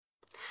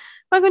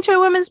Welcome to A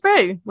Woman's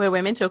Brew, where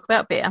women talk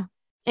about beer.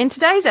 In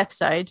today's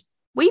episode,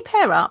 we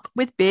pair up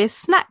with Beer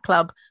Snack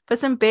Club for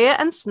some beer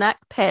and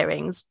snack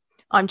pairings.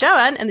 I'm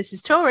Joanne, and this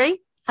is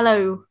Tori.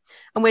 Hello.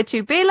 And we're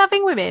two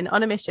beer-loving women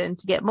on a mission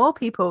to get more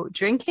people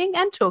drinking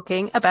and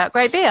talking about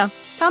great beer.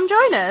 Come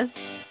join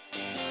us.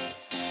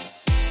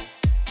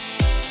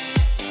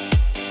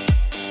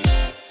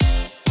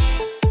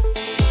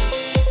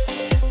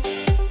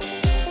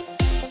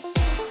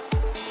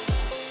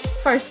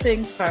 First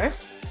things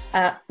first,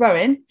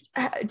 Rowan,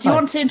 do you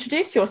want to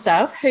introduce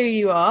yourself, who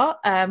you are,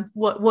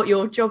 what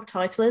your job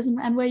title is,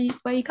 and where you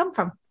come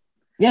from?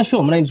 Yeah,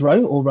 sure. My name's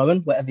Ro, or Rowan,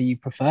 whatever you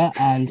prefer,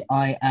 and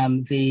I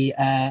am the,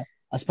 I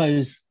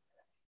suppose,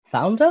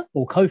 founder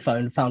or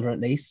co-founder, at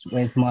least,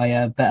 with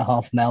my better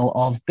half Mel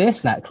of Beer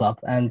Snack Club,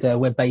 and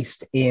we're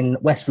based in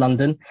West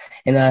London,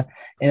 in a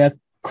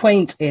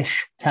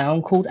quaint-ish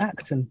town called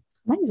Acton.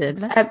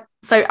 Amazing.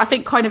 So I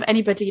think kind of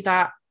anybody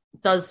that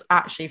does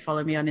actually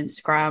follow me on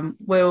Instagram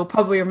will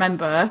probably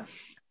remember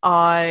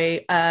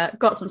I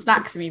got some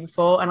snacks from you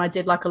before, and I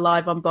did like a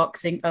live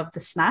unboxing of the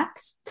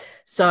snacks.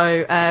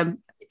 So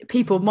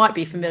people might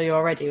be familiar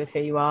already with who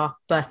you are,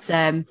 but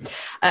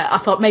I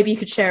thought maybe you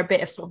could share a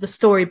bit of sort of the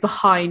story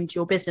behind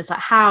your business,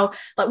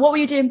 what were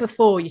you doing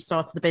before you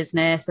started the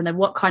business, and then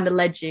what kind of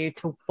led you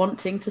to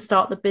wanting to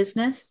start the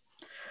business?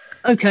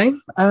 Okay.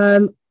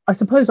 I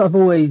suppose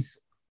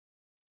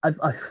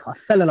I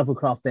fell in love with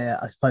craft beer,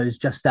 I suppose,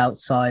 just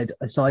outside.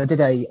 So I did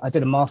a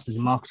master's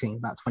in marketing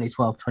about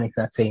 2012,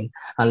 2013.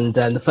 And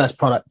the first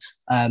project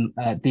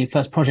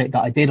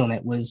that I did on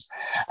it was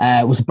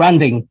a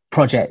branding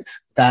project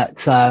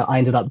that I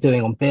ended up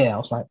doing on beer. I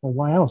was like, well,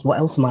 why else? What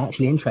else am I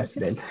actually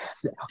interested in?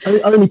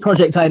 The only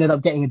project I ended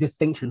up getting a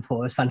distinction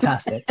for. Is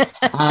fantastic.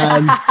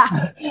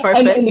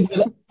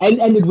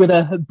 Ended with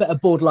a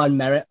borderline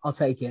merit. I'll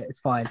take it. It's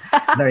fine.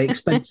 Very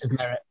expensive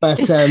merit.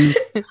 But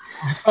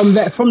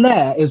from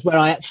there is where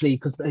I actually,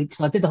 because I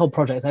did the whole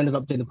project. I ended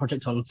up doing the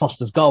project on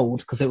Foster's Gold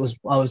because I was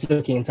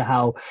looking into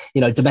how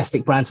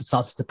domestic brands had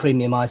started to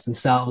premiumize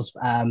themselves,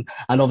 and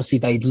obviously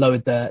they'd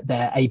lowered their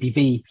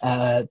ABV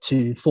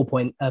to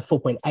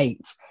 4.8%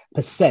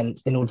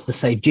 in order to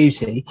save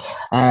duty,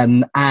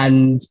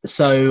 and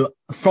so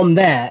from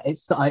there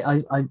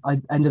I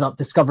ended up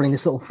discovering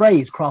this little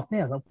phrase, craft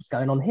beer. Like, what's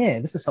going on here?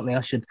 This is something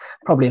I should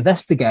probably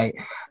investigate,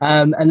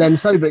 and then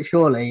slowly but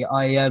surely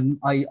I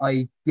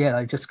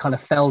just kind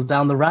of fell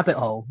down the rabbit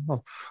hole.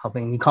 Well, I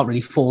mean, you can't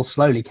really fall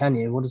slowly, can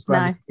you? What does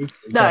no.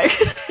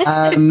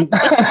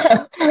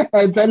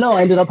 But no,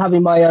 I ended up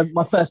having my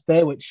first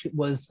beer, which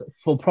was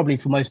for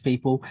most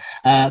people,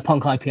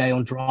 Punk IPA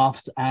on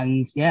draft,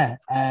 and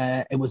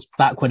it was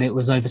back when it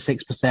was over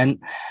 6%,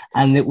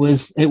 and it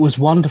was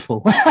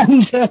wonderful,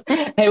 and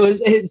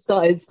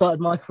it started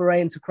my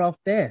foray into craft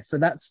beer. So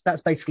that's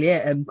basically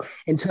it. And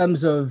in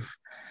terms of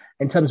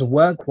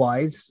work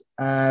wise,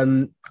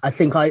 I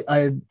think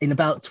I in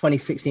about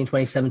 2016,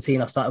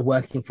 2017, I started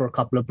working for a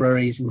couple of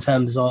breweries in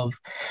terms of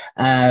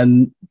as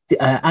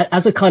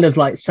a kind of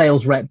like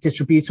sales rep,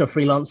 distributor,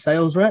 freelance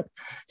sales rep.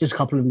 Just a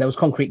couple of them. There was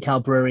Concrete Cow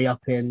Brewery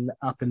up in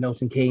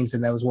Milton Keynes,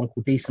 and there was one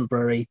called Decent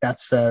Brewery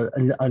that's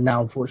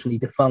now unfortunately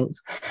defunct.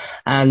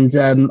 And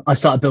I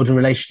started building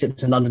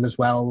relationships in London as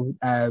well.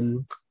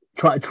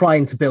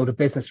 Trying to build a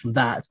business from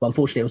that, but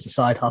unfortunately it was a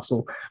side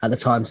hustle at the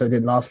time, so it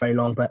didn't last very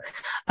long. But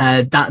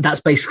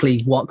that's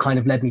basically what kind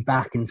of led me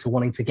back into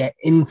wanting to get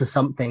into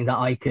something that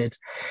I could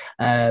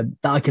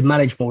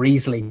manage more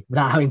easily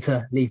without having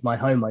to leave my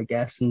home, I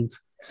guess. And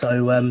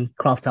so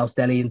Craft House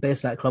Deli and Beer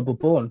Snack Club were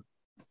born.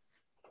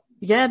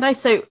 Yeah, no.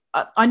 So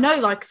I know,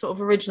 like, sort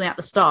of originally at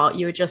the start,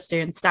 you were just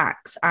doing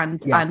snacks,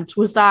 and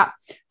was that?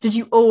 Did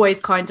you always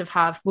kind of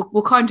have?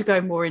 We'll kind of go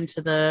more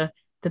into the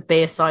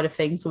beer side of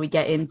things, so we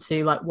get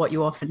into like what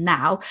you offer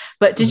now,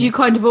 but did you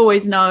kind of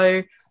always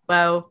know,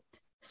 well,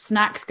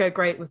 snacks go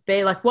great with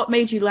beer? Like, what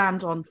made you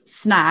land on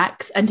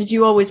snacks, and did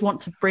you always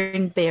want to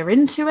bring beer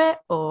into it,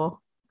 or?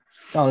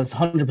 Oh, that's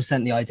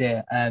 100% the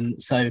idea.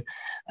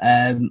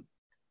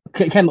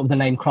 Came up with the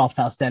name Craft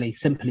House Deli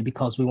simply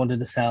because we wanted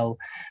to sell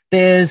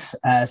beers,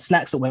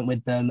 snacks that went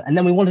with them, and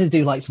then we wanted to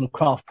do like some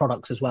craft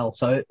products as well.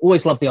 So I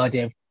always loved the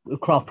idea of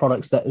craft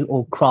products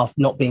or craft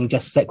not being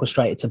just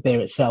sequestrated to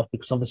beer itself,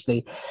 because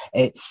obviously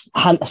it's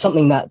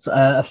something that's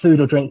a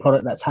food or drink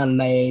product that's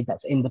handmade,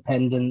 that's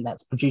independent,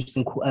 that's produced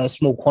in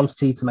small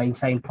quantity to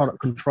maintain product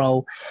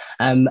control,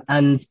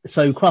 and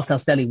so Craft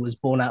House Deli was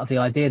born out of the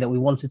idea that we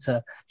wanted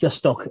to just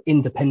stock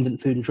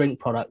independent food and drink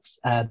products,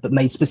 but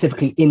made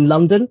specifically in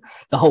London.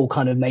 The whole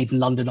kind of made in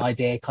London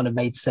idea kind of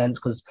made sense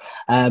because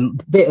I'm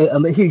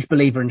a huge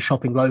believer in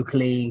shopping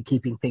locally and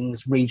keeping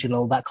things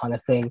regional, that kind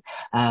of thing,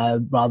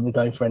 rather than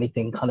going for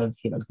anything kind of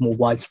more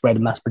widespread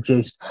and mass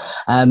produced,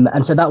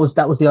 and so that was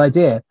the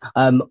idea.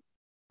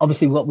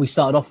 Obviously what we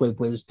started off with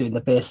was doing the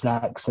beer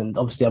snacks, and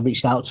obviously I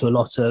reached out to a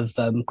lot of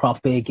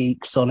craft beer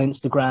geeks on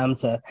Instagram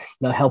to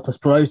help us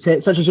promote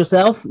it, such as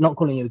yourself. Not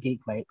calling you a geek,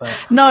 mate, but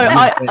no,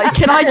 I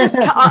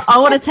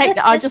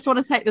just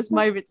want to take this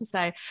moment to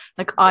say,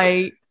 like,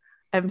 I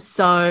am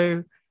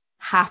so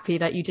happy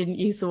that you didn't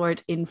use the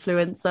word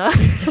influencer.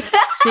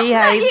 She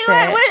hates it.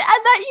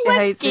 And that you She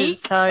went hates geek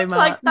it so much.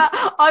 like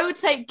that. I would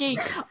take geek.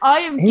 I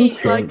am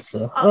geek. Like,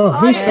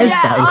 who says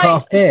that in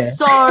craft beer?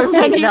 So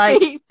many Like,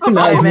 people.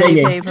 No, it's so many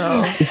minging.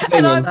 people. It's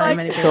And I'm minging. So like,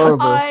 many It's people.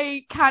 horrible.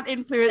 I can't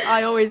influence.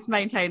 I always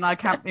maintain I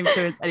can't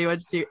influence anyone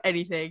to do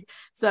anything.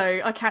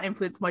 So I can't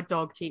influence my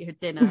dog to eat her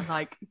dinner.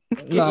 Like,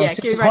 No, it's,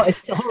 just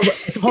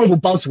it's a horrible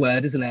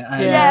buzzword, isn't it?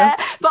 And, yeah,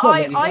 but not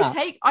really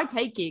that. I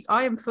take geek.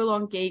 I am full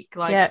on geek.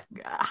 Like, Yeah.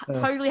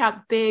 totally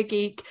have beer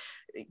geek,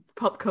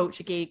 pop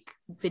culture geek,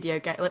 video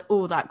game, like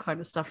all that kind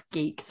of stuff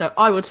geek. So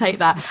I will take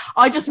that.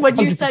 I just when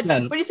you said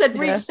 100%.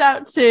 reached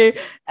out to,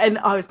 and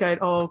I was going,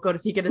 oh god,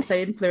 is he going to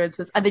say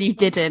influencers? And then you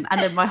didn't, and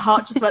then my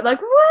heart just went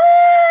like, woo!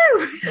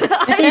 Who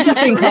do you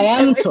think I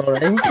am,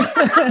 Tori?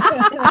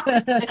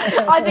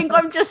 I think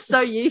I'm just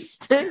so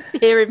used to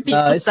hearing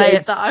people say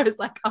it that I was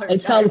like, oh,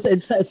 it sounds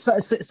it's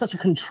such a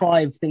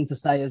contrived thing to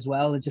say as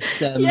well. It just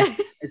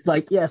it's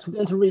like, yes, we're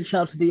going to reach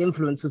out to the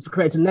influencers to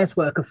create a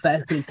network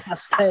effect and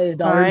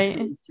cascade our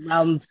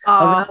influence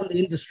around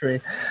the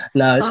industry.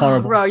 No, it's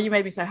horrible. Bro, you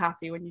made me so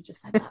happy when you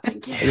just said that.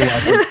 Thank you.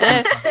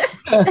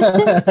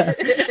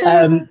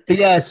 But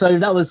yeah, so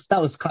that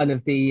was kind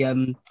of the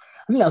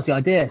I think that was the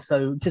idea.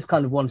 So just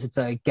kind of wanted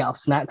to get our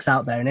snacks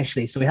out there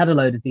initially. So we had a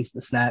load of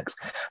decent snacks.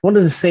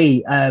 Wanted to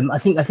see. I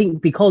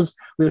think because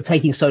we were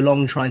taking so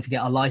long trying to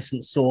get our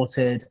license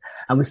sorted,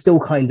 and we're still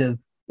kind of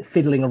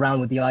fiddling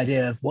around with the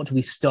idea of what do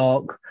we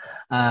stock.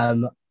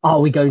 Are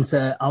we going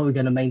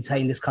to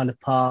maintain this kind of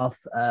path?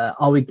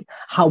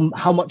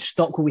 How much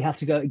stock will we have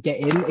to get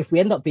in if we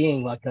end up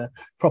being like a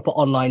proper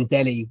online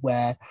deli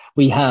where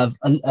we have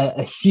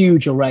a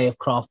huge array of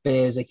craft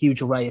beers, a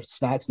huge array of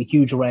snacks, a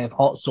huge array of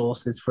hot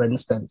sauces, for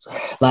instance?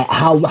 Like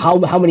how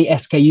many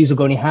SKUs are we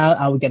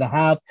going to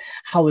have?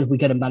 How are we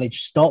going to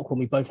manage stock when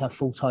we both have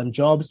full-time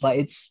jobs? Like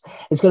it's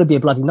going to be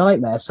a bloody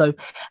nightmare. So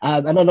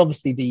and then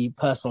obviously the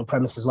personal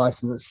premises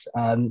license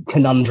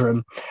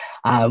conundrum,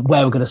 where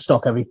we're going to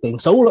stock everything.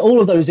 So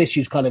all of those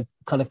issues kind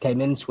of came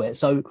into it.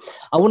 So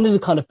I wanted to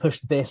kind of push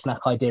the beer snack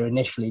idea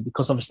initially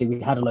because obviously we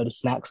had a load of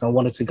snacks and I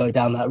wanted to go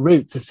down that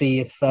route to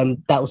see if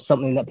that was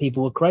something that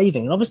people were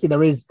craving. And obviously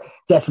there is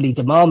definitely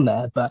demand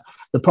there, but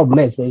the problem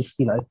is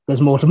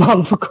there's more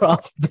demand for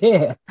craft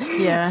beer.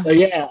 Yeah. So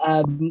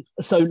yeah.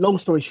 So long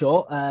story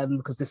short,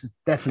 because this is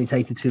definitely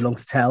taking too long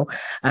to tell,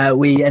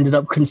 we ended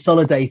up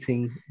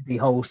consolidating the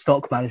whole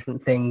stock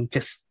management thing.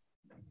 Just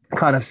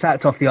kind of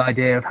sacked off the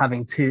idea of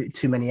having too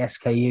many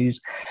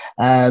SKUs,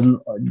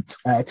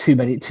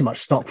 too much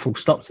stock, full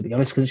stop, to be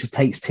honest, because it just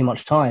takes too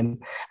much time,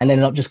 and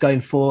ended up just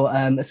going for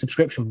a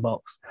subscription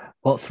box.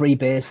 Got 3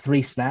 beers,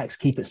 3 snacks,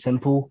 keep it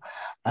simple.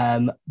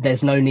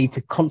 There's no need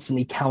to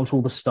constantly count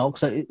all the stock.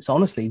 So it's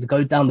honestly, to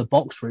go down the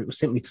box route was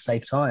simply to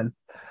save time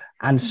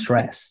and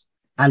stress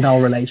and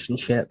our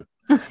relationship.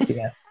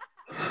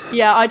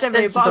 Yeah, I don't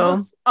really, but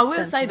I will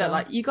Sensible. say that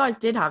like you guys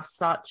did have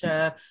such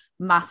a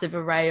massive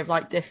array of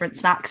like different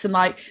snacks, and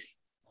like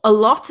a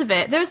lot of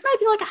it, there was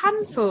maybe like a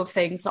handful of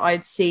things that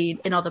I'd seen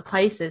in other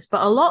places,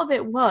 but a lot of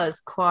it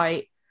was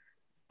quite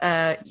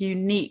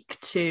unique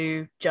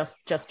to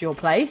just your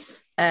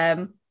place.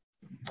 I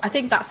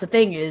think that's the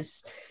thing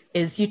is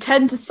you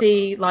tend to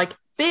see like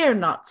beer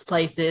nuts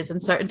places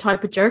and certain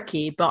type of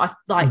jerky, but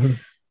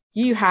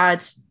you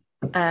had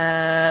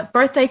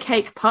birthday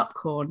cake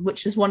popcorn,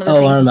 which is one of the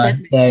things you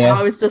sent me. Yeah.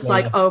 I was just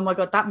like, oh my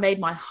god, that made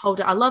my whole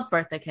day. I love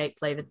birthday cake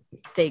flavored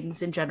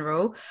things in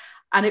general,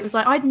 and it was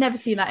like I'd never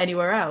seen that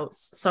anywhere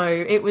else. So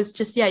it was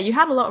just, yeah, you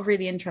had a lot of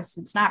really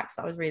interesting snacks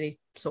that I was really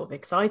sort of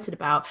excited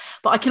about.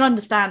 But I can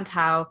understand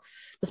how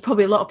there's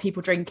probably a lot of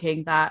people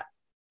drinking that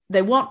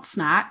they want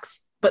snacks,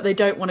 but they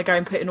don't want to go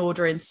and put an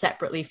order in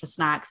separately for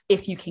snacks.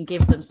 If you can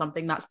give them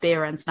something that's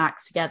beer and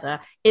snacks together,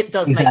 it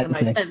does make the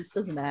most sense,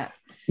 doesn't it?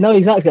 No,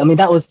 exactly. I mean,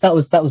 that was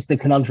the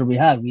conundrum we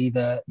had. We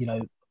either,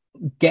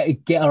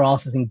 get our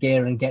asses in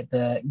gear and get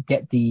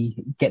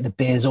the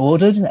beers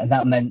ordered, and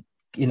that meant,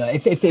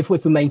 if we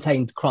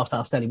maintained Craft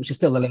House Deli, which is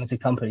still a limited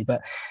company,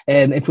 but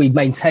if we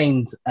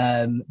maintained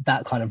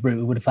that kind of route,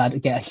 we would have had to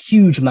get a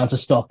huge amount of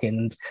stock.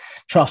 And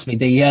trust me,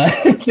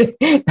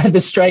 the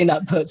strain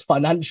that puts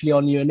financially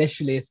on you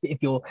initially,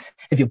 if you're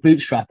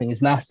bootstrapping,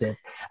 is massive.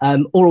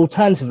 Or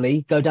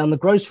alternatively, go down the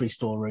grocery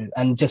store route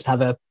and just have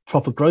a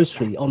proper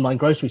online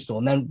grocery store.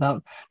 And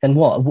then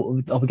what? Are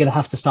we going to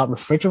have to start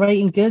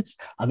refrigerating goods?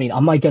 I mean,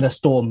 am I going to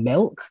store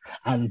milk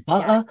and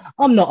butter? Yeah.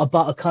 I'm not a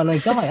butter kind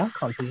of guy. I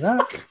can't do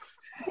that.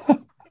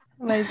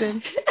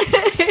 Amazing.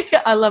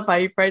 I love how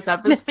you phrase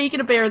that. But speaking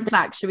of beer and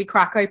snacks, should we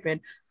crack open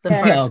the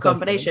first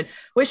combination?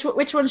 Which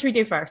one should we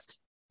do first?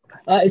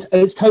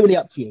 It's totally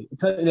up to you.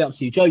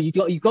 Joe,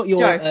 you've got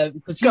your.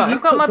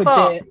 I've got my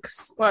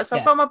box. Right, so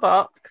I've got my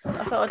box.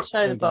 I thought I'd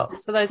show the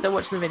box for those that are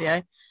watching the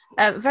video.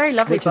 Very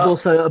lovely Which box. Is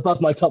also above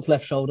my top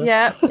left shoulder.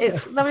 Yeah,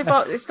 it's lovely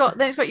box. It's got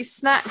your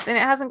snacks, and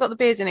it hasn't got the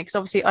beers in it because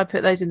obviously I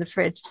put those in the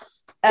fridge.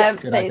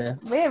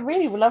 It's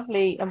really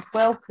lovely and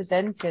well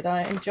presented.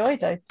 I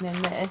enjoyed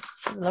opening this.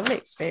 It was a lovely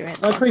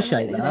experience. I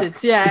appreciate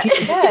that. Yeah,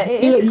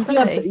 it is. It's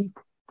lovely.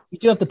 You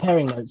do have the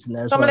pairing notes in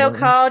there as Got well. my little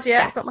don't you? card,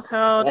 yeah. Yes. Got my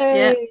card.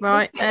 Hey. Yeah,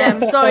 right. Yeah,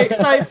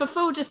 so for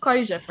full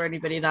disclosure for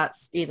anybody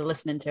that's either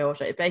listening to or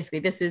basically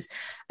this is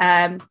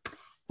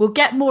we'll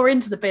get more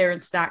into the beer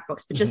and snack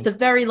box, but just the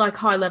very like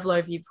high level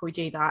overview before we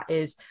do that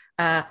is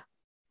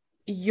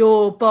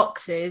your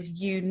boxes,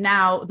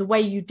 the way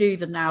you do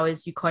them now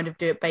is you kind of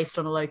do it based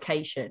on a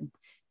location.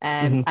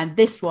 And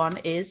this one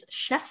is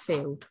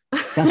Sheffield.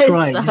 That's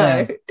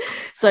right.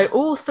 So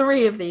all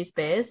three of these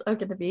beers are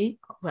going to be,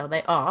 well,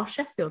 they are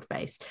Sheffield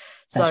based.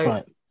 So That's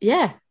right.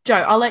 yeah, Joe,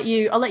 I'll let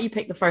you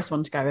pick the first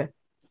one to go with.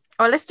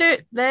 Oh, let's do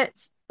it.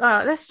 Let's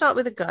start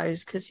with the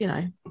goes because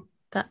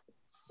that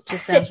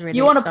just sounds really.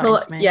 You want to exciting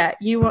pull, to me. yeah,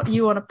 you want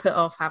to put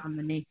off having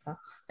the Nipa.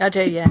 I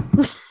do, yeah.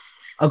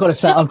 I've got to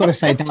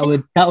say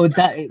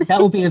that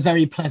would be a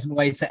very pleasant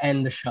way to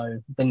end the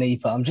show, the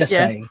Nipa. I'm just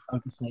saying.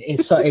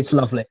 It's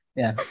lovely.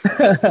 Yeah.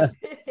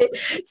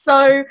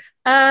 So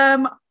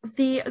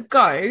the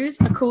goes,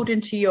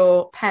 according to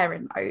your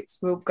pairing notes,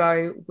 will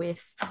go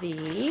with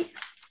the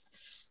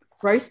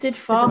roasted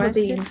fava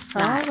bean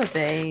snack. Fava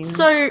beans.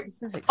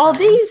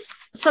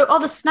 So are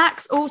the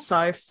snacks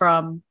also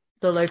from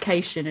the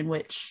location in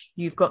which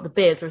you've got the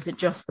beers, or is it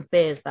just the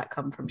beers that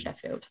come from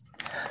Sheffield?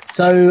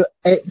 So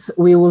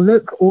we will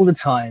look all the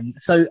time.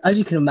 So as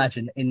you can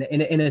imagine, in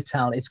a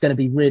town, it's going to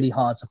be really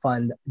hard to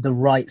find the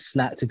right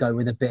snack to go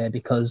with a beer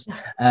because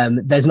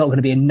there's not going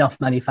to be enough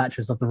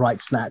manufacturers of the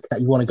right snack that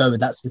you want to go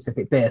with that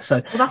specific beer.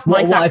 So that's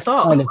my exact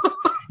thought.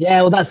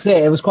 Yeah, well, that's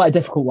it. It was quite a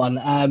difficult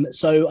one.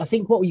 So I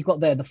think what you've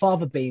got there, the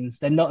fava beans,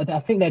 they're not. I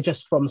think they're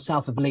just from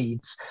south of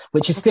Leeds,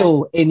 which is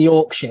still in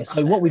Yorkshire.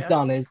 So what we've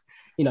done is,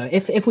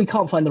 if we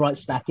can't find the right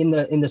snack in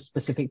the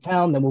specific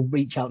town, then we'll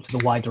reach out to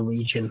the wider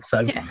region.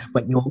 So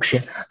went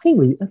Yorkshire. I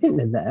think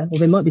they're there, or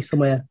they might be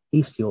somewhere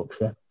East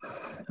Yorkshire.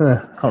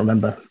 Can't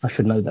remember. I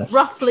should know this.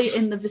 Roughly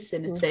in the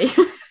vicinity.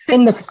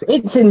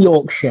 It's in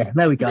Yorkshire.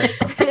 There we go.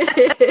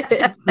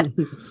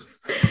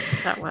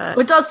 That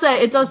works.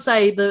 It does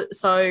say that.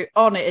 So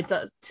on it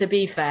does. To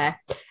be fair,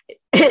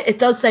 it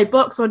does say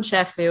box on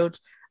Sheffield,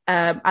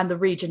 and the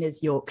region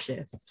is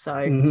Yorkshire.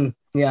 So.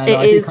 Yeah,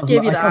 it is.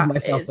 Give you that.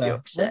 It is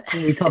Yorkshire.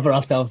 We cover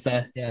ourselves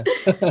there. Yeah.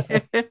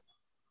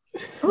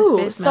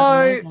 Ooh,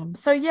 so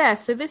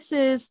this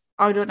is.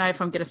 I don't know if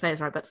I'm going to say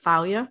this right, but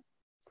Thalia.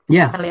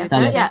 Yeah, Thalia.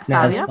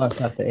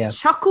 Yeah.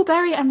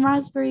 Chuckleberry and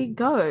raspberry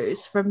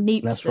goes from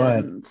Neepson's. That's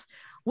right.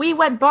 We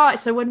went by.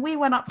 So when we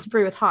went up to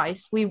Brew with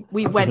Heist, we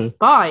went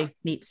by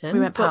Neepson. We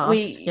went past.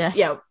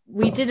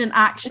 We didn't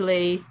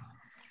actually.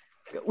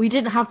 We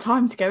didn't have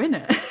time to go in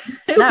it.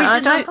 No, I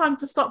don't have time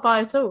to stop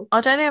by at all.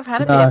 I don't think I've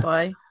had a beer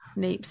by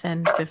Neep's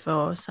End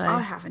before, so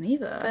I haven't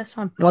either. First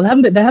one. Well, they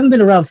haven't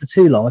been around for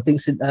too long. I think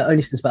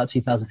only since about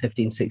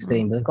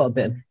 2015-16, but they've got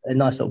a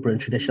nice little brewing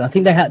tradition. I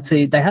think they had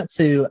to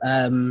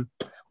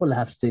what did they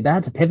have to do? They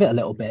had to pivot a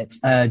little bit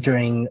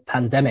during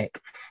pandemic.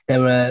 They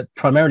were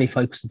primarily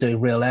focused on doing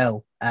real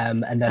ale,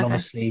 and then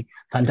obviously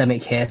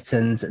pandemic hit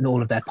and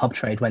all of their pub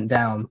trade went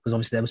down because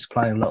obviously they were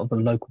supplying a lot of the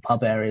local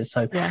pub areas.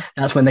 So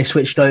that's when they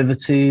switched over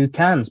to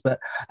cans. But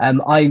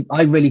I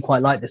really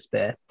quite like this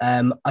beer.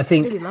 I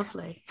think really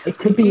lovely. It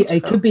could be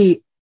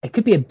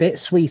a bit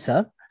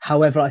sweeter.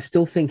 However, I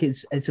still think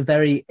it's a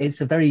very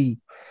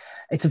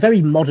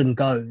modern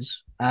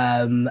goes.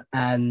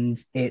 And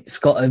it's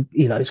got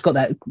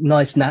that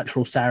nice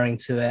natural souring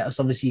to it.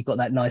 So obviously you've got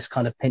that nice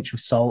kind of pinch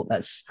of salt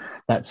that's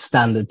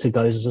standard to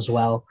goes as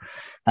well.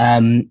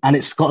 And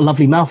it's got a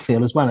lovely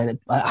mouthfeel as well. And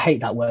I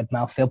hate that word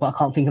mouthfeel, but I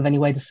can't think of any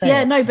way to say it.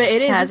 Yeah, no, but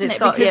it is. It's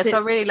got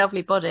a really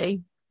lovely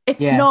body.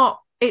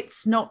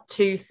 It's not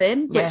too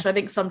thin, which I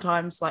think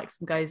sometimes like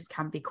some goes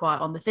can be quite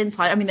on the thin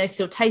side. I mean, they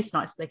still taste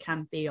nice, but they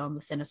can be on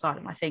the thinner side.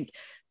 And I think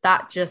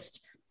that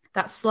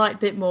slight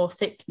bit more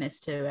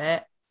thickness to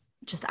it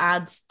just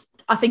adds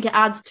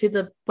to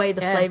the way the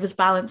flavors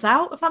balance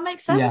out, if that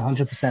makes sense. Yeah,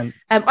 100%.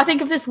 I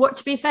think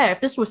to be fair, if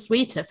this was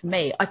sweeter for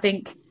me, I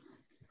feel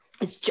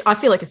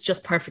like it's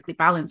just perfectly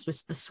balanced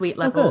with the sweet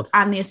level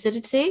and the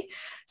acidity.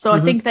 So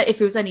I think that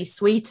if it was any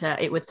sweeter,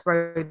 it would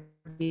throw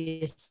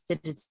the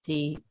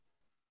acidity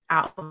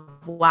out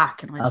of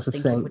whack, and I just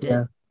think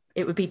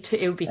it would be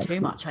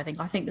too much. I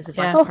think this is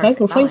like okay.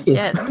 Well, thank you.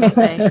 Yeah, it's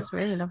lovely. It's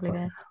really lovely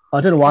there. I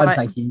don't know why.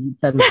 Thank you.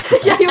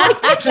 Yeah, you like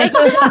I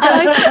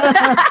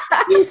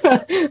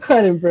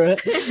didn't brew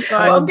it.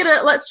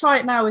 Right, let's try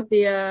it now with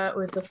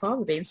the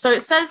fava beans. So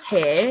it says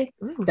here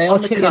they are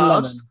chili and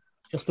lemon.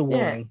 Just a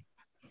warning.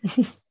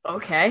 Yeah.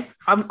 Okay,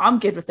 I'm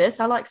good with this.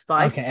 I like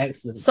spice. Okay,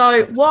 excellent.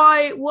 So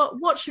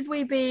what should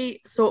we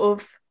be sort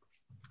of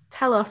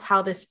tell us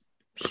how this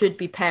should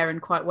be pairing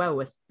quite well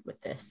with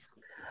this?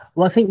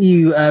 Well, I think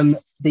you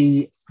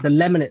the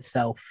lemon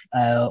itself,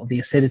 the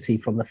acidity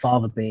from the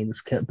fava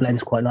beans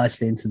blends quite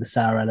nicely into the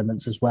sour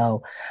elements as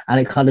well, and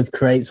it kind of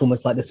creates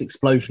almost like this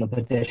explosion of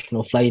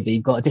additional flavour.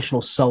 You've got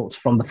additional salt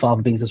from the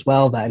fava beans as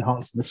well that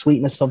enhances the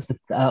sweetness of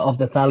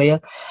the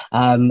Thalia,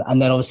 and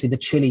then obviously the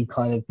chili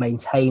kind of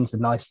maintains a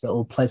nice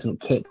little pleasant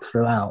kick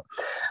throughout.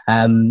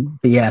 But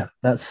yeah,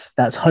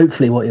 that's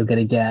hopefully what you're going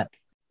to get.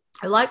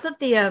 I like that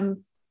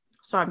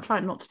Sorry, I'm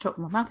trying not to talk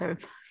with my mouth open.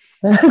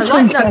 That's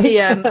I like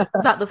okay.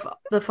 that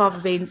the fava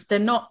beans, they're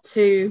not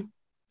too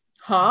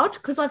hard,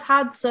 because I've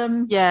had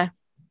some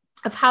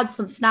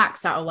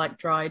snacks that are like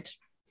dried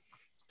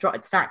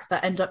snacks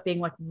that end up being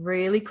like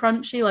really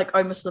crunchy, like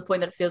almost to the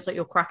point that it feels like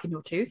you're cracking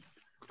your tooth.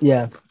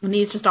 Yeah. And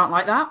these just aren't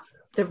like that.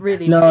 They're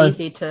really No. just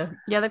easy to.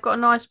 Yeah, they've got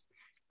a nice.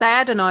 They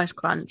add a nice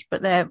crunch,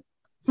 but they've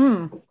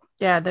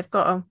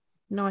got a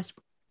nice.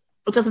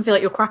 It doesn't feel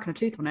like you're cracking a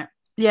tooth on it.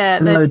 Yeah,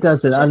 No, it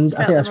doesn't. just And I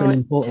about think that's the really right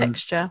important.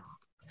 texture.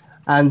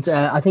 And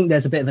I think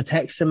there's a bit of a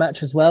texture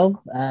match as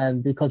well,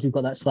 because you've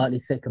got that slightly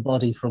thicker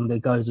body from the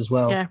Goes as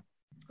well. Yeah.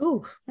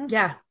 Oh,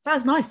 yeah,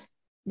 that's nice.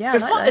 Yeah,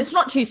 It's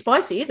not too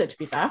spicy either, to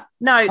be fair.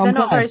 No, they're I'm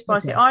not glad. very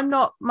spicy. Okay. I'm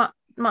not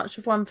much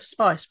of one for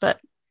spice, but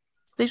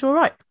these are all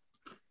right.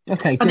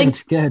 Okay, I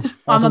think good.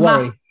 I'm a worry.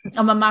 massive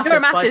You're a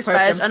massive spice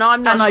person, spice, and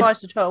I'm not And I-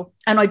 spice at all.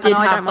 and I did and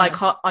I have don't like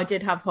mind. I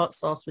did have hot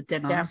sauce with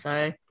dinner, Yeah.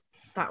 so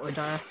that would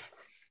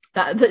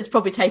that's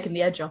probably taken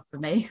the edge off for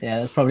me.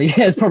 Yeah, it's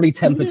probably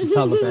tempered your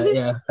tongue a bit.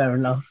 Yeah, fair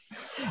enough.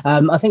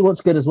 I think what's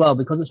good as well,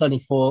 because it's only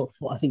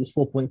I think it's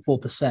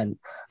 4.4%.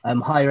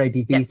 Higher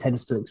ABV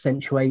tends to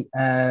accentuate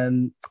a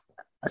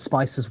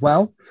spice as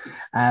well,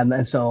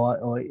 and so,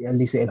 or at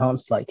least it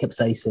enhances like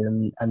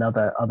capsaicin and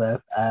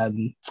other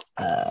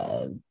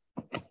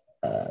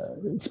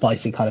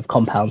spicy kind of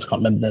compounds.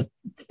 Can't remember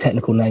the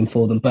technical name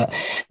for them, but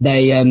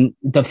they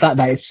the fact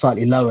that it's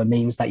slightly lower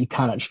means that you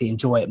can actually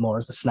enjoy it more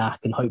as a snack,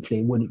 and hopefully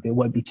it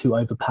won't be too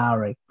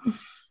overpowering.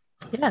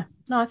 Yeah,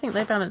 no, I think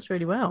they balance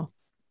really well.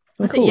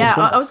 I think,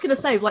 I was going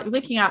to say, like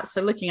looking at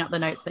the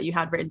notes that you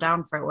had written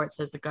down for it, where it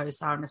says the Go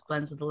sourness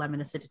blends with the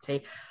lemon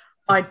acidity.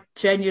 I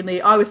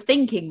was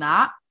thinking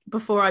that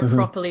before I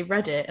properly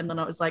read it, and then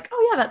I was like,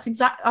 oh yeah, that's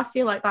exact. I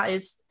feel like that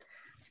is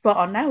spot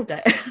on, nailed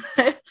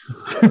it.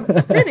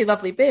 Really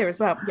lovely beer as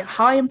well. Yeah,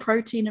 high in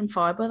protein and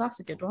fiber. That's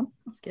a good one.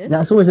 That's good.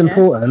 That's always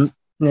important.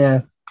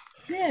 Yeah.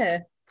 Yeah.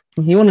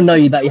 You want to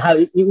know that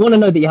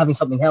you're having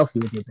something healthy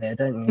with your beer,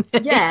 don't you?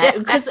 Yeah,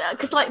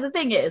 because like the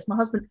thing is, my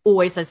husband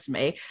always says to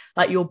me,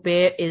 like, your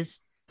beer is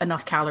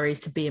enough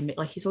calories to be a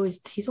like he's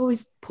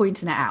always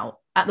pointing it out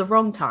at the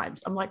wrong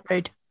times. I'm like,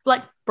 Rude.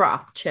 like,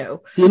 bruh,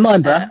 chill. Do you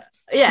mind, bruh?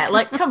 Yeah,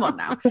 like, come on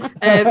now.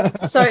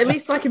 So at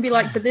least I can be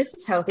like, but this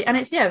is healthy, and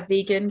it's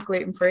vegan,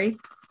 gluten free.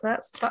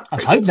 That's I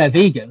pretty hope good. they're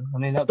vegan. I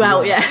mean,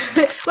 Well, yeah.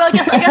 Well,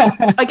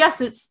 I guess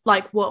it's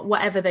like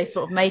whatever they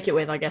sort of make it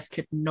with, I guess,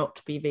 could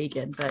not be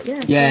vegan. But yeah,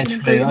 Yeah, vegan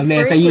and true. I mean,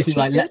 if they're gluten-free, using which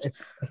like is good.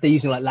 if they're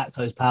using like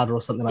lactose powder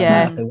or something like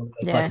Yeah. that, if they want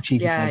to make like a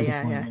cheesy Yeah, flavour,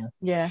 yeah, fine, yeah.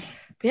 Yeah,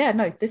 But yeah,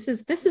 no, this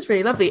is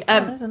really lovely.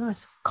 those are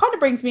nice. Kind of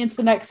brings me into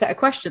the next set of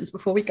questions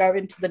before we go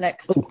into the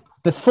next. Ooh,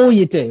 before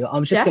you do, I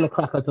was just Yeah. going to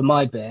crack open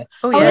my beer.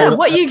 Oh Oh yeah, yeah,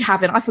 what are you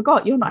having? I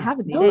forgot you're not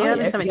having these. Yeah, are there's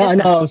you? something Yeah, I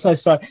different. know. I'm so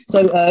sorry.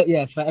 So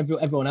yeah, for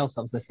everyone else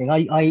that was listening,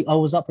 I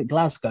was up at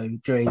Glasgow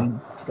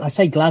I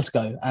say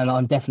Glasgow, and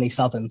I'm definitely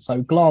Southern.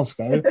 So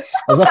Glasgow,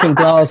 I was up in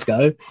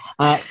Glasgow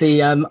at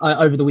the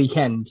over the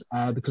weekend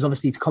because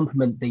obviously to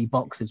complement the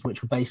boxes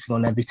which we're basing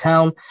on every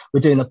town,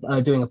 we're doing a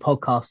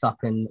podcast up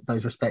in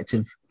those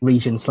respective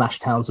regions /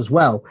 towns as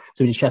well.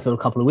 So we did Sheffield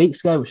a couple of weeks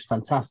ago, which was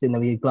fantastic, and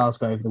then we did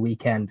Glasgow over the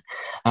weekend,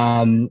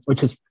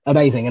 which was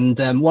amazing.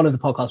 And one of the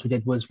podcasts we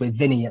did was with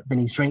Vinny at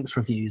Vinny's Drinks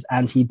Reviews,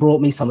 and he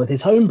brought me some of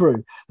his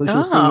homebrew, which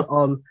you'll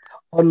see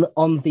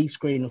on the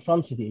screen in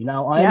front of you.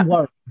 Now I am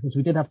worried because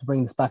we did have to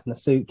bring this back in a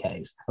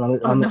suitcase, and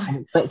I'm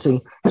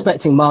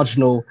expecting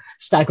marginal,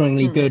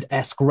 staggeringly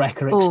good-esque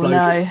wrecker explosion.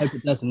 I hope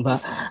it doesn't,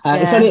 but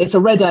it's a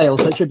red ale,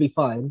 so it should be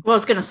fine. Well, I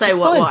was going to say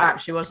what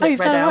actually was Oh, it? you've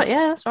Red done it ale. right.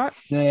 Yeah, that's right.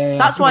 Yeah.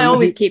 That's why I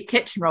always keep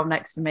kitchen roll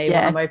next to me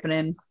Yeah. when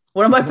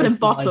I'm opening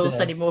bottles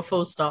idea. anymore.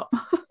 Full stop.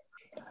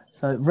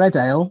 So red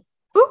ale.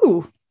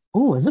 Ooh,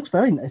 Oh, it looks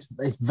very nice.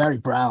 It's very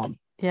brown.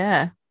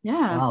 Yeah.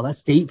 yeah. Wow,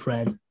 that's deep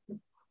red.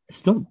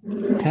 It's not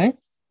okay.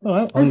 All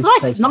right. There's I'll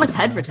taste nice it.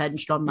 head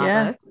retention on that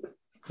Yeah. though.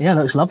 Yeah,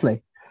 that looks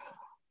lovely.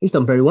 He's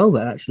done very well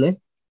there, actually.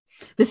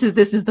 This is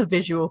the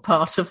visual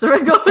part of the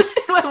recording.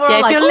 Where we're Yeah,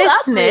 if like, you're "Oh,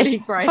 that's listening, really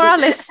great." for our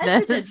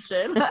Head listeners.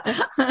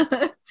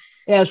 retention.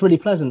 Yeah, it's really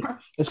pleasant.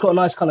 It's got a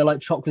nice kind of like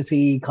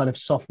chocolatey, kind of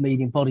soft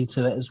medium body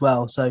to it as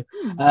well. So,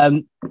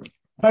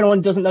 for anyone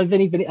who doesn't know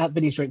Vinny at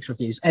Vinny's Drinks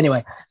Reviews.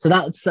 Anyway, so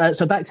that's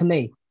so back to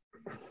me.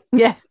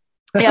 Yeah.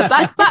 Yeah,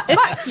 back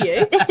to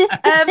you.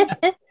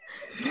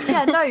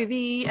 Yeah,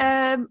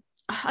 no,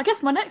 I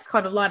guess my next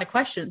kind of line of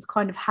questions,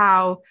 kind of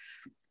how,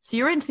 so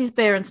you're into these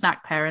beer and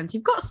snack pairings.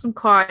 You've got some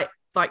quite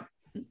like,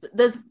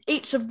 there's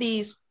each of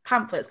these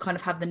pamphlets kind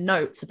of have the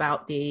notes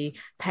about the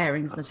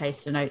pairings and the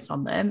taster notes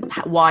on them,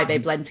 why they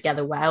blend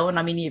together well. And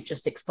I mean, you've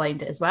just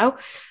explained it as well.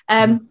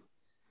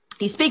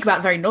 You speak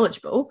about very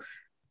knowledgeable,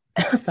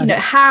 you know,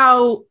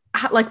 how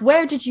like,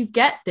 where did you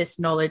get this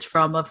knowledge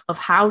from of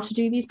how to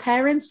do these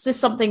pairings? Was this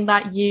something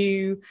that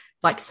you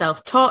like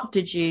self-taught?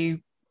 Did you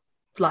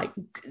like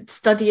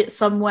study it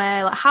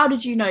somewhere? Like, how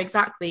did you know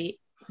exactly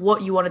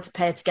what you wanted to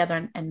pair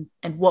together and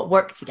what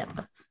worked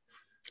together?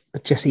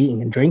 Just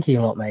eating and drinking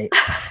a lot, mate.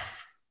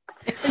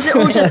 Is it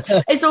all just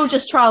it's all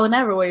just trial and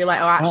error where you're like,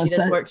 oh, actually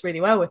this works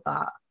really well with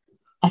that?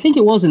 I think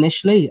it was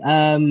initially.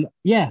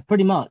 Yeah,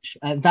 pretty much.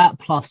 That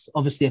plus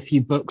obviously a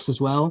few books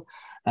as well.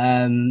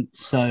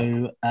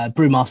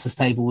 Brewmaster's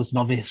Table was an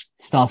obvious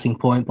starting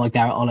point by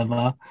Garrett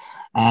Oliver.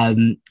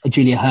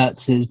 Julia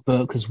Hertz's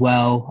book as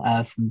well,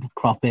 from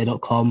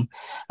craftbeer.com.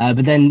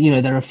 But then,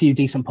 there are a few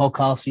decent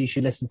podcasts you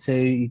should listen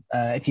to.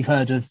 If you've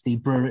heard of the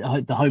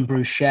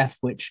Homebrew Chef,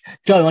 which,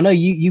 Joe, I know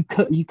you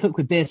cook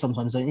with beer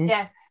sometimes, don't you?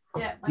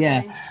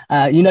 Yeah.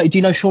 Do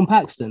you know Sean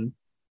Paxton?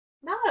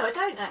 No, I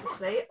don't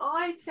actually.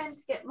 I tend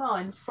to get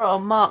mine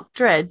from Mark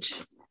Dredge.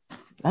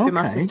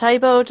 Brewmaster's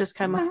Table just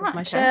came off of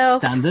my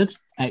shelf. Standard,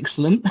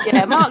 excellent.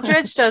 Yeah, Mark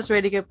Dredge does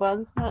really good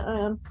ones.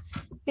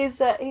 He's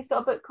got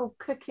a book called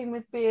Cooking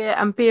with Beer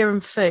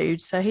and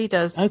Food, so he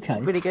does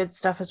really good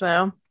stuff as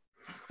well.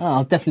 Oh,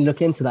 I'll definitely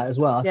look into that as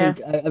well. I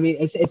think. I mean,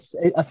 it's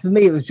for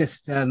me, it was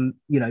just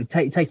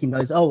taking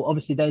those. Oh,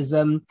 obviously, there's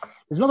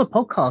another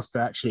podcaster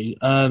actually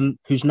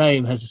whose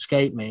name has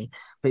escaped me,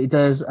 but he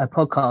does a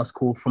podcast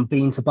called From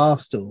Bean to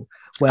Barstool,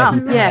 where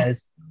he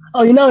pairs.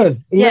 Oh, you know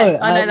him.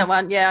 I know that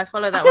one. Yeah, I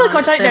follow that. I feel like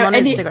I don't know on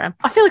Instagram.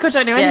 I feel like I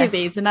don't know any of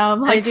these, and now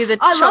I'm like, they do the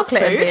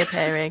chocolate and beer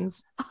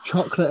pairings.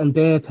 Chocolate and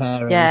beer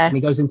pairings, and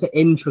he goes into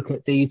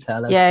intricate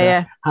detail as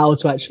to how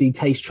to actually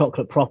taste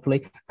chocolate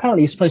properly.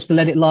 Apparently, you're supposed to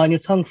let it lie on your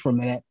tongue for a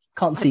minute.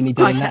 Can't see me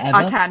doing that ever.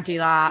 I can't do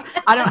that.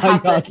 I don't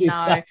have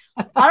I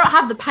don't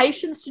have the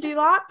patience to do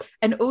that.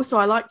 And also,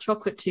 I like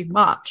chocolate too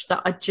much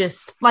that I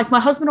just like. My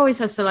husband always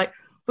has to like.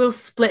 We'll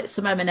split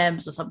some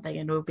M&Ms or something,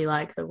 and we'll be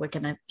like, we're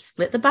gonna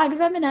split the bag of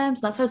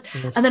M&Ms. That's how.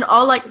 And then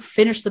I'll like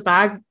finish the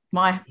bag,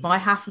 my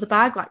half of the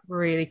bag, like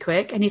really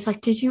quick. And he's like,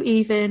 did you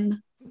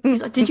even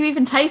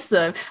taste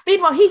them?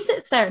 Meanwhile, he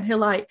sits there and he'll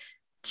like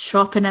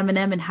chop an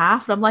M&M in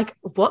half, and I'm like,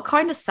 what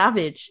kind of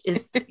savage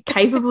is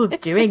capable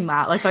of doing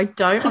that? Like, I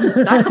don't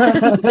understand.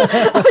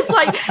 I was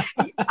like,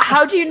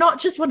 how do you not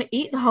just want to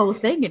eat the whole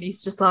thing? And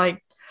he's just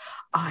like,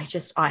 I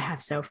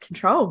have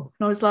self-control.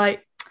 And I was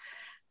like,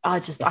 I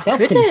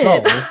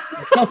couldn't.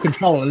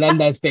 Self-control, and then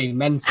there's being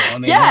mental. I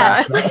mean,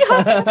 I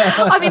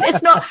mean,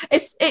 it's not.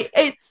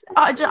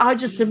 I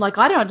just am like,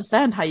 I don't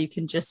understand how you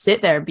can just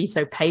sit there and be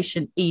so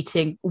patient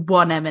eating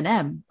one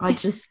M&M.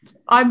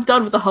 I'm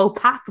done with the whole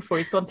pack before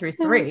he's gone through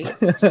 3.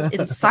 It's just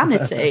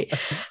insanity.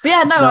 But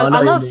yeah,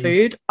 I love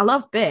food. I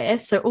love beer.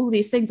 So all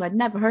these things, I'd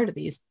never heard of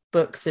these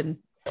books and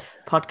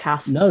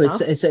podcasts. No,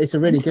 it's a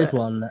really good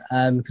one,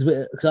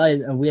 because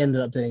we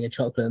ended up doing a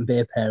chocolate and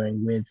beer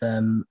pairing with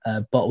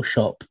a bottle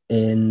shop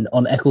on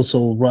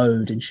Ecclesall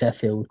Road in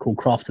Sheffield called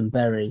Craft and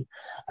Berry,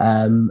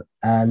 we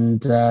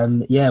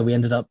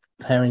ended up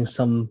pairing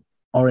some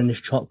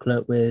orange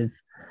chocolate with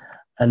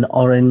an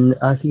orange,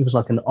 I think it was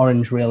like an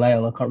orange real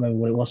ale, I can't remember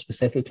what it was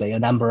specifically,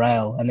 an amber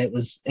ale, and it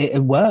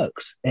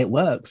works,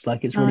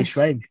 like it's really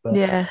strange, but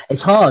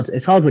it's hard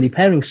when you're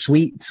pairing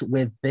sweets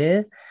with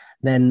beer.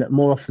 Then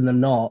more often than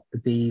not,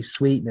 the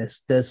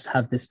sweetness does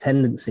have this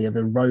tendency of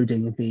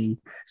eroding the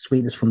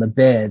sweetness from the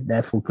beer,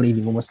 therefore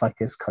leaving almost like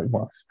this kind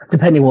of,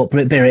 depending what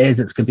beer it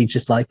is, it could be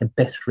just like a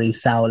bittery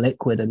sour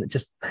liquid, and it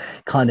just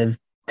kind of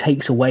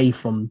takes away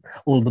from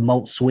all the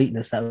malt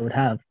sweetness that it would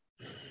have.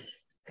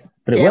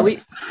 But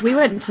we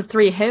went to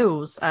Three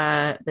Hills.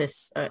 I'm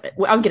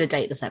going to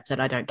date this episode.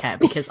 I don't care,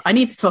 because I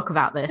need to talk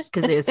about this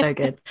because it was so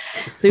good.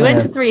 So we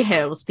went to Three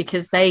Hills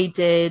because they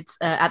did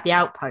at the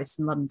Outpost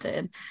in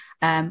London.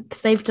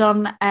 Because they've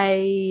done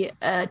a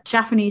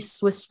Japanese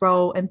Swiss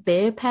roll and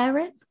beer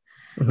pairing,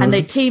 and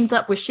they teamed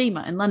up with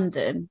Shima in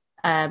London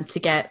to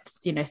get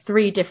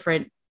 3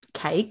 different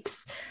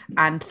cakes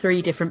and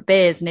 3 different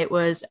beers, and it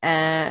was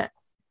a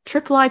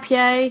triple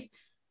IPA,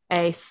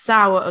 a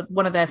sour,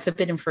 one of their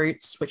forbidden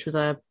fruits, which was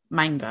a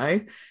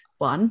mango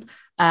one,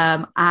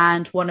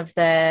 and one of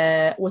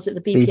their, was it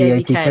the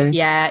BPAVK?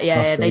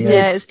 Yeah. They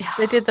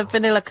did the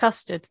vanilla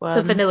custard one.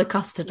 The vanilla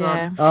custard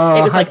one. Oh,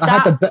 it was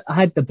I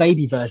had the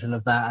baby version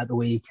of that at the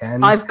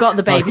weekend. I've got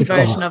the baby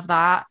version of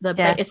that.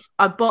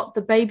 I bought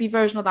the baby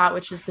version of that,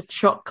 which is the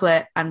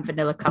chocolate and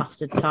vanilla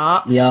custard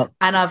tart. Yeah.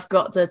 And I've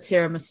got the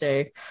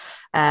tiramisu,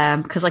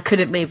 because I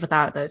couldn't leave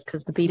without those,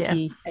 because the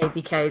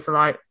BPAVKs are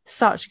like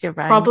such a good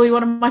range. Probably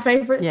one of my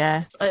favorites.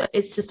 Yeah.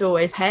 It's just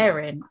always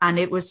pairing, and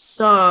it was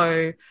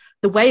so,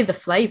 the way the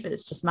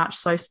flavors just matched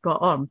so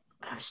spot on.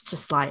 I was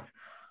just like,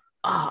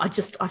 I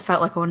felt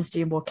like I wanted to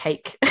do more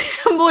cake,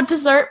 more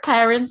dessert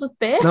pairings with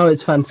beer. No,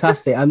 it's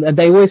fantastic. And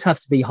they always have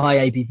to be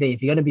high ABV.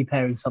 If you're going to be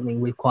pairing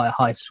something with quite a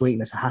high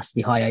sweetness, it has to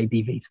be high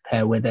ABV to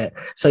pair with it.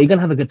 So you're going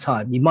to have a good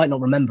time. You might not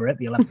remember it,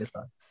 but you'll have a good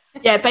time.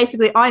 Yeah,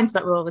 basically, I ended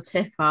up with all the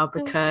tipper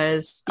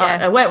because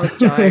I went with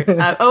Joe.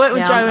 I went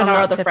with Joe and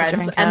our other friends,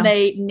 drinker. And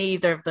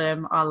neither of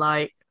them are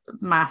like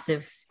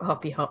massive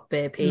hoppy hop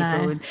beer people,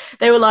 and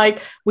they were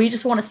like, we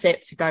just want a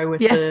sip to go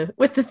with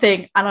the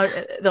thing,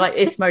 and they're like,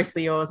 it's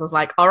mostly yours. I was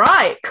like, all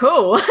right,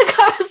 cool.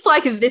 I was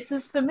like, this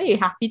is for me,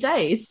 happy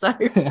days. So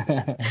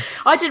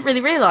I didn't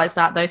really realize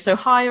that though. So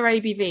higher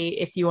ABV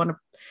if you want to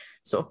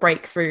sort of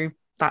break through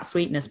that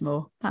sweetness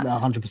more. That's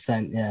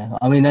 100%. Yeah,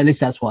 I mean, at least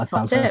that's what I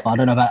found so far. I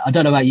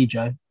don't know about you,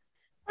 Joe.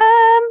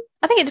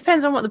 I think it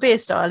depends on what the beer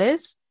style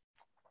is,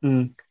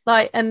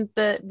 like, and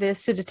the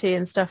acidity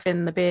and stuff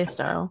in the beer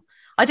style.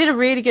 I did a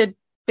really good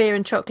beer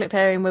and chocolate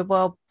pairing with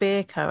Wild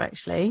Beer Co.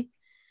 actually.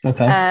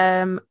 Okay.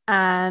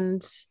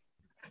 And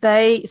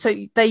they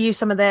use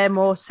some of their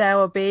more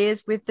sour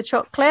beers with the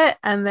chocolate,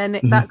 and then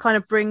that kind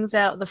of brings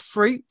out the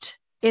fruit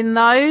in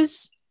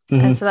those,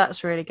 and so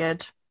that's really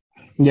good.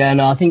 Yeah,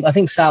 no, I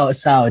think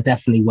sour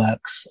definitely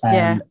works.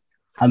 Yeah.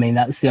 I mean,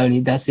 that's the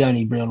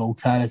only real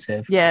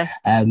alternative. Yeah.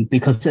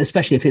 Because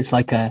especially if it's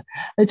like to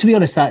be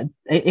honest, that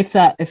if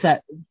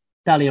that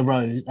Thalia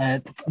Rose,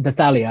 the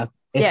Thalia,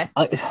 if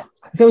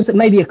it was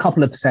maybe a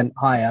couple of percent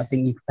higher, I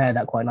think you could pair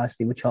that quite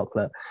nicely with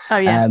chocolate. Oh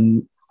yeah.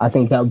 I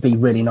think that would be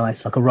really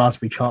nice, like a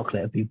raspberry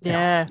chocolate would be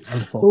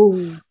wonderful.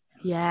 Ooh.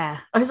 Yeah,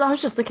 I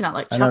was just looking at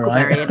like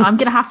chuckleberry, and I'm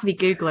gonna have to be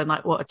googling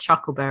like what a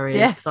chuckleberry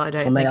is, because I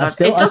don't think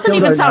it doesn't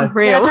even sound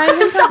real.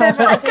 I've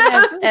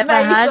ever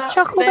had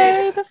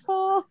chuckleberry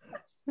before.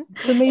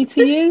 To me,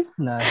 to you,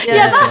 no.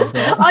 That's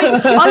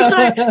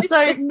I don't.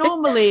 So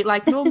normally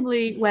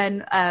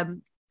when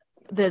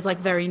there's like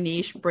very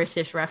niche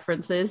British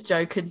references,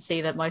 Joe can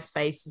see that my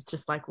face is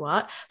just like,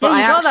 what? But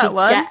I got that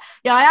one. I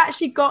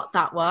actually got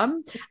that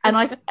one,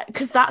 and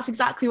because that's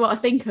exactly what I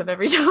think of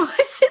every time I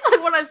see,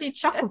 like when I see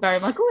chuckleberry,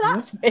 I'm like, oh,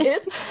 that's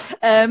weird.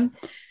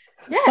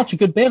 Such a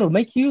good beer, it'll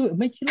make you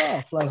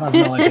laugh. Like, I have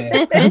no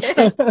idea.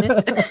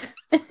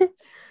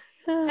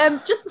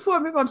 Just before I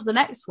move on to the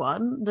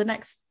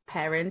next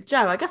pairing,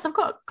 Joe, I guess I've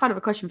got kind of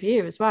a question for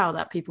you as well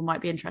that people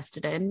might be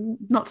interested in,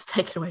 not to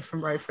take it away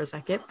from Ro for a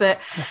second, but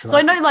so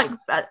I know, like,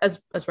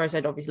 as Ro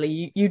said,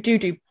 obviously you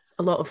do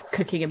a lot of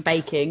cooking and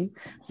baking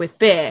with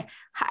beer.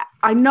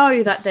 I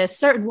know that there's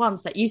certain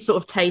ones that you sort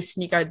of taste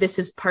and you go, this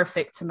is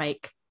perfect to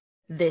make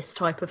this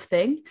type of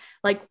thing.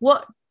 Like,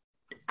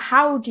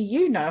 how do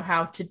you know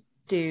how to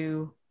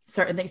do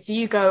certain things? Do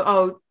you go,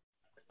 oh,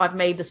 I've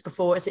made this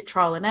before? Is it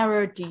trial and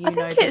error? Do you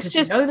know because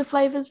you know the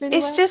flavors really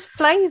well? It's just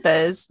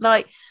flavors.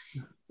 Like,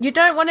 you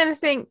don't want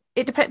anything,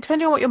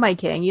 depending on what you're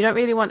making, you don't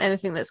really want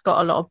anything that's got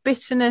a lot of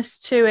bitterness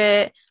to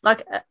it.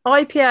 Like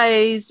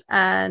IPAs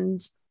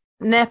and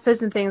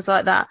NEPAs and things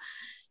like that.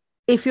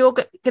 If you're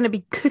going to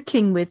be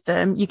cooking with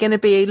them, you're going to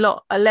be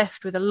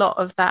left with a lot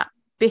of that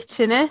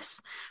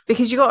bitterness,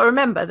 because you got to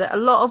remember that a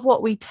lot of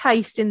what we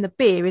taste in the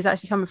beer is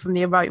actually coming from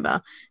the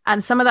aroma,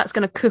 and some of that's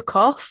going to cook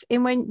off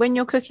in when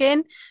you're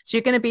cooking, so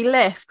you're going to be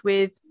left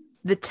with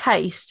the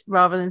taste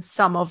rather than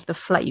some of the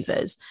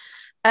flavors.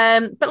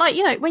 But like,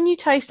 you know, when you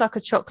taste like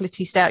a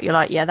chocolatey stout, you're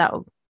like, yeah,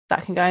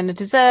 that can go in a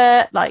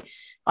dessert. Like,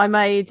 I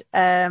made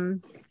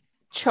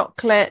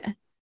chocolate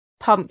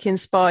pumpkin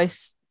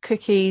spice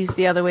cookies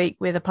the other week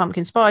with a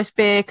pumpkin spice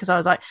beer, because I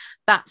was like,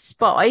 that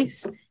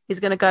spice is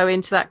going to go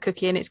into that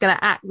cookie and it's going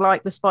to act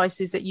like the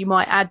spices that you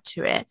might add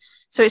to it.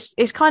 So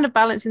it's kind of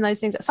balancing those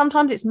things.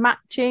 Sometimes it's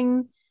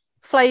matching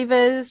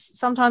flavors.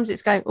 Sometimes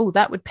it's going, oh,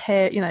 that would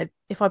pair, you know,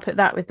 if I put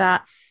that with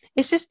that.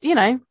 It's just, you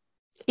know,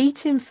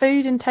 eating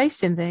food and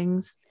tasting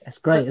things. It's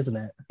great, isn't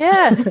it?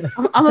 Yeah.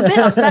 I'm a bit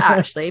upset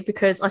actually,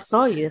 because I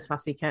saw you this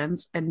past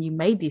weekend and you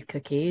made these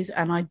cookies,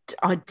 and I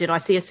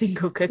see a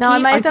single cookie? No, I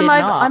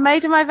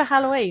made them over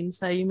Halloween,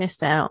 so you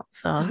missed out.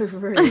 So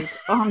rude,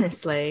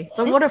 honestly.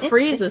 But what are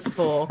freezers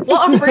for?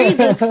 What are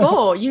freezers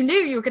for? You knew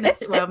you were going to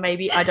sit. Well,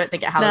 maybe I don't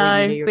think at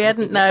Halloween. No, we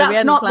hadn't. No, we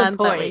hadn't planned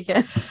that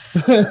weekend.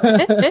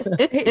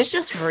 It's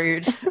just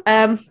rude. Give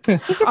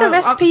me the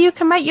recipe. You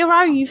can make your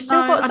own. You've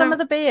still got some of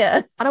the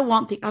beer. I don't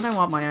want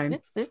my own.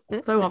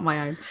 Don't want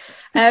my own.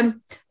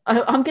 I'm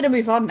going to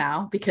move on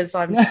now because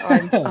I'm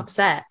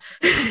upset.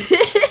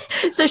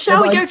 So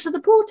shall we go to the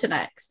porter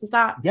next? Is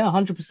that? Yeah,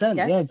 100%.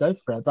 Yeah, go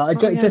for it.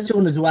 But I just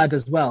wanted to add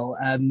as well,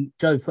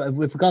 Joe,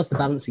 with regards to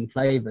balancing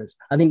flavors,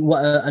 I think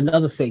what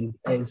another thing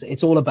is,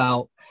 it's all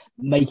about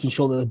making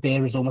sure that the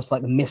beer is almost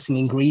like the missing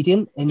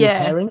ingredient in your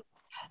pairing.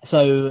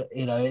 So,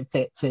 you know,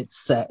 if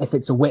it's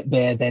a wit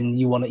beer, then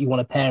you want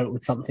to pair it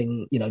with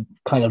something, you know,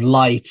 kind of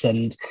light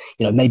and,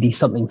 you know, maybe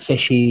something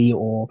fishy,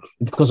 or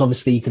because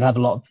obviously you could have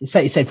a lot of,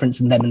 say for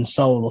instance, lemon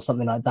soul or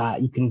something like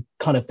that. You can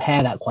kind of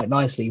pair that quite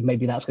nicely.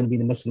 Maybe that's going to be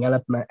the missing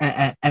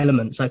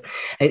element. So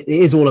it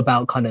is all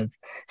about kind of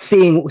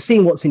seeing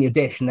what's in your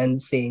dish and then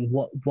seeing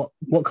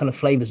what kind of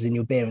flavors in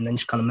your beer, and then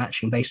just kind of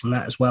matching based on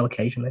that as well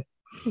occasionally.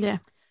 Yeah.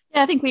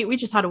 Yeah, I think we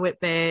just had a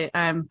wit beer.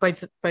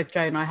 Both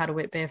Joe and I had a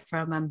wit beer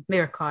from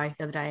Mirakai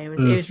the other day. It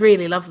was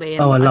really lovely.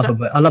 And I love a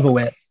wit. I love a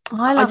wit.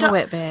 I love a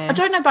wit beer. I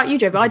don't know about you,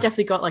 Joe, but I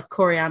definitely got like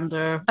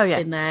coriander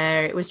in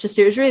there. It was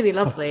really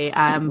lovely.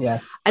 And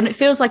it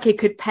feels like it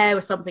could pair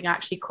with something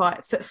actually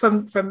quite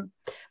from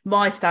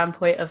my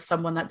standpoint of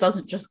someone that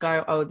doesn't just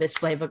go, oh, this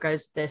flavor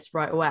goes with this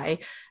right away.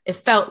 It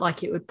felt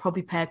like it would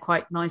probably pair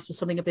quite nice with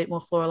something a bit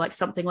more floral, like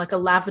something like a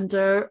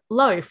lavender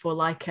loaf, or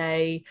like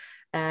a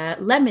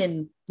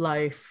lemon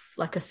loaf,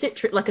 like a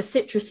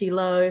citrusy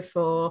loaf,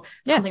 or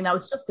something that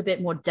was just a bit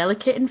more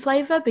delicate in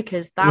flavor,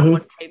 because that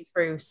one came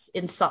through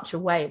in such a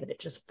way that it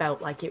just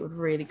felt like it would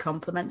really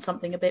complement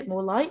something a bit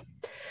more light.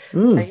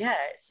 So yeah,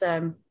 it's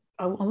I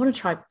want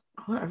to try.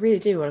 I really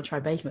do want to try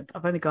baking.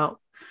 I've only got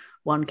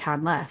one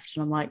can left,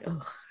 and I'm like,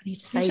 oh, I need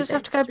to save it. You just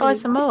have to go buy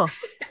some more.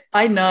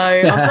 I know.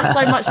 I've got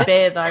so much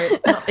beer though.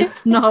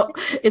 It's not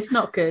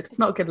good. It's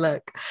not a good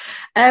look.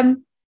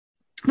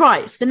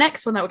 Right. So the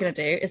next one that we're going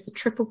to do is the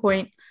Triple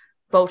Point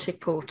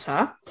Baltic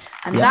Porter.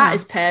 And Yeah. that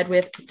is paired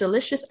with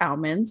delicious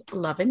almonds,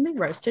 lovingly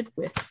roasted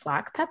with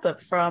black pepper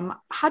from,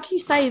 how do you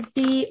say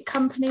the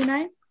company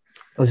name?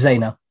 Or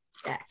Zena.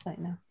 So,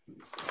 no.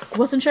 I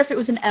wasn't sure if it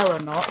was an L or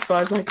not. So I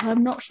was like,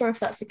 I'm not sure if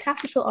that's a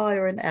capital I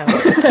or an L.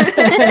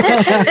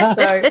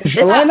 So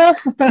Joanna?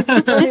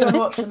 if anyone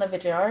watching the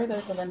video,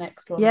 those are the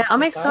next ones. Yeah, I'm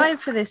to go. excited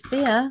for this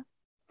beer.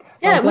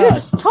 Yeah, I'm we were glad.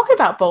 just talking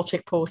about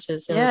Baltic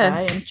Porters the Yeah.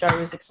 other day, and Joe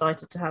was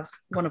excited to have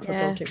one of the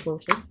Yeah. Baltic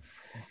Porters.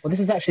 Well, this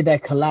is actually their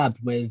collab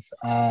with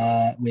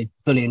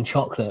Bullion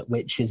Chocolate,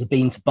 which is a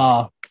bean to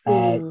bar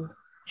Ooh.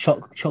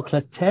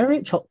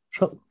 chocolatier.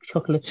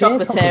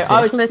 Chocolatier.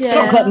 I would, Chocolatier. yeah.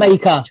 Chocolate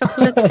maker.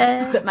 Chocolate.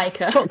 Chocolate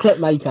maker. Chocolate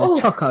maker.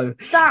 Oh, Choco.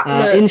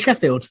 That In looks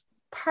Sheffield.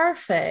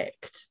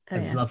 perfect. Oh,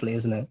 yeah. Lovely,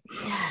 isn't it?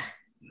 Yeah.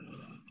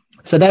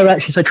 So they're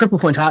actually Triple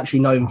Point are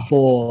actually known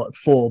for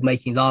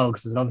making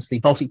lagers, and obviously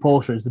Baltic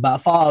Porter is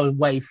about far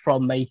away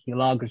from making a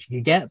lager as you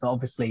could get, but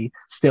obviously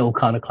still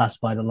kind of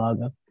classified a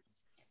lager.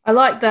 I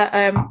like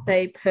that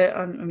they put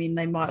on, I mean,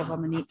 they might have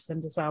on the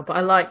Neepsend as well, but I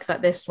like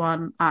that this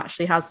one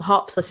actually has the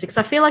hops listed, because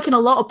I feel like in a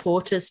lot of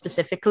porters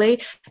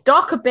specifically,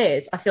 darker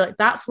beers, I feel like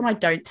that's when I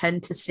don't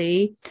tend to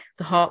see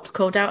the hops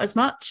called out as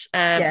much,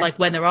 like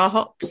when there are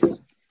hops,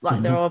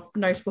 like there are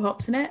notable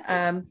hops in it.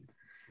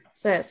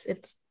 So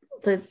it's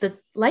the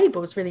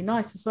label is really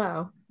nice as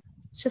well.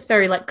 It's just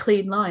very like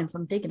clean lines.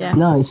 I'm digging it.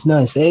 Nice.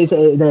 It is.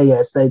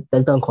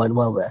 They've done quite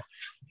well there.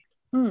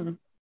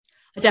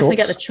 I definitely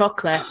Thoughts? get the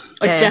chocolate.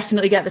 Yeah. I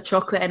definitely get the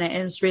chocolate in it,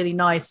 and it's really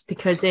nice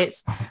because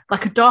it's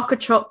like a darker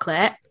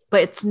chocolate,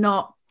 but it's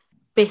not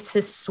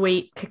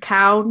bittersweet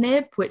cacao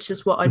nib, which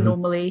is what I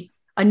normally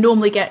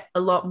get a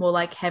lot more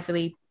like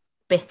heavily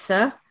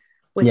bitter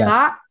with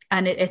that,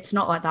 and it's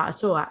not like that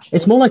at all. Actually,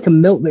 It's more like a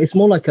milk. It's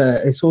almost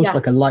Yeah.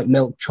 like a light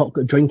milk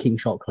chocolate, drinking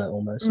chocolate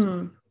almost.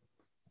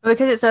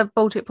 Because it's a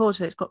Baltic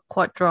Porter, it's got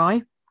quite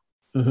dry.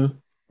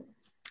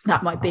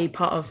 that might be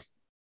part of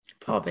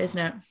it,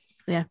 isn't it?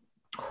 Yeah.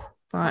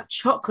 Right.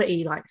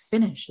 Chocolatey like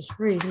finish is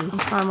really I'm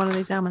trying one of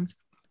these almonds.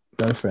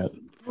 Go for it.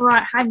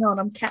 right. Hang on,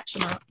 I'm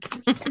catching up.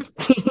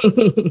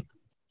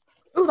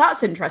 Oh,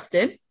 that's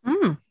interesting.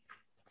 Mm.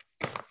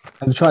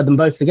 Have you tried them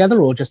both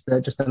together or just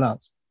the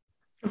nuts?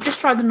 I've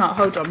just tried the nut.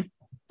 Hold on,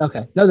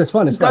 Okay, no, that's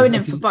fine. It's I'm going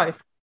fine. in for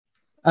both.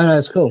 Oh no,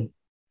 it's cool.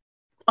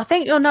 I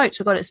think your notes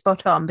have got it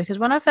spot on, because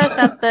when I first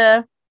had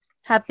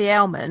the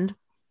almond,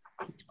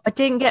 I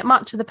didn't get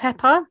much of the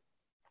pepper.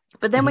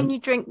 But then when you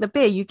drink the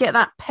beer, you get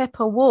that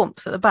pepper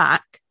warmth at the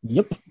back.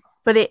 Yep.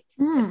 But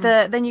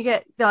then you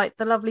get like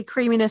the lovely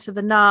creaminess of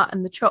the nut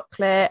and the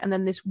chocolate, and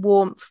then this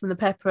warmth from the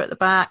pepper at the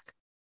back.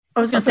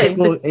 I was going to say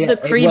Well, the it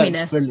works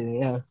creaminess. brilliantly,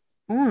 yeah.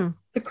 Mm.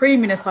 The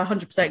creaminess I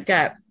 100%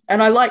 get,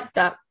 and I like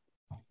that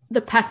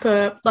the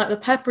pepper, like the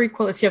peppery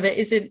quality of it,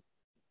 isn't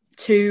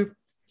too,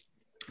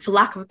 for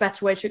lack of a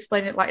better way to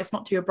explain it, like it's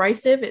not too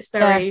abrasive. It's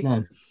very,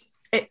 No.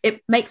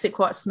 it makes it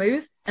quite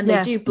smooth, and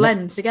they do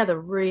blend together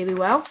really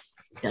well.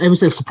 It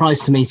was a surprise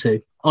to me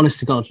too. Honest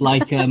to God,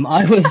 like I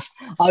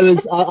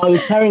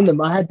was carrying them.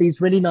 I had these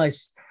really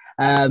nice,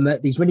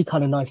 these really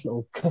kind of nice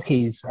little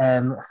cookies. I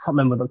can't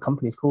remember what the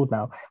company's called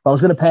now, but I was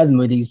going to pair them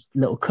with these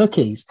little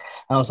cookies.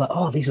 And I was like,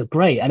 oh, these are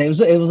great. And it was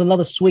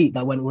another sweet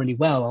that went really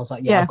well. I was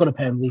like, I've got to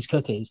pair them with these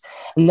cookies.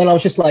 And then I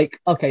was just like,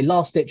 okay,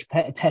 last ditch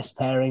test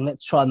pairing.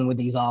 Let's try them with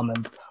these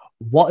almonds.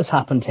 What has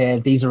happened here?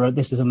 This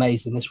is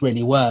amazing. This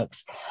really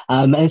works.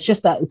 And it's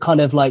just that kind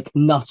of like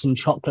nut and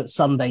chocolate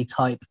sundae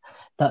type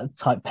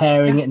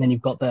pairing, and then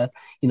you've got the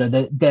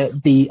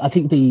I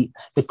think the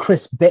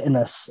crisp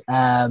bitterness,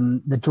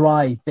 the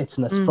dry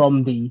bitterness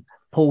from the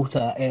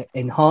porter, it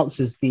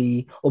enhances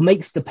or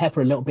makes the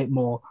pepper a little bit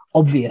more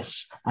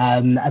obvious,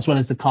 as well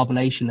as the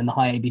carbonation and the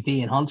high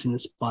ABV enhancing the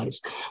spice,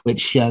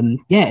 which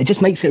it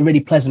just makes it a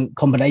really pleasant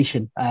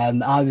combination.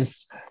 I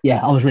was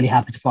really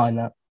happy to find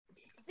that.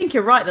 I think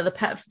you're right that the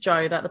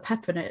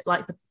pepper in it,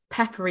 like the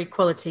peppery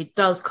quality,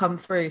 does come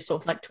through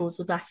sort of like towards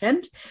the back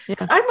end. It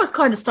almost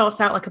kind of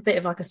starts out like a bit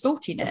of like a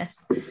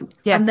saltiness,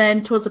 and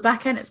then towards the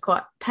back end it's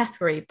quite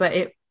peppery.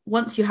 But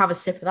once you have a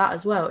sip of that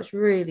as well, it's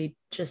really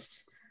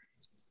just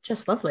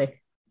lovely.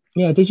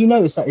 Yeah, did you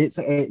notice that it's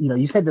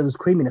you said there was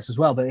creaminess as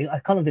well, but it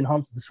kind of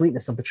enhances the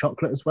sweetness of the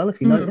chocolate as well, if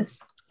you notice.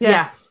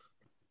 Yeah,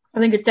 I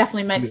think it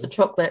definitely makes the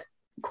chocolate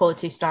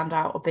quality stand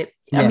out a bit.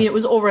 I mean, it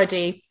was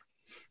already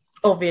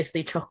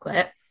obviously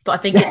chocolate, but I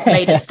think it's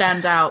made it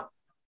stand out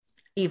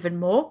even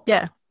more.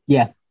 Yeah.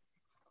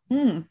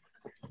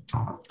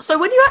 So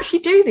when you actually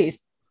do these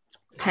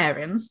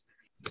pairings,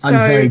 I'm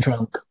very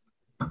drunk.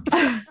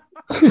 I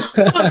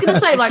was going to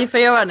say, like, Thank you for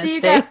your honesty.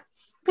 do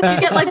you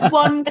get like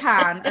one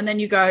can and then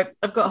you go,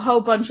 I've got a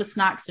whole bunch of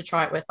snacks to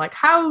try it with? Like,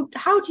 how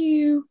do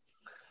you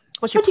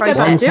What's your go about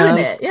process? doing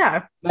it?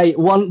 Yeah. Mate,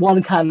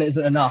 one can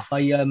isn't enough. I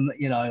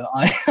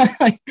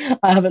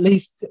I have at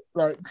least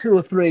like 2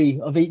 or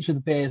 3 of each of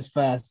the beers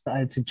first that I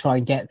had to try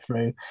and get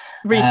through.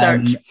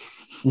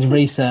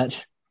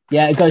 Research.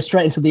 Yeah, it goes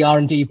straight into the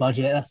R&D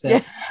budget. That's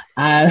it.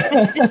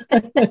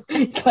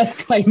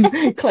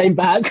 Claim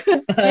back.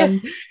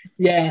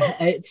 Yeah,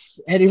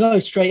 and he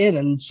goes straight in,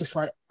 and it's just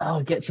like, oh,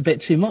 it gets a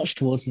bit too much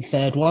towards the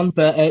third one.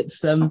 But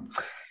it's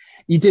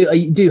you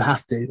do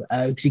have to,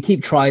 because you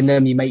keep trying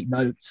them, you make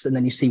notes, and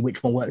then you see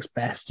which one works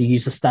best. You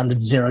use a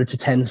standard 0 to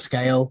 10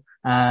 scale,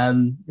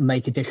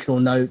 make additional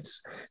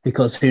notes,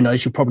 because who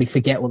knows, you'll probably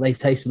forget what they've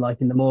tasted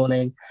like in the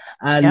morning.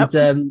 And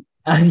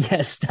and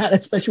yes,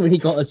 especially when you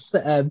got what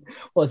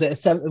was it, a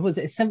 7? Was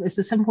it a 7? Is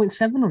it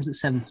 7.7 or is it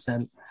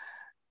 7%?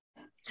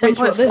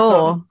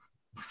 7.4.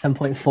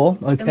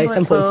 7.4. Okay,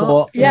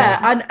 7.4.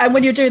 Yeah, and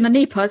when you're doing the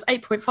NEPAs,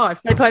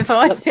 8.5.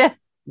 8.5. Yeah.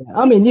 Yeah,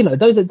 I mean,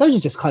 those are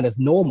just kind of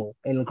normal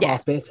in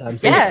craft beer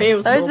terms. Yeah, it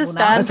feels those are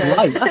standard.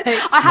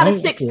 I had a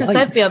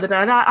 6% the other day,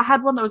 and I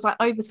had one that was like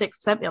over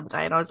 6% the other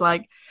day, and I was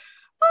like,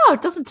 oh,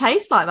 it doesn't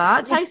taste like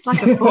that. It tastes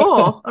like a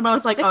 4. And I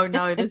was like, oh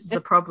no, this is a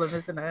problem,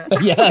 isn't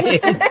it?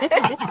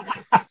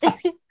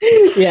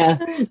 Yeah.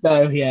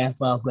 No, yeah.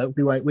 Well,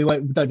 we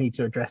don't need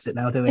to address it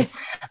now, do we?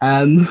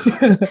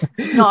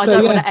 No, I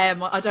don't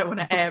want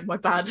to air my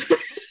bad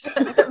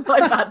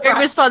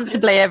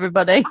Irresponsibly,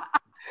 everybody.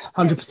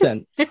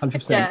 100%.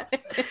 Yeah.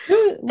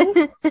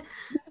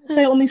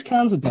 Say it on these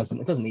cans, it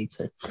doesn't need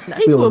to. No,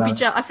 people will be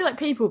I feel like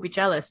people will be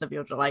jealous of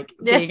your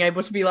being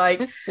able to be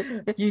like,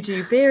 you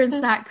do beer and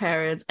snack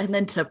pairings, and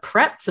then to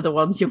prep for the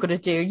ones you're going to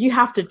do, you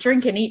have to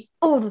drink and eat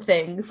all the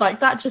things. Like,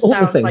 that just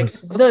sounds like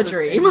the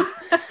dream.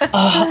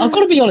 I've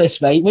got to be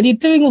honest, mate, when you're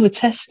doing all the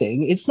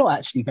testing, it's not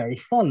actually very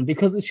fun,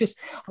 because it's just,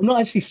 I'm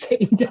not actually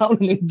sitting down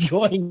and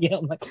enjoying it.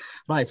 I'm like,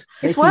 right,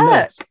 it's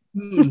work.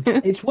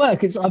 It's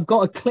work. I've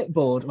got a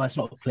clipboard. Well, it's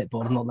not a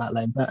clipboard, I'm not that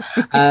lame, but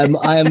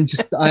I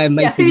am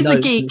making who's notes.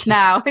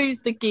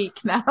 Who's the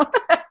geek now?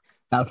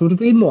 That would have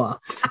been more.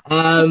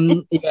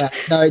 It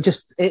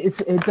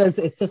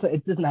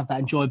doesn't have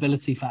that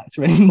enjoyability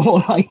factor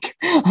anymore. Like,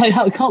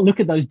 I can't look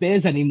at those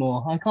beers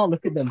anymore. I can't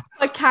look at them.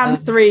 Like can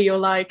 3, you're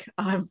like,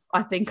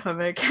 I think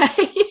I'm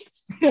okay.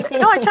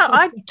 No,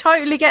 I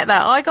totally get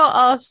that. I got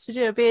asked to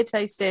do a beer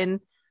tasting.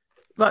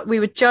 Like, we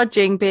were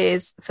judging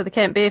beers for the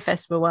Kent Beer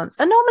Festival once,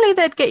 and normally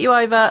they'd get you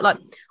over. Like,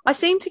 I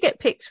seem to get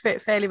picked for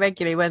it fairly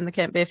regularly when the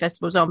Kent Beer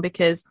Festival's on,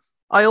 because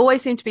I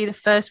always seem to be the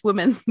first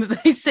woman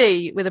that they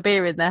see with a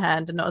beer in their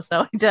hand and not a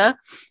cider.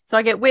 So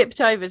I get whipped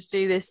over to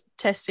do this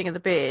testing of the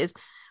beers,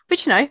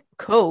 which,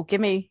 cool. Give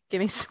me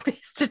some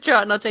beers to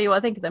try, and I'll tell you what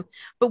I think of them.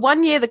 But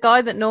one year, the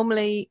guy that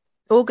normally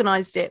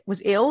organised it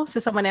was ill, so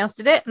someone else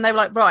did it, and they were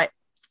like, right,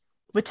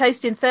 we're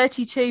tasting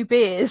 32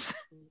 beers.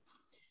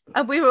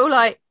 And we were all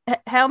like,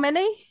 how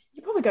many?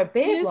 You probably go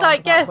beer. He was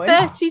like,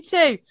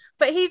 32.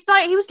 But he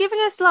was giving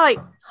us like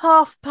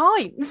half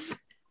pints.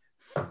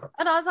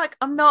 And I was like,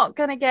 I'm not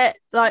going to get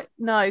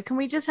no, can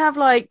we just have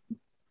less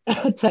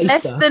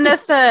than a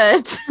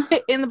third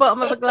in the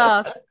bottom of a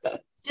glass?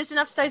 Just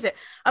enough to taste it.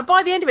 And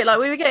by the end of it,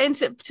 we were getting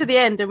to the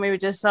end, and we were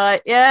just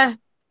like,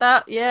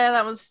 that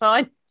was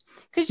fine.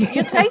 Because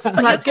your taste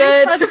buds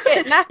get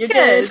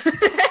knackered.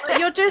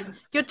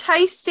 You're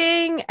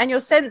tasting, and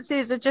your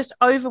senses are just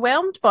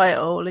overwhelmed by it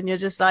all, and you're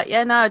just like,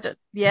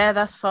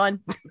 that's fine.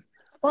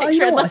 Well,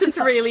 unless it's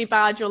really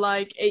bad, you're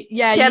like,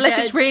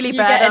 unless it's really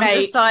bad,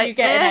 you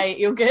get an 8,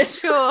 you're good.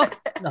 Sure.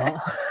 No.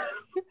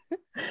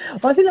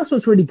 Well, I think that's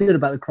what's really good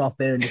about the craft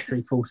beer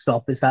industry, full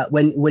stop, is that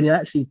when you're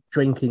actually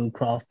drinking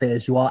craft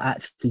beers, you are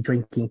actually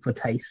drinking for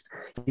taste.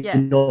 You're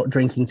not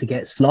drinking to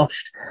get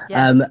sloshed.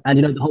 And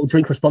the whole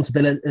drink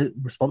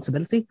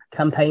responsibility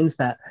campaigns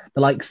that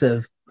the likes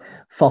of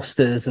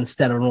Foster's and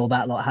Stella and all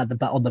that had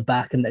on the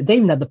back, and they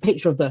even had the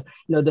picture of the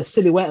the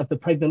silhouette of the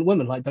pregnant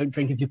woman, like, don't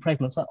drink if you're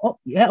pregnant. It's like, oh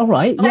yeah, all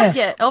right,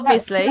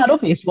 obviously that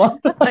obvious one.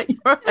 Right.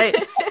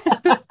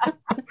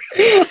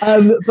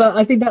 But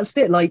I think that's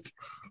it. Like,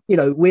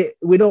 we're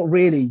not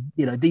really,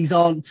 these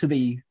aren't to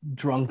be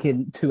drunk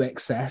to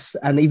excess,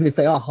 and even if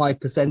they are high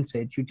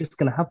percentage, you're just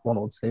going to have one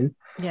or two,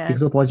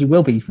 because otherwise you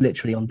will be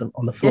literally on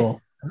the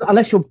floor,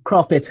 unless you're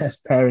craft beer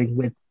test pairing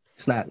with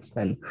snacks,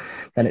 then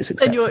it's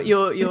acceptable.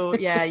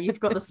 Then you've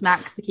got the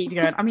snacks to keep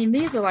you going. I mean,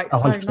 these are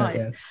so nice.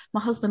 Yeah.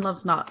 My husband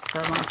loves nuts,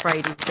 so I'm not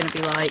afraid he's going to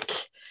be like,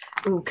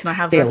 oh, can I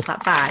have the rest of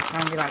that bag?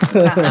 And I'll be like,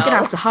 you're going to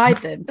have to hide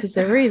them, because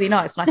they're really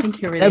nice, and I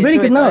think you'll really enjoy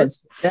good those.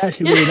 Nuts. They're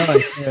actually really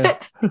nice. Yeah.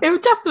 You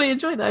would definitely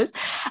enjoy those.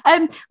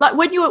 Like,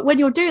 when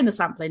you're doing the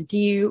sampling, do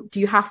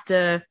you have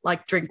to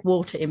drink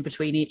water in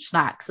between each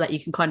snack so that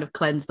you can kind of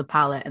cleanse the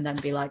palate and then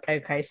be like,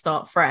 okay,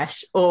 start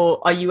fresh?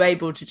 Or are you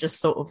able to just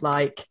sort of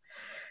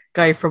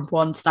go from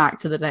one snack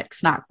to the next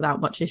snack without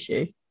much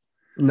issue?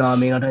 No, I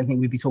mean, I don't think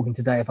we'd be talking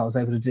today if I was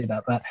able to do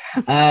that. But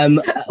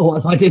or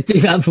if I did do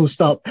that, full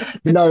stop.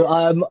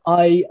 No,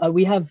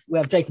 we have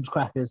Jacob's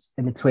crackers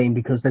in between,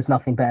 because there's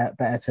nothing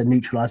better to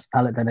neutralise the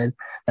palate than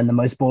the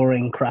most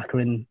boring cracker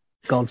in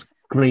God's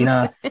green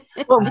earth.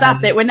 Well,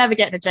 that's it. We're never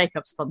getting a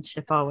Jacob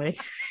sponsorship, are we?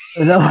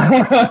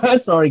 No,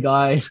 sorry,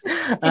 guys.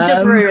 You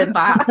just ruined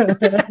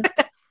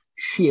that.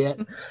 Shit.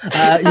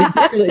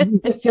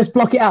 You just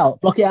block it out.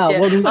 Block it out.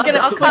 Yeah. We're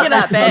gonna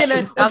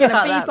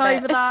beep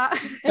over that.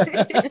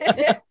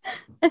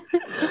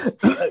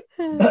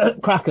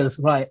 Crackers,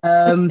 right.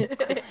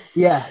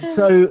 Yeah,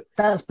 so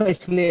that's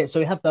basically it. So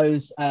we have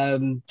those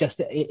just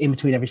in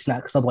between every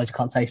snack, because otherwise you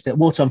can't taste it.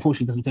 Water,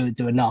 unfortunately, doesn't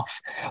do enough.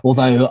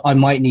 Although I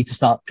might need to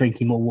start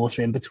drinking more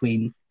water in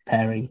between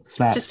pairing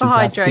snacks. Just for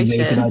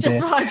hydration. Just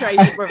for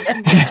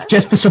hydration.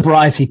 just for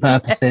sobriety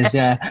purposes,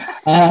 yeah.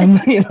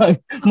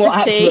 More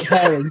accurate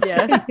pairing.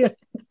 Yeah.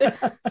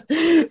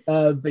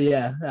 But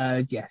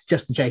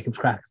just the Jacob's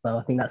crackers though.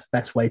 I think that's the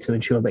best way to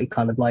ensure that it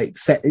kind of like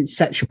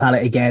sets your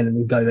palate again and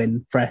you go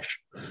in fresh.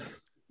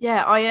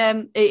 Yeah, I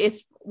am.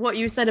 It's what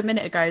you said a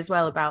minute ago as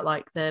well about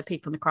like the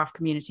people in the craft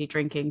community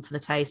drinking for the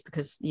taste,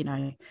 because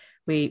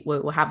we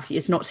will have,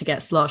 it's not to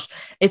get slosh.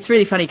 It's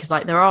really funny because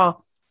like there are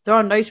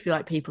notably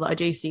like people that I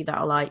do see that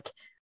are like,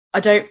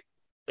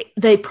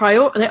 they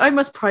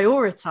almost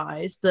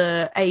prioritize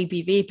the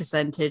ABV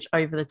percentage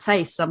over the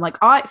taste. So I'm like,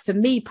 for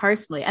me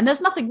personally, and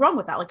there's nothing wrong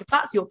with that. Like if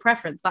that's your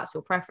preference, that's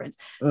your preference.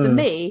 For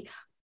me,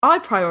 I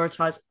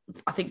prioritize,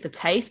 I think, the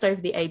taste over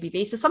the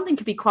ABV. So something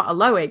could be quite a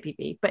low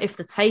ABV, but if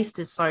the taste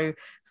is so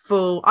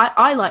full,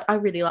 I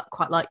really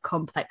quite like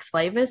complex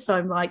flavors. So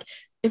I'm like,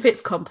 if it's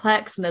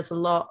complex and there's a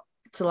lot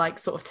to like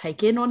sort of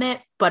take in on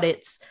it, but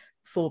it's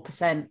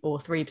 4% or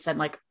 3%,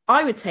 like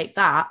I would take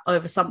that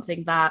over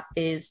something that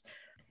is,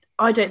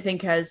 I don't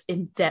think as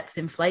in depth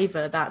in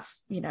flavor,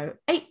 that's 8%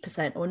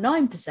 or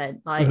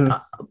 9%. Like,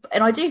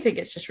 and I do think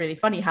it's just really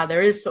funny how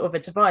there is sort of a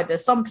divide.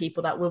 There's some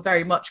people that will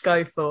very much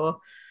go for,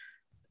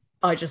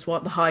 I just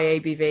want the high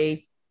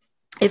ABV.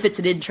 If it's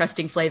an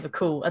interesting flavor,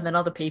 cool. And then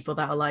other people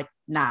that are like,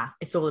 nah,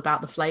 it's all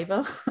about the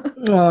flavor.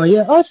 Oh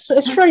yeah,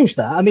 it's strange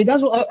that. I mean,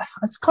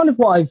 that's kind of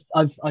what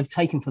I've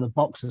taken for the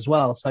box as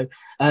well. So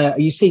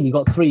you see, you've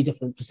got 3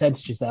 different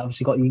percentages there.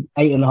 Obviously, you've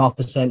got your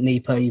 8.5%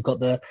 NEPA, you've got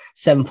the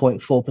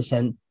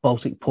 7.4%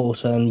 Baltic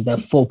Porter, and the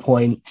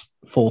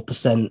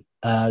 4.4%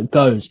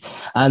 goes,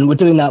 and we're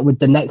doing that with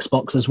the next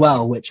box as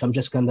well, which I'm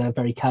just going to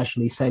very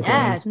casually segue.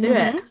 Yeah, do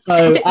it.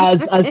 So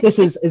as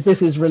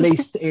this is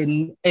released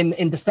in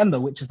December,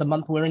 which is the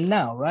month we're in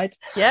now, right?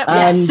 Yep.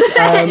 And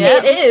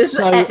it is.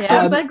 So,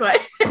 excellent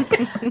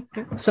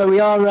segue. So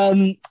we are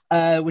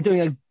we're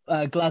doing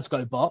a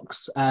Glasgow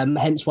box,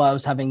 hence why I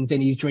was having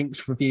Vinny's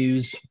drinks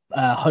reviews,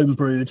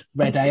 homebrewed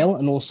red ale,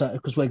 and also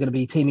because we're going to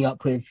be teaming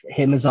up with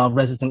him as our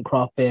resident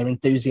craft beer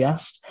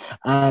enthusiast,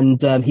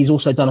 and he's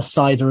also done a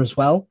cider as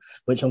well,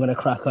 which I'm going to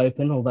crack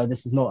open, although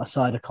this is not a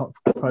cider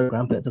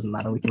program, but it doesn't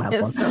matter, we can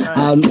have one.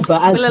 Right.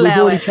 But as we've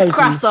already chosen,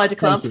 Craft Cider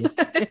Club.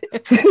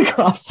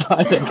 Craft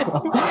Cider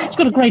Club. It's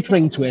got a great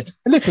ring to it,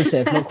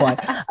 alliterative, not quite.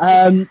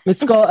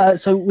 It's got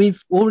so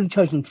we've already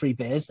chosen 3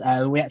 beers.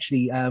 We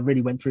actually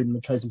really went through them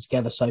and chose them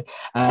together. So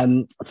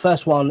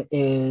first one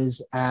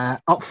is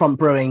Upfront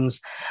Brewing's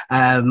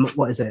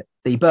what is it?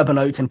 The Bourbon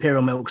Oat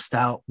Imperial Milk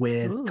Stout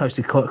with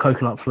toasted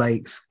coconut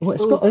flakes.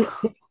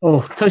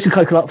 Toasted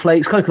coconut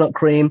flakes, coconut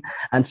cream,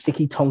 and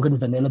sticky Tongan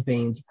vanilla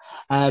beans.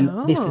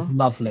 This is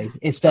lovely.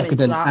 It's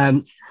decadent.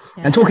 And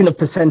talking of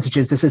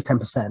percentages, this is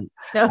 10%.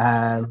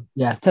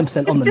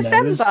 10% on the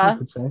December. nose. I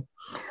could say.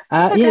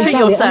 Treat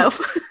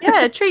yourself.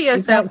 Yeah, treat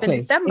yourself in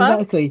December.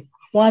 Exactly.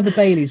 Why have the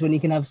Baileys when you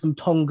can have some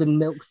Tongan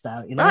milk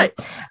stout, Right.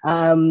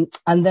 And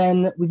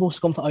then we've also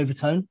gone for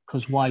Overtone,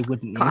 because why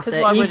wouldn't you?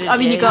 Classic. Why wouldn't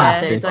you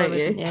got to, don't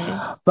you?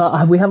 Yeah.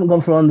 But we haven't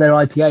gone for one of their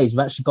IPAs. We've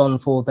actually gone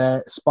for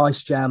their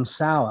Spice Jam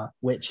Sour,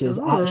 which is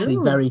actually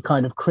very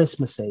kind of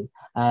Christmassy.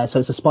 So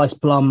it's a spice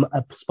plum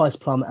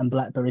and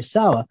blackberry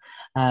sour,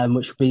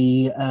 which will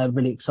be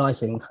really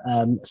exciting.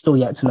 Still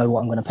yet to know what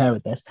I'm going to pair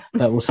with this,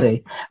 but we'll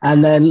see.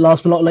 And then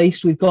last but not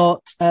least, we've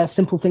got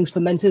Simple Things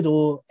Fermented,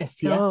 or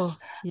STFs,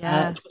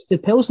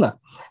 Twisted Pilsner.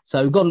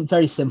 So we've gone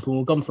very simple.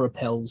 We've gone for a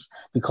Pils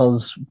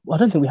because I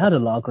don't think we had a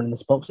lager in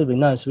this box, did we?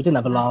 No, so we didn't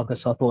have a lager,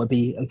 so I thought it'd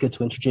be good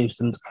to introduce.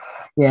 And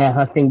yeah,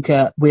 I think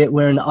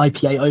we're in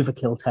IPA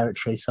overkill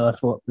territory, so I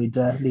thought we'd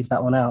leave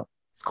that one out.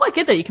 It's quite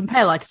good that you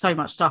compare like so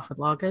much stuff with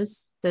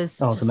lagers.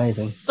 There's it's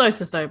amazing.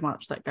 So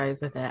much that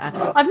goes with it.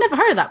 I've never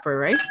heard of that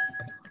brewery.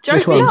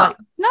 Josie, no,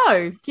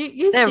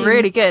 they're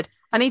really good.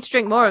 I need to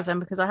drink more of them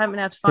because I haven't been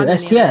able to find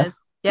any of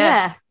theirs.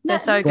 Yeah, they're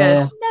so good.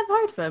 Yeah. Never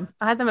heard of them.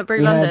 I had them at Brew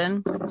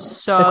London.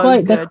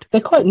 So good.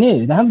 They're quite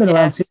new. They haven't been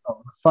around too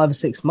long, 5 or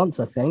 6 months,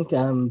 I think.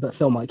 But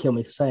Phil might kill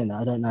me for saying that.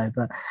 I don't know.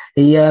 But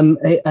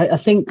I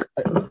think,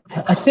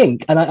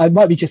 and I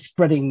might be just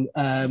spreading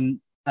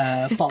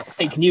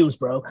fake news,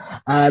 bro.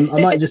 I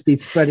might just be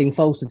spreading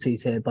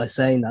falsities here by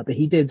saying that, but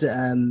he did.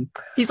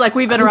 He's like,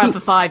 we've been around for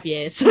 5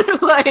 years.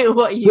 Like,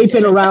 what are you? We've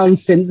been around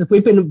since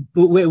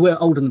we're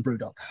older than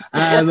Brewdog.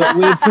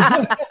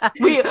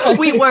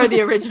 We were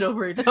the original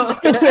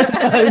Brewdog.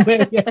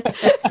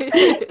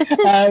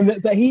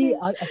 But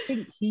I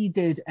think he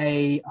did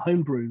a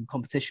homebrew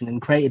competition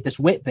and created this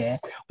wit beer,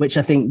 which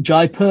I think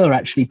Jaipur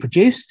actually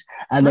produced,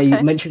 and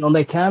they mentioned on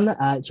their can.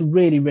 It's a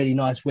really, really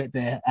nice wit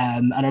beer.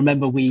 And I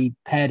remember we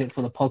prepared it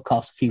for the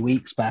podcast a few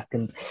weeks back,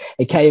 and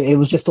it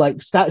was just like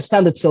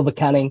standard silver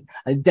canning.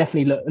 I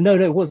definitely looked. No,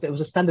 it was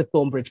a standard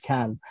Thornbridge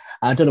can.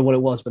 I don't know what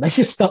it was, but they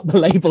just stuck the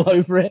label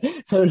over it,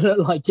 so it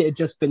looked like it had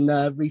just been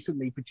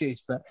recently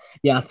produced. But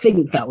yeah, I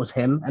think that was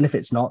him. And if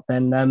it's not,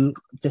 then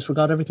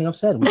disregard everything I've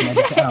said. We can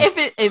edit it out.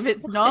 if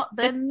it's not,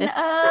 then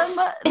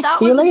that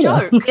See was you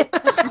a later. joke.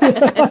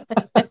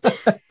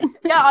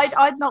 Yeah,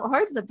 I'd not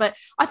heard of them, but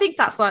I think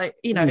that's like,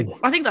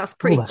 I think that's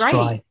pretty that's great.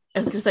 dry. I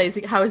was going to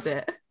say, how is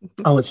it?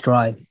 Oh, it's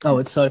dry. Oh,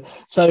 it's so.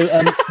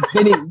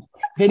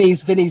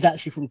 Vinny's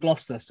actually from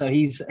Gloucester, so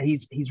he's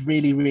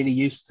really, really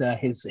used to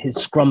his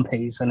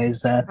scrumpies and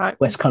his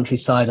West Country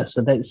cider.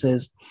 So this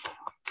is,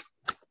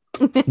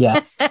 yeah,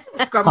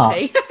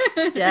 scrumpy.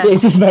 Yeah.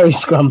 It's just very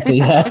scrumpy.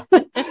 Yeah,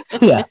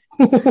 yeah.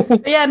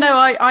 Yeah, no,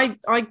 I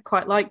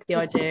quite like the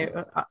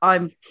idea.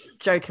 I'm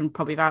joking,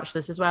 probably vouch for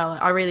this as well.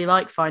 I really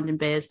like finding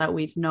beers that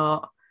we've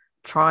not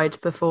tried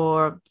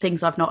before,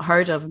 things I've not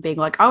heard of, and being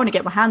like, I want to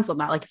get my hands on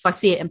that. Like if I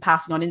see it in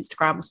passing on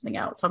Instagram or something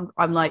else,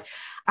 I'm like,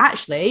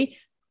 actually,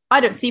 I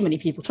don't see many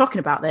people talking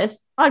about this.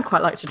 I'd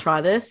quite like to try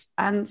this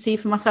and see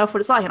for myself what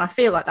it's like. And I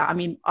feel like that. I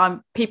mean,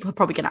 people are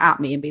probably going to at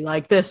me and be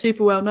like, they're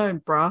super well known,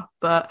 bruh.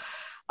 But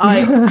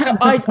I've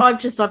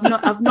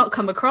not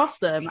come across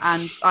them,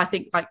 and I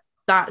think like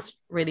that's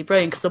really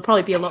brilliant, because there'll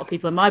probably be a lot of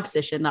people in my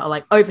position that are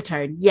like,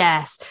 Overtone,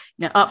 yes,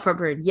 Up Front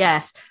Brewing,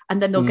 yes,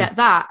 and then they'll get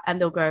that and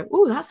they'll go,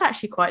 oh, that's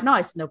actually quite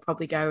nice, and they'll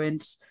probably go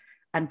and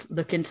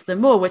look into them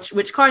more,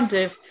 which kind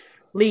of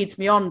leads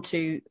me on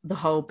to the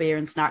whole beer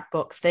and snack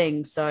box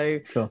thing. So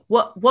sure.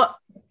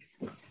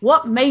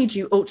 What made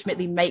you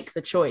ultimately make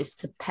the choice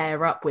to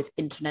pair up with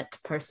internet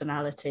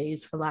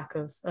personalities, for lack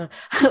of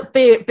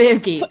beer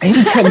geeks?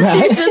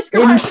 Internet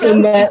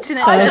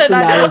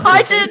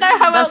I didn't know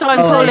how else. That's what I'm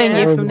calling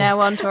you from yeah. now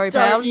on, Tori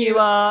Bell. You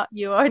are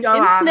an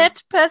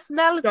internet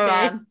personality.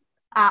 Joanne,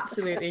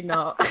 absolutely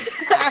not.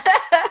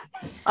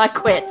 I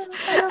quit.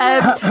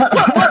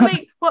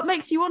 What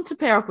makes you want to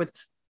pair up with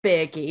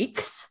beer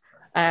geeks?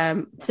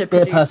 To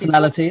beer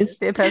personalities.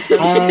 Beer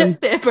personalities.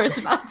 Beer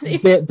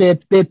personalities.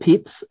 Beer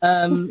peeps.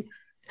 I like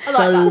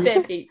that,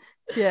 beer peeps.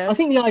 Yeah. I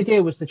think the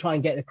idea was to try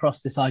and get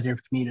across this idea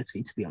of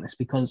community, to be honest,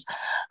 because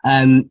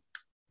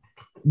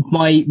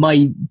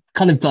my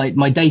kind of like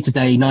my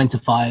day-to-day 9 to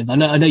 5, I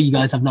know you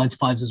guys have 9 to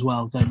 5s as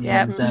well, don't you?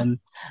 Yeah. And,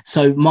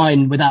 so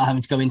mine, without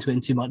having to go into it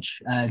in too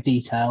much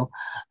detail,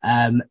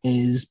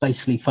 is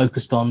basically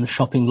focused on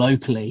shopping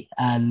locally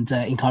and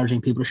encouraging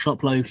people to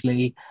shop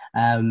locally,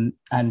 and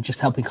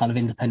just helping kind of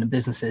independent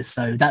businesses.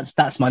 So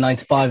that's my 9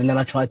 to 5, and then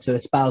I try to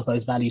espouse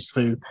those values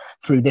through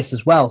this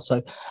as well.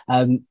 So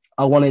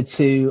I wanted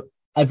to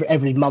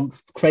every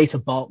month create a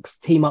box,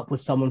 team up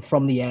with someone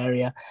from the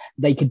area.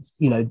 They could,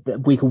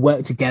 we could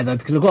work together,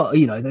 because I've got,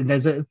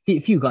 there's a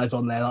few guys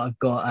on there that I've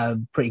got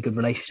pretty good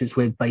relationships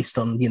with, based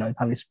on,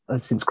 having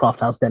since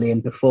Craft House Deli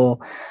and before.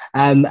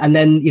 And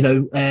then,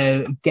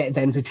 get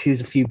them to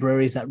choose a few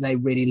breweries that they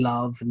really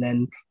love, and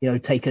then,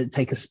 take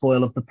a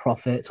spoil of the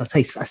profits.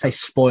 I say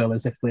spoil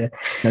as if we're,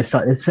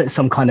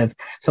 some kind of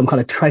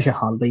treasure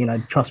hunt,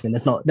 but trust me,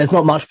 there's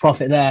not much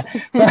profit there,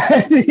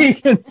 but you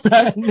can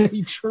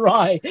certainly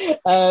try.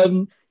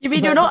 You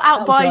mean you're not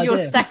out buying your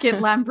second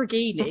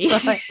Lamborghini?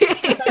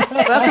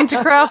 Welcome to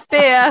craft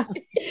beer.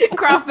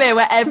 Craft beer,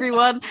 where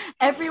everyone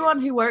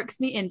who works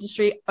in the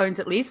industry owns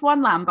at least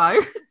one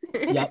Lambo.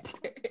 Yep.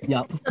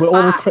 We're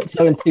all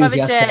crypto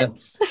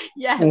enthusiasts.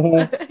 Yes.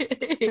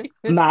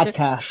 Mm-hmm. Mad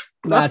cash.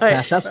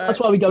 That's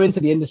why we go into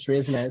the industry,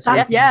 isn't it? So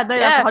that's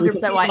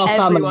 100% why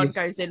everyone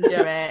goes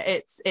into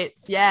it.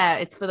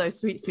 It's for those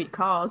sweet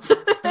cars.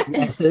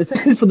 Yes,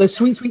 it's for those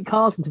sweet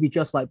cars, and to be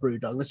just like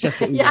Brewdog. That's just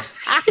what we do.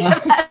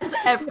 That's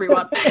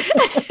everyone.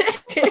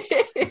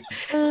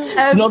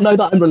 Do not know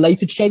that I'm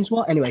related to James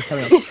Watt. Anyway,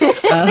 carry on.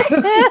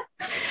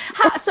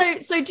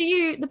 So do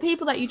you, the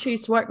people that you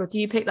choose to work with, do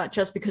you pick that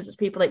just because it's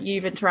people that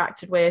you've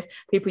interacted with,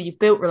 people you've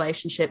built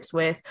relationships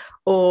with,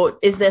 or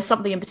is there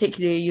something in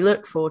particular you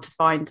look for to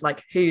find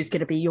like who's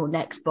going to be your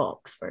next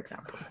box, for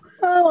example?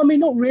 I mean,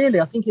 not really.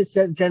 I think it's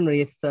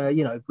generally if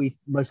we've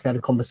mostly had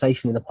a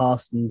conversation in the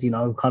past and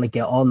kind of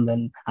get on,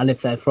 then, and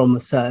if they're from a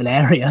certain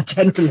area,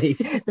 generally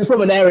they're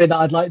from an area that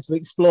I'd like to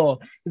explore.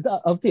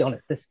 I'll be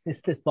honest,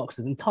 this box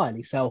is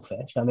entirely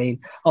selfish. I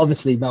mean,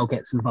 obviously Mel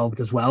gets involved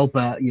as well,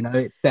 but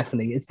it's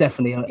definitely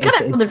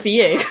something for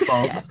you.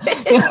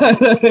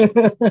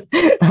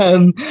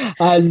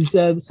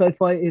 So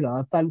if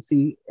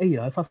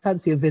if I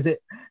fancy a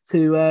visit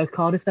to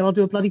Cardiff, then I'll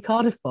do a bloody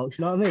Cardiff box.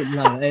 You know what I mean?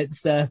 No,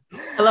 it's I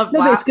love that.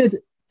 But it's good.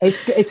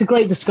 It's a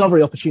great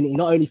discovery opportunity,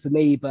 not only for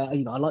me, but I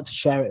like to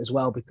share it as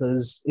well,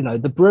 because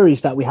the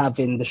breweries that we have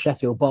in the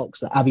Sheffield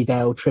box,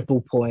 Abbeydale, Triple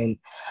Point,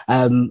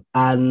 and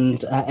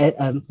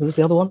who was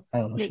the other one?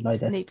 Hang on, I should know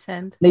this. Neeps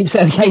End. Neeps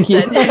End, thank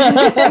you.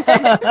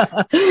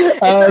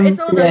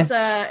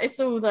 It's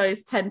all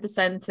those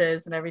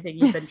 10%ers and everything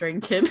you've been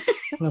drinking.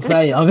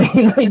 Okay, I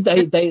mean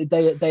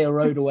they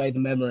erode away the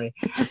memory.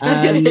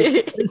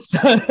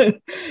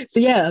 So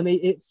yeah, I mean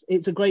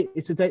it's a great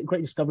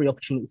discovery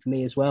opportunity for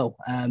me as well.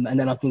 And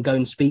then I've network and go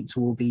and speak to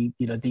all the,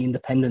 the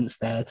independents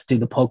there to do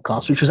the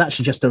podcast, which was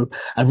actually just a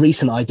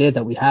recent idea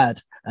that we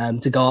had,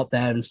 to go up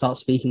there and start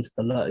speaking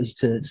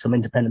to some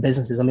independent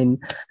businesses. I mean,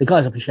 the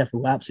guys up in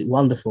Sheffield were absolutely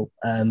wonderful.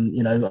 I've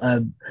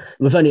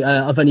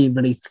only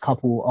released a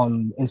couple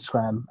on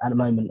Instagram at the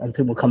moment. I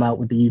think we'll come out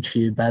with the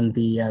YouTube and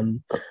the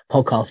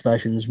podcast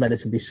versions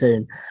relatively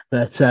soon.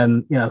 But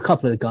a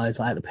couple of the guys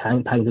like the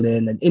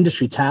Pangolin and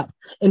Industry Tap,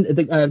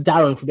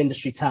 Darren from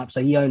Industry Tap.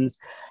 So he owns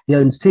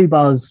 2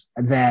 bars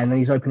there, and then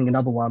he's opening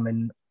another one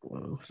in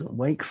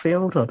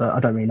Wakefield. I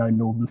don't really know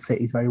northern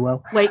cities very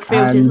well.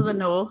 Wakefield is in the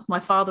north. My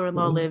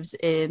father-in-law lives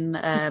in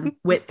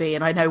Whitby,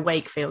 and I know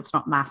Wakefield's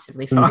not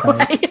massively far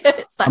away.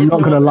 I'm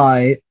not going to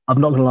lie.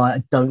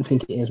 I don't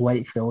think it is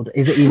Wakefield.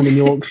 Is it even in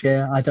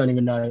Yorkshire? I don't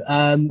even know.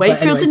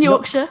 Wakefield's in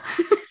Yorkshire.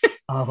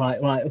 Oh, right.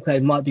 Okay,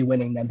 might be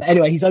winning then. But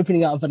anyway, he's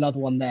opening up another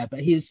one there.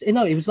 But he was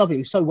lovely.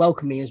 He was so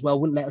welcoming as well.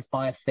 Wouldn't let us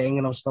buy a thing.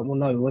 And I was like, well,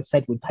 no, we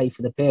said we'd pay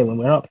for the beer when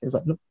we're up. He was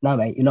like, no,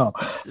 mate, you're not.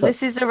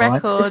 This is a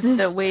record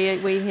that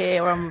we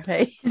hear on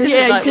repeat.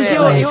 Yeah,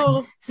 because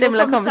you're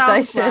similar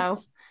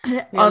conversations.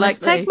 You're like,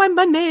 take my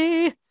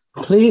money.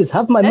 Please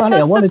have my money.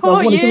 I want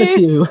to give it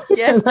to you.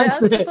 Yeah,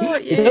 that's it.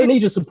 You don't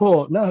need your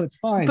support. No, it's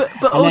fine.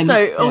 But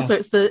also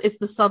it's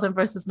the southern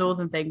versus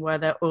northern thing where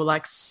they're all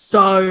like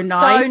so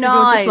nice. And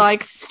you're just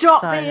like,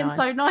 stop being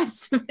so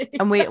nice to me.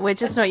 And we're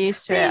just not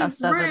used to it, us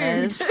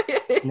southerners.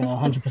 No,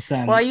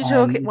 100%. Why are you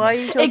talking?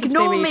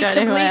 Ignore me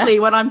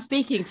completely when I'm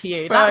speaking to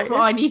you. That's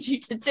what I need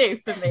you to do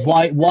for me.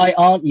 Why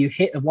aren't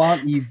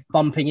you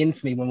bumping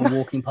into me when we're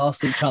walking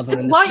past each other?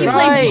 In the Why street?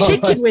 are you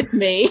playing chicken with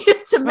me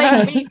to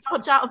make me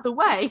dodge out of the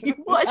way?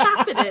 What is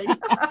happening?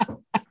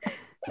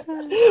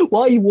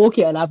 Why are you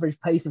walking at an average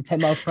pace of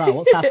 10 miles per hour?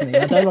 What's happening?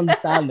 I don't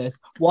understand this.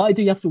 Why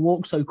do you have to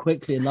walk so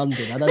quickly in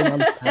London? I don't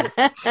understand.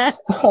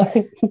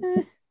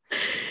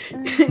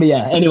 But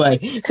yeah,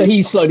 anyway, so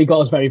he slowly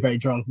got us very, very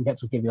drunk and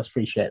kept on giving us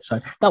free shit. So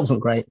that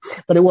wasn't great,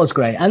 but it was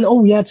great. And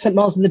we had St.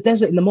 Miles in the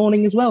Desert in the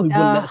morning as well. He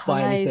wouldn't let us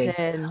buy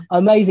anything.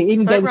 Amazing.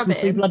 Even gave us some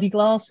free bloody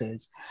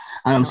glasses.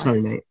 And I'm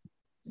sorry, mate.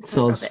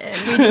 So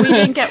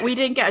we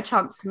didn't get a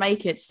chance to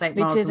make it to St.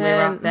 Miles when we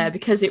were up there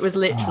because it was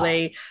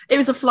literally it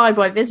was a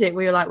fly-by visit.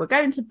 We were like, we're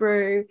going to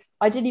Brew.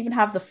 I didn't even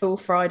have the full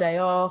Friday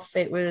off.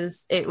 It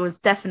was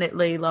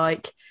definitely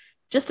like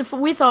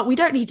we thought we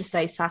don't need to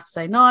stay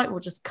Saturday night, we'll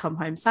just come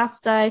home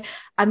Saturday.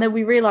 And then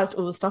we realized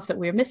all the stuff that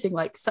we were missing,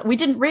 like we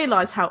didn't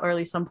realize how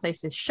early some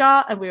places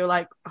shut, and we were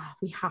like,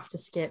 we have to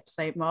skip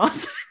St.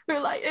 Mars. We were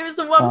like, it was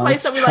the one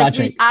place that we have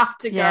to go. We have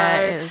to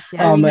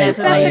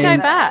go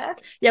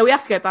back. Yeah, we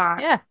have to go back.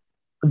 Yeah,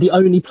 the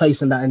only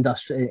place in that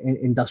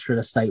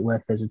industrial estate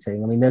worth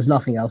visiting. I mean, there's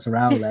nothing else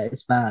around there.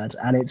 It's bad,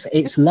 and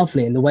it's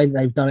lovely, and the way that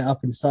they've done it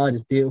up inside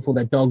is beautiful.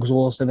 Their dog's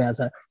awesome. It has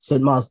a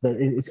St. Mars.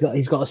 He's got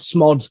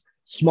a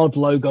Smod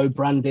logo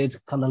branded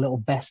kind of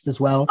little vest as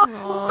well. It's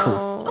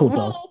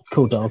cool. It's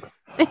cool dog.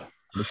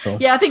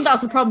 Yeah, I think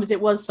that's the problem, is it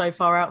was so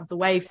far out of the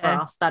way for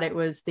us that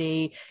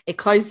it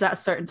closes at a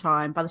certain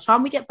time. By the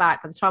time we get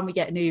back, by the time we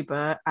get an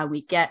Uber and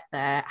we get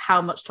there,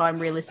 how much time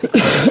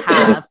realistically we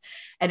have,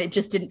 and it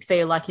just didn't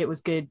feel like it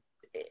was good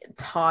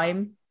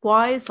time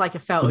wise. Like,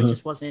 it felt it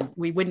just wasn't,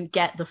 we wouldn't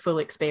get the full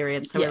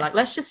experience. So we're like,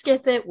 let's just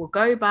skip it, we'll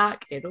go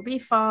back, it'll be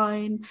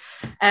fine.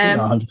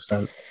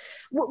 100%.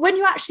 When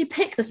you actually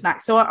pick the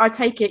snacks, so I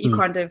take it you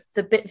kind of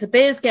the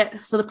beers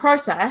get, so the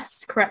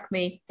process, correct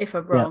me if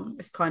I'm wrong,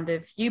 is kind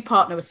of you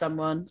partner with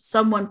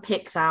someone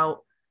picks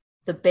out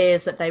the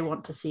beers that they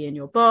want to see in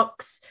your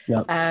box.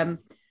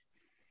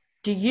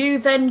 Do you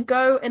then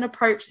go and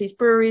approach these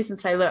breweries and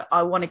say, look,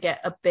 I want to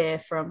get a beer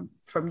from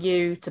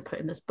you to put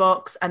in this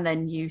box, and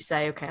then you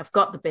say, okay, I've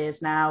got the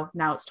beers now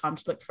it's time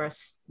to look for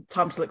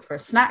a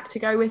snack to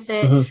go with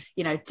it.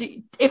 You know,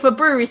 if a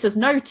brewery says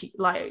no to you,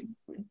 like,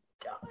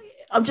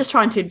 I'm just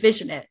trying to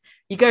envision it.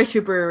 You go to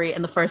a brewery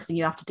and the first thing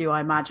you have to do, I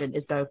imagine,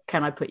 is go,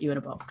 can I put you in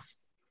a box?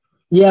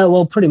 Yeah,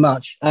 well, pretty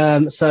much.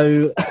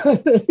 So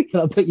can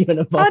I put you in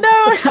a box? I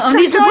know. I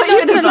need to put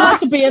you in a box.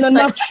 To be in a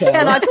nutshell.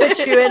 Can I put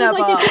you in a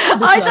box?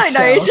 I don't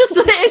know.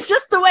 It's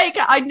just the way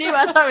I knew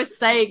as I was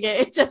saying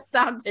it. It just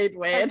sounded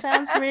weird. It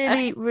sounds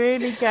really,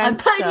 really gangster. I'm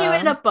putting you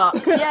in a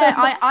box.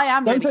 Yeah, I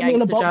am don't really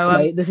gangster, Joe.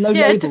 Mate. There's no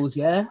labels,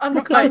 yeah?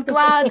 I'm glad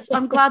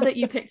that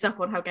you picked up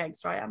on how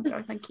gangster I am,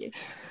 Joe. Thank you.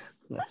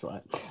 That's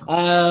right.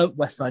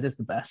 West Side is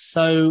the best.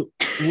 So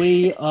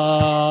we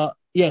are,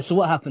 so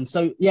what happened?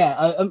 So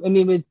I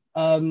mean, with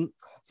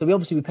so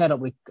we paired up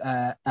with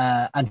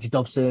Andrew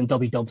Dobson,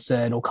 Dobby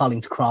Dobson, or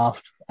Carling's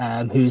Craft,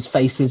 whose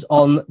face is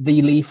on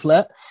the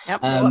leaflet.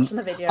 Yep, watching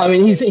the video. I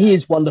mean, he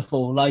is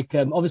wonderful. Like,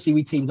 obviously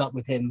we teamed up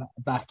with him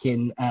back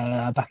in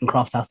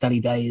Craft House Deli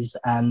days,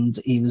 and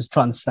he was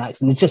trying snacks,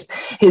 and it's just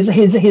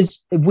his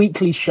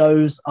weekly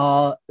shows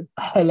are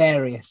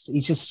hilarious.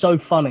 He's just so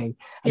funny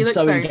and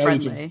so engaging.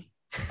 Friendly.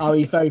 Oh,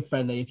 he's very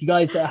friendly. If you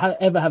guys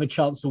ever have a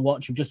chance to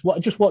watch him, just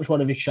watch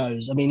one of his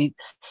shows. I mean,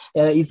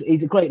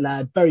 he's a great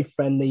lad, very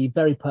friendly,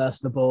 very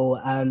personable,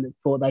 and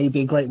thought that he'd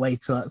be a great way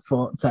to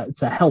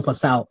help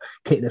us out,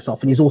 kick this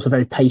off. And he's also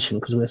very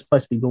patient because we were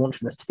supposed to be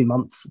launching this 2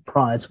 months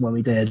prior to when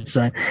we did,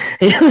 so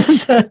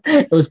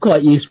it was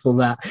quite useful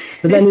that.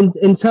 But then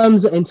in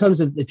terms of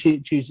the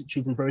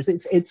choosing breweries,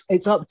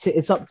 it's up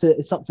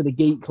to the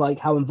geek, like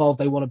how involved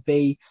they want to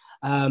be.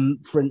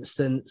 For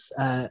instance,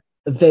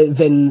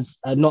 Vin's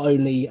not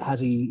only has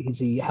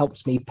he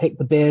helped me pick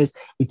the beers,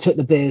 we took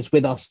the beers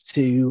with us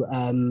to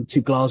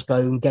Glasgow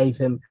and gave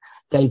them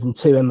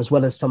to him, as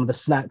well as some of the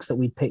snacks that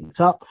we picked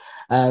up.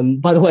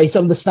 By the way,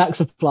 some of the snack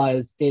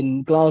suppliers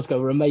in Glasgow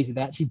were amazing.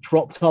 They actually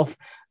dropped off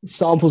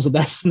samples of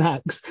their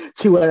snacks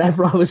to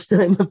wherever I was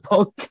doing the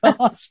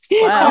podcast.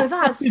 Wow,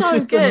 that's so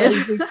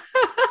good.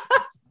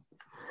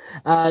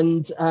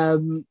 And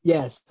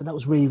yes, so that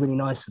was really, really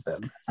nice of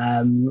them.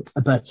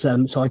 But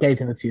so I gave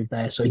him a few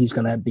there, so he's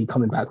going to be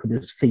coming back with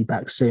his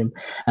feedback soon.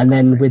 And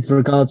then with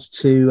regards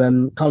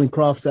to Carling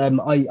Craft,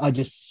 I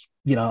just,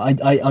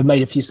 I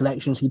made a few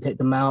selections, he picked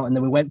them out, and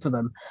then we went for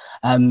them.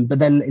 But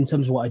then in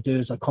terms of what I do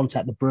is I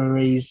contact the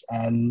breweries,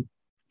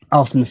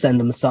 ask them to send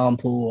them a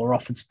sample or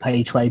offer to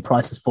pay trade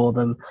prices for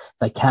them if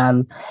they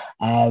can,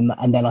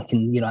 and then I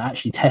can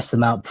actually test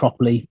them out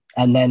properly,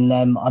 and then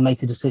I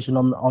make a decision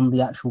on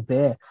the actual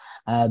beer.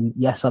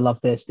 Yes, I love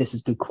this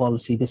is good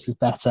quality, this is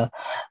better.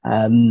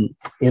 I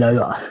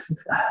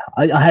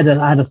had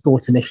a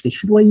thought initially,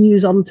 should I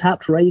use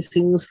Untapped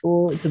ratings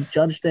to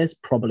judge this?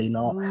 Probably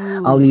not.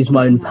 Ooh, I'll use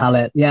my own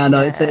palate.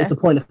 It's a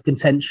point of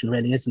contention,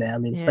 really, isn't it? I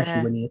mean,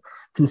 especially when you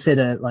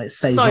consider like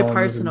saisons, so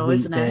personal,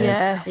 isn't it?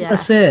 Yeah,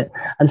 that's it.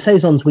 And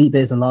saisons, wheat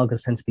beers, and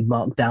lagers tend to be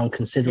marked down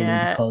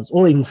considerably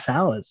or even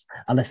sours,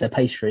 unless they're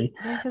pastry.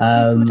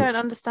 People don't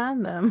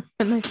understand them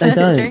when they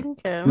first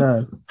drink them.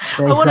 No,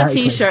 I want a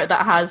T-shirt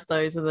that has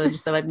those, and then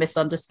just say like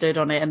misunderstood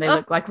on it, and they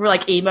look like we're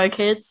like emo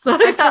kids. So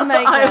that's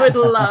what I would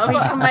love. We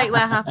can make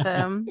that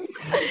happen.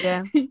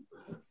 Yeah.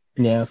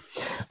 Yeah.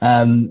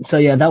 So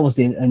yeah, that was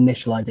the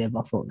initial idea,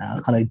 but I thought now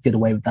I kind of did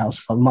away with that.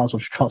 So I might as well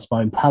just trust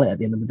my own palate at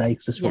the end of the day,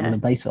 because that's what I'm going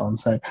to base it on.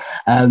 So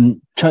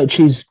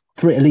choose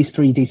at least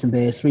 3 decent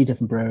beers, 3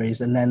 different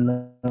breweries, and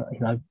then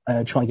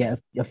try and get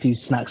a few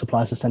snack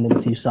suppliers to send in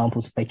a few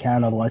samples if they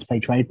can, otherwise pay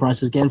trade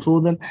prices again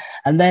for them,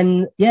 and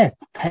then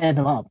pair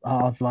them up.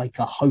 I have like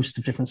a host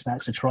of different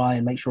snacks to try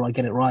and make sure I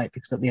get it right,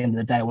 because at the end of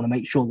the day I want to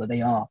make sure that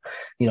they are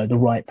the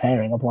right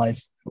pairing.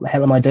 Otherwise, what the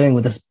hell am I doing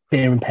with this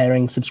beer and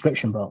pairing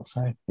subscription box?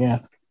 So yeah,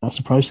 that's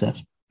the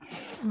process.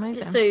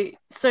 Amazing.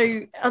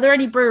 So are there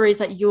any breweries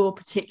that you're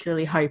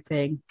particularly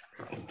hoping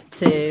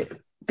to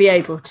be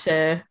able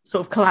to sort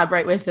of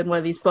collaborate with in one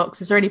of these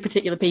boxes, or any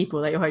particular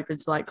people that you're hoping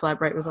to like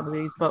collaborate with one of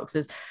these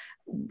boxes?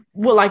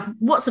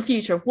 What's the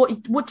future?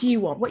 What do you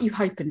want? What are you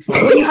hoping for?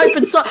 What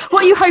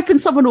are you hoping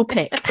someone will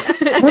pick?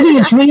 What are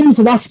your dreams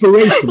and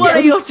aspirations? What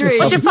are your dreams?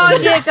 What's your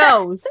 5-year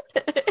goals?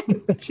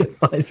 What's your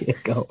 5-year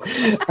goal?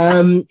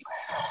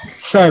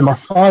 So my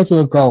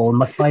 5-year goal,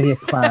 my 5-year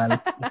plan,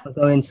 if I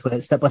go into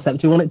it step by step.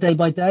 Do you want it day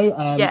by day?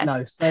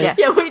 No. So, yeah,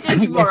 we do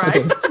tomorrow.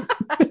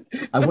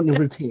 Yes, I want your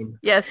routine.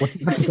 Yes. What do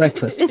you have for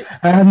breakfast?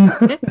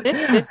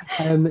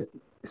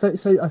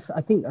 So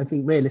I think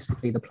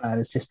realistically the plan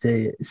is just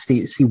to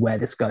see where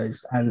this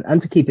goes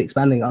and to keep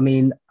expanding. I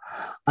mean,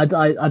 I'd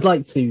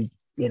like to,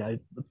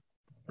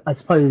 I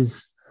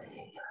suppose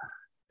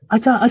I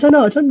don't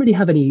know. I don't really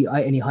have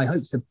any high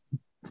hopes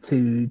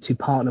to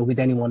partner with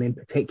anyone in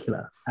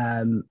particular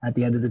at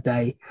the end of the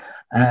day,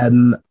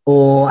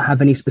 or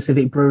have any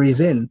specific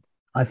breweries in.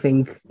 I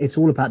think it's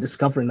all about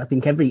discovering. I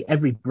think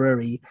every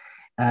brewery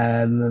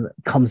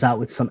comes out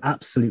with some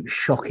absolute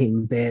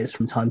shocking beers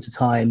from time to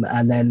time,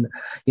 and then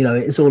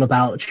it's all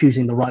about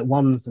choosing the right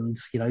ones and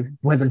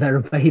whether they're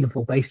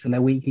available based on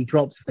their weekly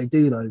drops if they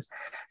do those.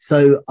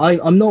 So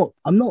I'm not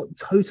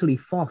totally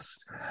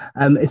fussed.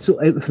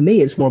 For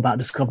me it's more about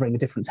discovering a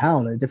different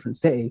town and a different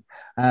city.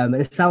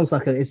 It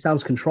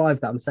sounds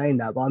contrived that I'm saying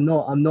that, but I'm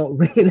not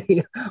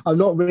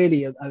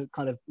really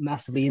kind of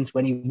massively into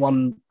any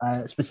one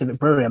specific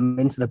brewery. I'm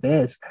into the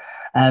beers,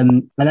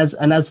 and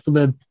as for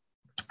the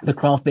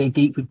craft beer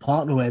geek we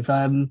partner with,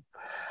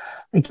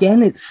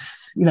 again,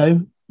 it's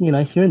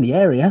if you're in the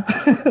area,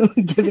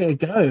 give it a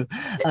go.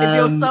 If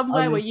you're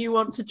somewhere where you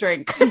want to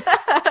drink.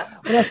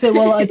 Well, that's it.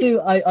 Well,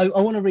 I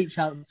want to reach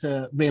out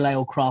to Real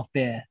Ale Craft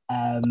Beer.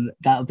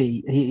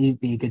 He'd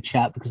be a good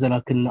chat, because then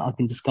I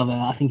can discover.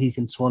 I think he's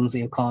in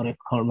Swansea or Cardiff,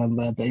 I can't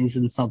remember, but he's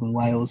in southern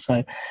Wales,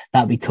 so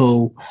that'd be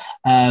cool.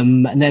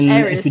 And then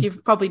areas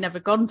you've probably never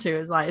gone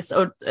to,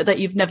 or that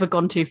you've never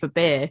gone to for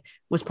beer,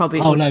 was probably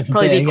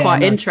beer, be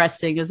quite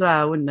interesting as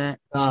well, wouldn't it?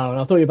 Oh,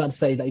 I thought you were about to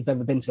say that you've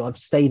never been to. I've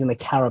stayed in a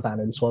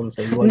caravan in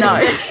Swansea.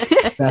 No,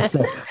 that's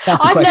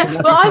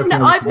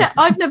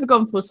I've never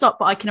gone full stop,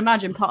 but I can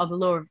imagine part of the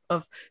law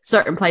of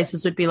certain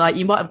places would be like,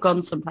 you might have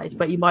gone someplace,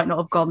 but you might not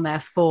have gone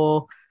there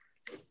for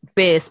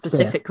beer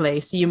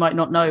specifically, so you might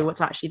not know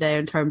what's actually there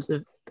in terms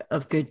of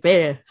of good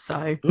beer.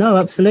 So no,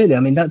 absolutely. I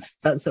mean, that's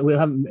me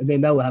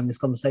and Mel were having this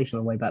conversation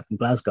on the way back from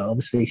Glasgow.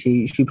 Obviously,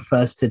 she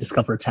prefers to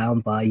discover a town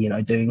by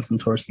doing some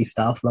touristy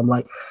stuff, and I'm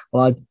like,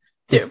 well, I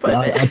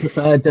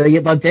prefer doing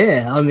it by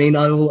beer. I mean,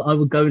 I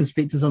will go and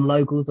speak to some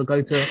locals. I'll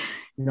go to a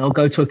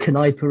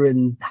Kneipe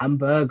in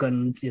Hamburg,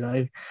 and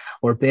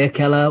or a beer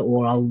keller,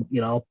 or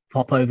I'll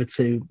pop over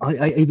to.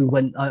 I even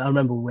went. I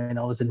remember when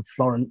I was in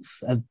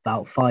Florence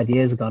about 5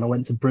 years ago, and I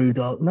went to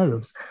Brewdog. No,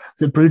 was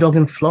it Brewdog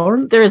in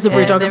Florence? There is a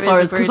Brewdog in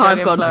Florence, because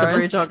I've gone to the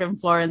Brewdog in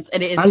Florence,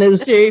 and it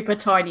is super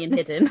tiny and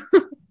hidden.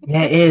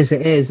 Yeah, it is.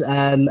 It's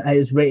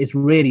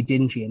really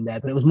dingy in there,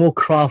 but it was more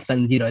craft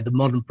than the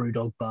modern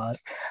Brewdog bars.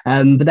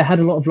 But they had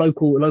a lot of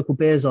local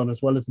beers on, as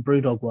well as the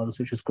Brewdog ones,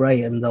 which was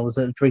great. And I was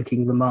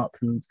drinking them up,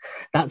 and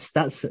that's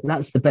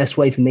the best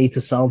way for me to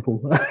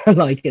sample,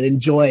 like, and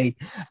enjoy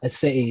a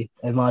city,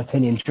 in my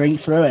opinion. Drink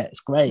through it.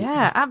 It's great.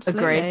 Yeah,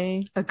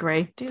 absolutely.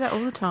 Agree. Do that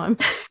all the time.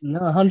 No,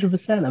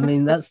 100%. I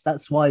mean,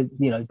 that's why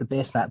the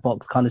Beer Snack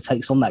box kind of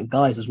takes on that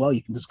guise as well.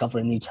 You can discover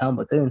a new town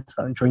by doing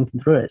so and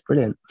drinking through it. It's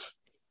brilliant.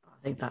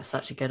 I think that's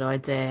such a good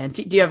idea. And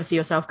do you ever see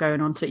yourself going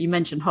on to? You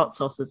mentioned hot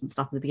sauces and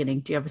stuff at the beginning.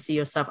 Do you ever see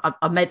yourself?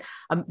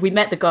 We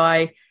met the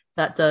guy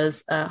that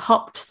does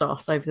hopped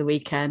sauce over the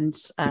weekend.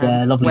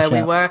 Lovely where chap.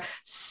 we were.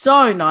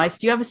 So nice.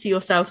 Do you ever see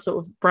yourself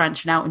sort of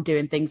branching out and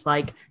doing things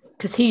like?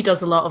 Because he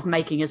does a lot of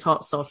making his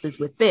hot sauces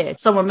with beer.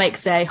 Someone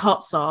makes a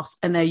hot sauce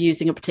and they're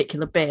using a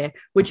particular beer.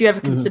 Would you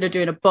ever consider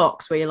doing a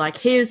box where you're like,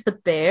 here's the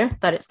beer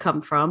that it's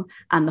come from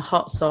and the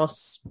hot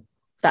sauce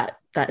that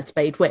it's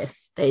made with?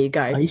 There you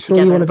go. Are you sure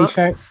you want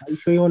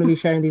to be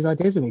sharing these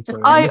ideas with me, Tori?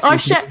 I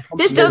share.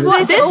 This is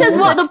what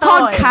the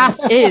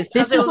podcast is.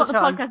 This is what the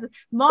podcast is.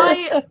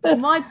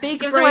 My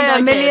big brain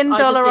 $1 million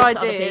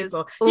ideas.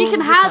 You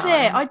can have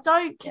it. I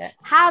don't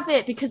have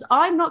it because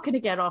I'm not going to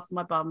get off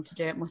my bum to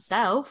do it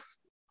myself.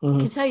 I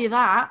can tell you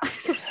that.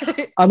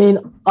 I mean,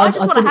 I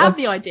just want to have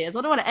the ideas.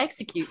 I don't want to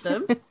execute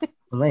them.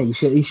 Well,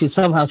 you should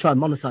somehow try and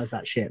monetize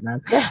that shit,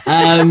 man.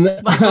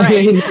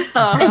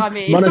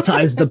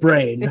 Monetize the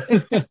brain.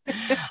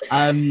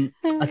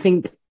 I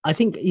think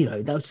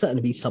that would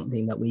certainly be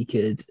something that we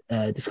could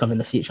discover in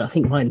the future. I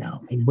think right now,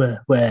 I mean,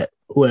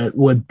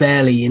 we're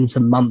barely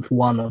into month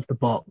one of the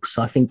box.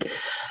 I think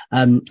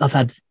I've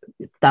had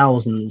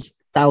thousands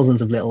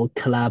of little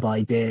collab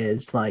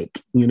ideas.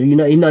 Like you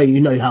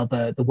know how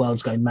the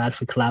world's going mad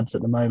for collabs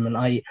at the moment.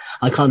 I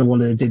kind of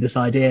wanted to do this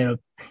idea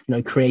of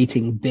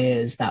creating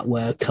beers that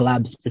were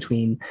collabs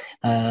between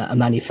a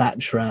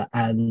manufacturer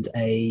and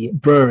a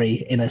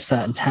brewery in a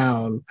certain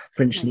town.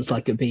 For instance,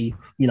 like it'd be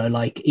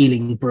like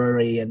Ealing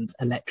Brewery and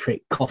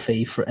Electric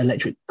Coffee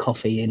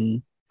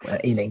in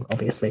Ealing,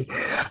 obviously,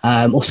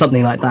 or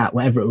something like that,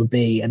 whatever it would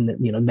be, and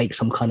make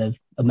some kind of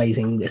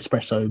amazing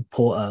espresso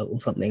porter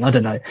or something. I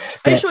don't know.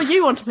 Are you sure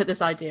you want to put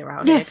this idea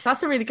out here? Because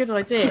that's a really good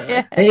idea.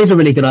 Yeah. It is a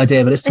really good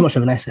idea, but it's too much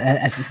of an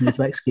effort for me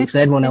to execute. So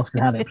everyone else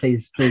can have it.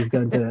 Please go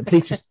and do it.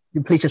 Please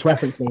just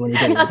reference me when you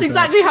do it. That's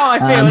exactly how I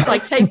feel. It's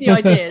like, take the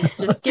ideas,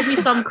 just give me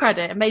some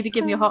credit, and maybe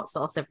give me a hot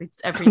sauce every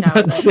now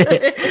and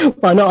then.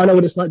 Well, I know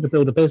what it's like to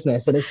build a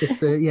business, and it's just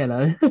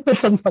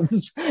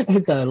sometimes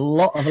it's a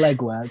lot of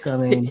legwork. I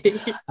mean,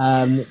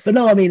 but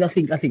no, I mean, I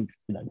think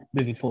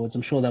moving forwards,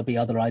 I'm sure there'll be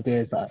other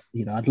ideas that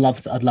I'd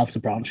love to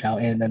branch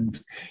out in, and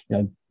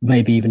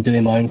maybe even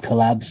doing my own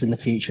collabs in the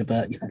future.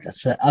 But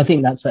I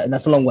think that's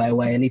a long way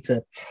away. I need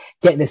to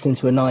get this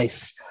into a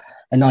nice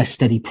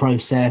steady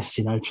process.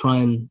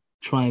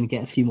 Try and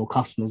get a few more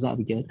customers.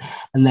 That'd be good.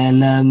 And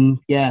then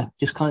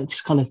just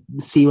kind of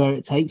see where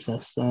it takes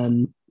us.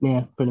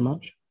 Pretty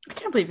much. I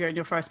can't believe you're in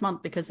your first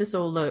month, because this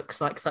all looks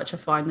like such a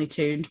finely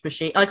tuned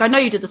machine. Like, I know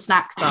you did the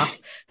snack stuff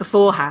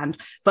beforehand,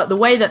 but the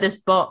way that this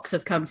box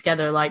has come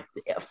together, like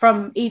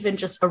from even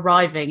just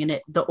arriving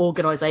and the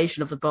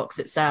organization of the box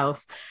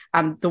itself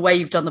and the way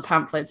you've done the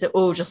pamphlets, it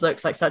all just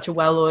looks like such a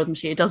well-oiled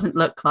machine. It doesn't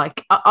look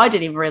like, I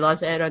didn't even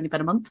realize it had only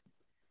been a month.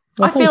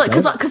 I feel like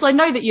because I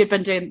know that you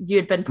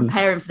had been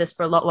preparing for this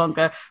for a lot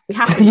longer. We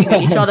happened to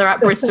meet each other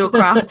at Bristol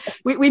Craft.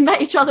 We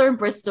met each other in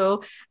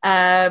Bristol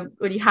when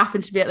you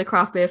happened to be at the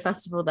craft beer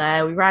festival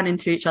there. We ran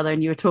into each other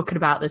and you were talking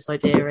about this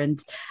idea,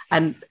 and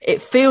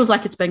it feels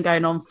like it's been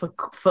going on for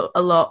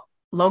a lot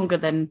longer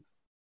than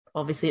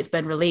obviously it's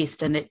been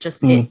released, and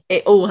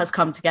it all has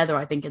come together,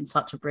 I think, in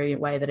such a brilliant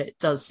way that it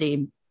does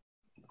seem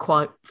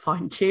quite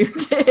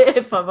fine-tuned,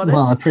 if I'm honest.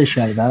 Well, I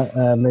appreciate that.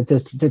 It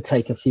did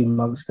take a few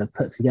months to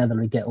put together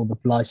and get all the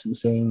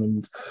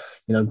licensing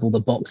and all the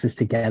boxes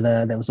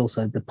together. There was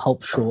also the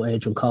pulp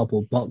shortage on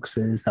cardboard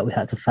boxes that we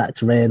had to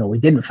factor in, or we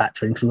didn't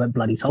factor in because we weren't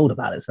bloody told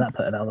about it, so that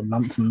put another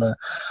month on the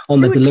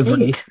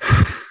delivery.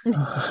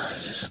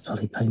 It's just a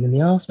bloody pain in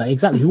the arse, mate.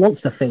 Exactly. Who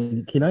wants to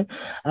think,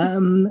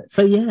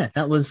 so yeah,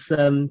 that was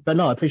but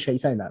no, I appreciate you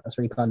saying that. That's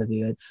really kind of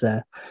you. It's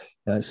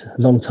it's a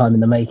long time in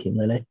the making,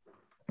 really.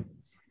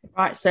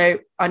 Right, so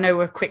I know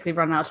we're quickly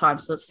running out of time,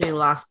 so let's do the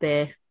last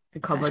beer.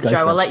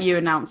 Joe, I'll let you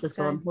announce this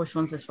one. Which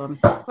one's this one?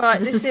 Right,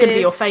 this is going to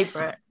be your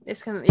favourite.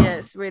 It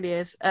really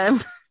is.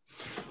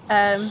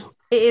 It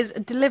is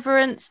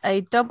Deliverance,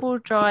 a double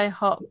dry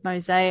hop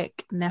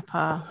mosaic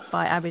Nepa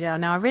by Abbeydale.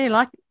 Now, I really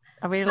like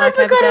I really I like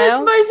forgot Everdale.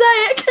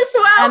 it's Mosaic as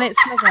well. And it's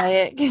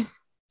Mosaic.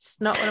 It's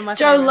not one of my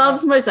Jo favourite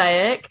loves ones.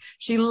 Mosaic.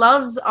 She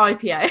loves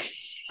IPA.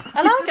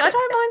 I like it. I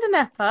don't mind a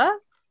Napa.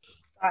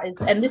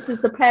 And this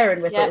is the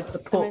pairing with Yeah. it. It's the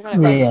pork.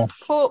 And we've got it Yeah.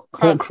 Pork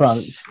Pork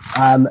crunch.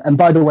 crunch. And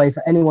by the way,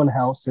 for anyone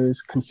else who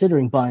is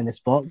considering buying this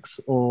box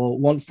or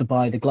wants to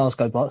buy the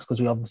Glasgow box, because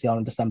we obviously are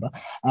in December,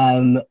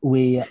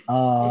 we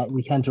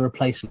can do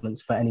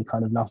replacements for any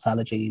kind of nut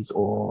allergies,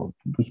 or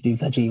we can do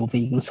veggie or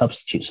vegan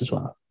substitutes as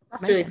well.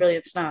 That's really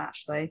brilliant to know,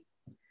 actually.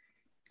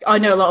 I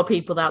know a lot of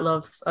people that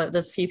love.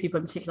 There's a few people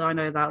in particular I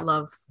know that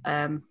love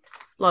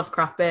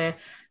craft beer.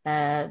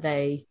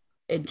 They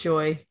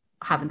enjoy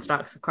having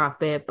snacks of craft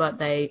beer, but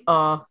they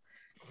are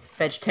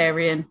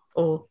vegetarian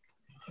or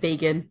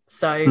vegan.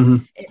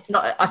 So it's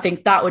not. I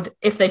think that would,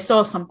 if they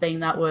saw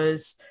something that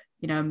was,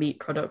 a meat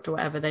product or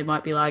whatever, they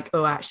might be like,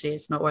 oh, actually,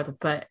 it's not worth it.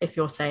 But if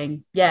you're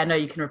saying, yeah, no,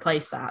 you can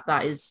replace that,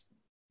 that's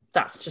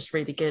just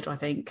really good, I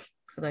think,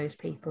 for those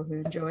people who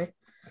enjoy.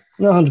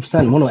 No,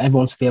 100%. We want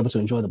everyone to be able to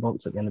enjoy the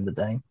box at the end of the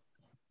day.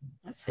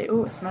 Let's see.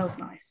 Oh, it smells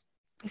nice.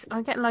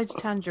 I'm getting loads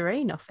of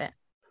tangerine off it.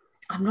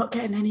 I'm not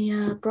getting any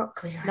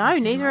broccoli. No,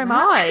 neither am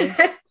I.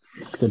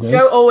 That's good news.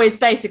 Jo always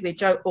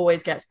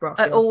gets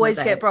broccoli. I always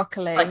get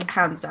broccoli, like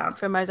hands down,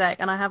 for Mosaic,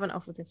 and I haven't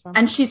offered this one.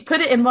 And she's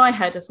put it in my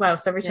head as well.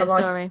 So every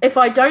time if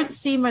I don't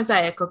see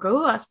Mosaic, I'll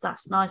go, oh,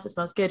 that's nice, it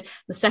smells good.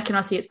 The second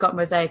I see it's got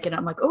Mosaic in it,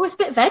 I'm like, oh, it's a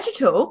bit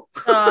vegetal.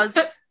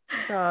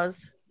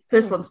 Soz.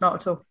 This one's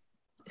not at all.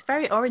 It's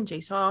very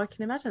orangey, so I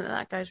can imagine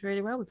that goes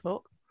really well with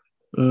pork.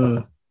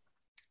 Mm.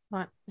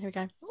 Right, here we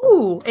go.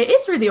 Ooh, it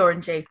is really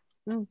orangey.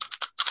 I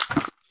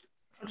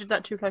did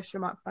that too close to the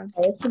microphone.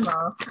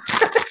 ASMR.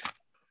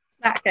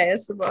 Snack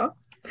ASMR.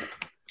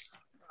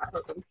 I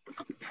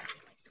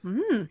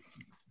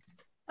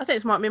think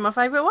this might be my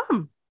favourite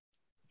one.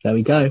 There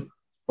we go.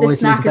 This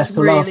snack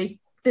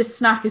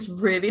is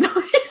really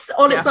nice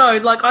on its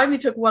own. Like, I only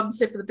took one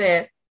sip of the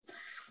beer.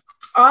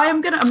 I'm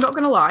not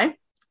gonna lie.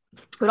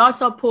 When I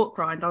saw pork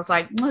rind, I was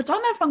like, I don't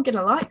know if I'm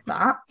gonna like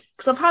that,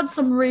 because I've had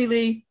some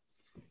really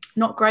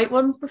not great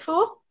ones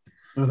before.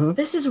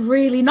 This is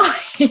really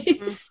nice.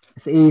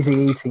 It's easy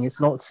eating. It's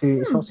not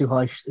too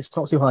high. It's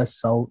not too high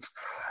salt.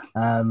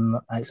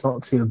 It's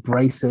not too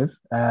abrasive.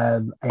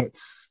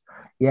 It's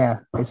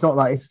not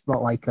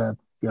like a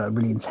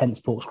really intense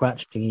pork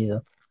scratching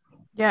either.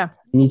 Yeah.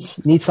 You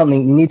need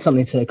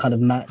something to kind of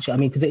match. I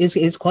mean, because it's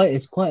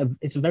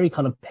a very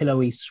kind of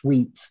pillowy,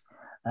 sweet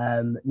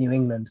New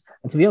England.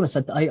 And to be honest,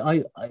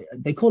 I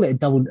they call it a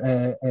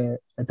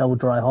double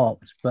dry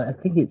hopped, but I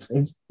think it's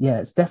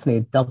definitely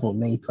a double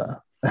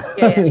Napa.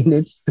 Yeah. I mean,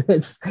 it's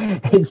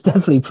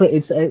definitely pretty.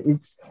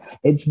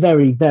 It's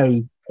very,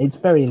 very, it's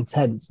very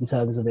intense in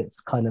terms of its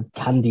kind of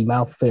candy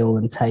mouthfeel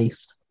and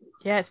taste.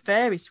 Yeah, it's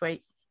very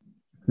sweet.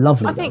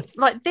 Lovely. I think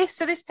like this.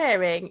 So this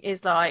pairing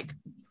is like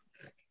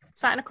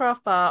sat in a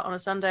craft bar on a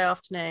Sunday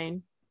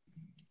afternoon.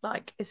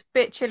 Like, it's a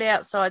bit chilly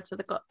outside, so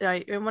they've got,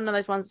 you're in one of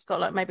those ones that's got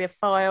like maybe a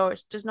fire, or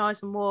it's just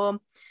nice and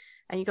warm,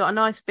 and you got a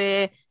nice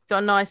beer, you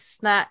got a nice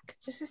snack.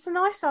 It's a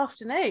nice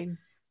afternoon.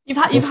 You've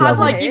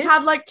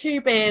had like 2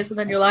 beers, and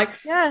then you're like,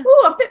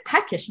 oh, I'm a bit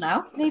peckish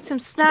now. Need some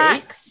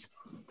snacks.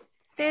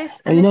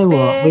 This and you know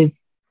beer. What?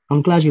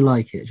 I'm glad you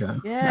like it,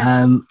 Jo.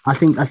 Yeah. I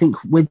think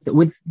with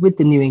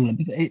the New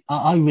England,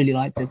 I really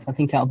liked it. I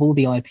think out of all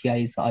the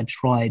IPAs that I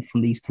tried from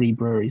these 3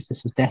 breweries,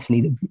 this was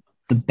definitely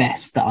the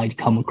best that I'd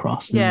come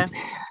across. And,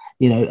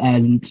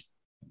 and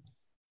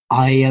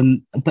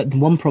but the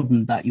one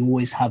problem that you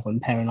always have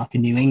when pairing like a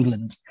New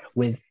England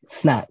with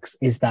snacks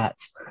is that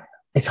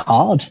it's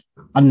hard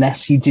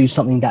unless you do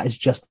something that is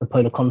just the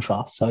polar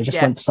contrast. So I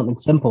just went for something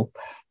simple.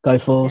 Go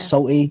for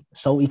salty,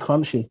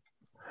 crunchy.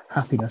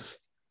 Happiness.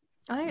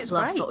 I think it's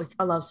great.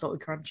 I love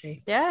salty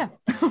crunchy. Yeah.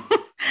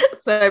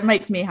 So it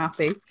makes me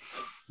happy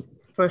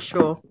for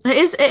sure.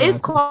 It is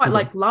quite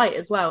like light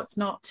as well. It's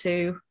not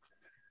too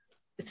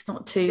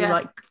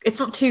like, it's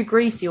not too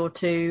greasy or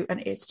too,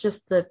 and it's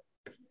just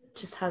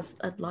has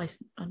a nice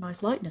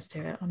lightness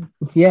to it. I'm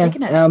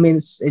digging it. I mean,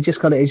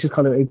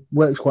 it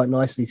works quite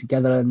nicely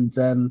together,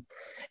 and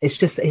it's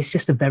just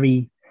a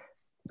very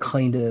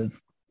kind of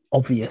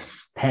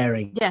obvious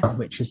pairing,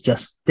 which is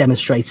just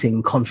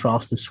demonstrating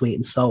contrast of sweet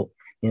and salt.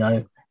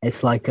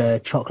 It's like a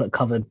chocolate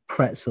covered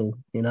pretzel.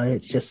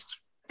 It's just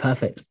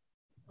perfect.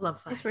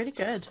 Love that. It's really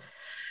good.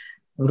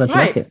 I'm glad you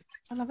like it.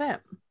 I love it.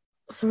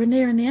 So we're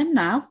nearing the end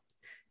now.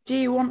 Do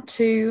you want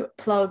to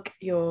plug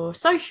your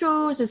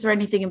socials? Is there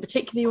anything in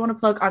particular you want to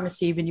plug? I'm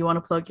assuming you want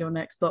to plug your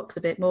next box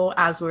a bit more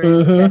as we're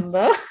in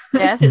December.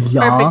 Yes. It's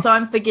perfect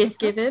time for gift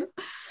giving.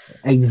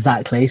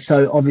 Exactly.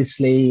 So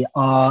obviously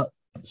our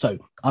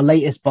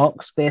latest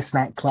box, Beer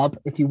Snack Club.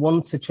 If you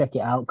want to check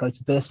it out, go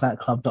to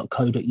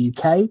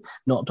beersnackclub.co.uk,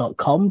 not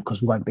 .com,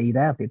 because we won't be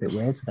there. It'd be a bit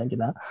weird, so don't do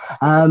that.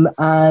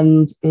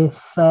 And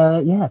if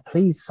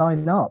please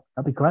sign up.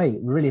 That'd be great.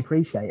 We really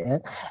appreciate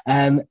it.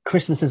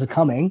 Christmases are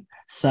coming,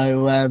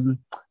 so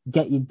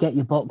get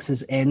your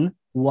boxes in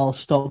while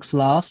stocks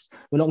last.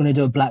 We're not going to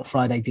do a Black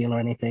Friday deal or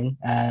anything.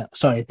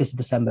 Sorry, this is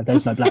December.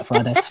 There's no Black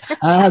Friday.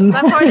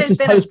 Black Friday's this is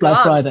been post Black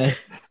gone. Friday.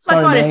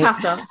 Black Friday's mate.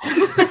 past us.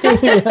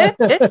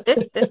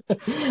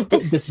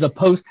 This is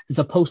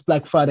a post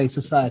Black Friday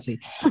society,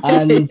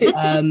 and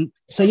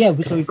so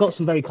we've got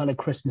some very kind of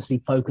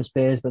Christmassy focused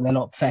beers, but they're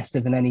not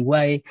festive in any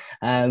way.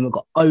 We've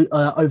got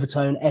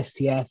Overtone,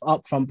 STF,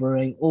 Upfront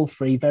Brewing, all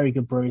three very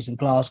good breweries in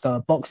Glasgow. A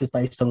box is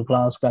based on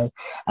Glasgow.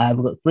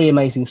 We've got 3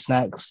 amazing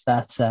snacks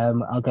that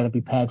are going to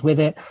be paired with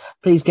it.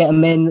 Please get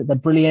them in; they're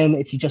brilliant.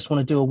 If you just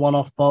want to do a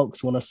one-off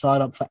box, you want to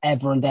sign up for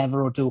ever and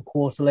ever, or do a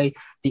quarterly,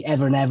 the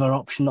ever and ever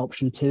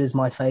option 2 is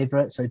my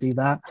favorite, so do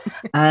that.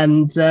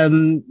 And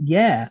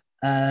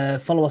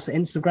follow us at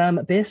Instagram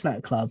at Beer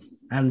Snack Club,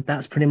 and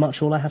that's pretty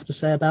much all I have to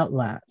say about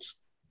that.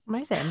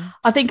 Amazing.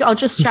 I think I'll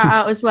just shout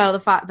out as well the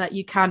fact that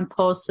you can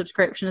pause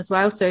subscription as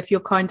well. So if you're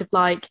kind of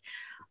like,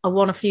 I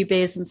want a few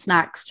beers and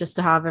snacks just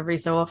to have every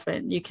so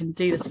often, you can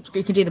do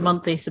the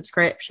monthly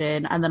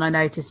subscription, and then I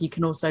notice you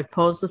can also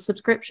pause the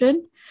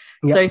subscription.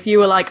 Yep. So if you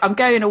were like, I'm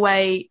going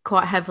away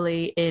quite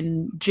heavily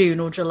in June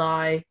or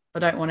July, I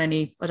don't want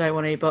any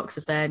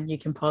boxes, then you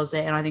can pause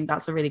it, and I think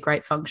that's a really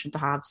great function to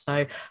have.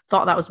 So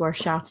thought that was worth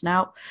shouting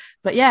out.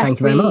 But yeah,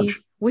 thank you very much.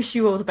 Wish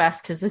you all the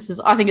best,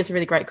 because I think it's a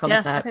really great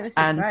concept,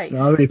 and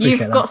really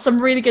you've got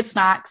some really good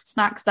snacks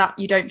that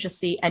you don't just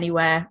see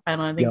anywhere,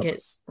 and I think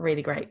it's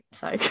really great.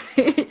 So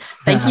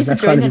thank you for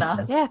joining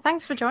us. Yeah,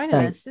 thanks for joining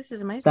us. This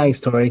is amazing. Thanks,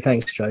 Tori.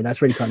 Thanks, Joe.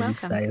 That's really kind of you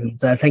to say, and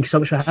thank you so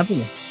much for having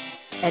me.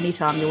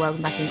 Anytime, you're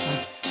welcome back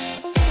anytime.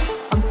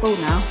 I'm full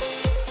now.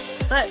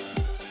 But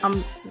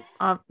I'm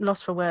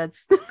lost for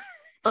words.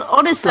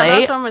 Honestly, that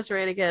last one was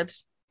really good.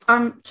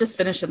 I'm just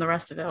finishing the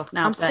rest of it off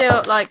now. I've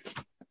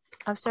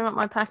still got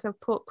my pack of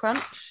pork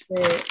crunch.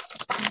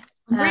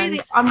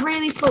 I'm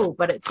really full,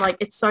 but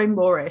it's so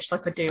moreish.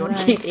 Like I do want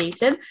to keep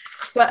eating.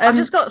 But I've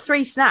just got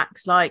 3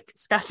 snacks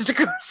scattered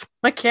across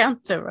my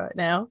counter right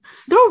now.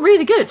 They're all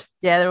really good.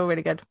 Yeah, they're all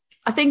really good.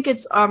 I think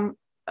it's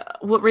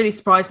what really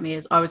surprised me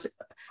is I was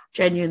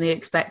genuinely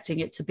expecting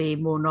it to be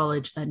more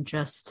knowledge than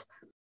just,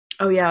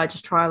 oh yeah, I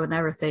just trial and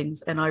error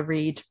things, and I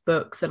read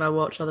books and I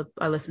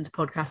listen to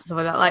podcasts and stuff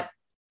like that. Like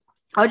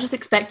I just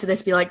expected this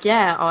to be like,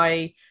 yeah,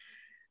 I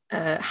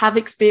have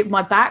experience.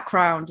 My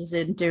background is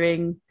in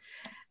doing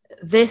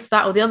this,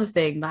 that, or the other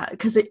thing. That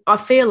because I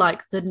feel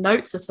like the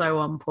notes are so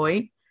on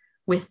point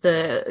with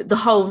the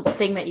whole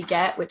thing that you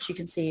get, which you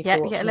can see. Yeah,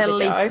 you get a little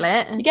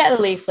leaflet. You get a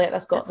leaflet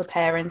that's got the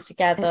pairings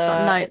together. It's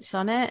got notes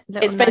on it.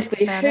 It's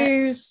basically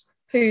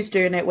who's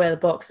doing it, where the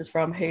box is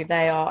from, who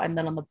they are, and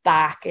then on the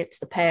back it's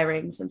the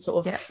pairings and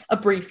sort of a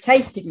brief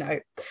tasting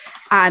note.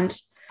 And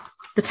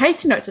the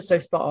tasting notes are so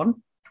spot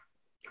on.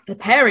 The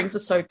pairings are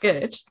so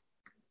good.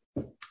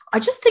 I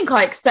just think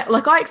I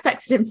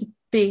expected him to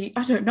be,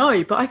 I don't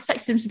know, but I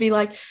expected him to be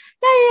like,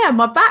 yeah,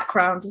 my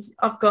background is,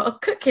 I've got a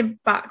cooking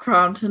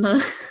background, and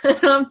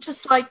I'm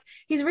just like,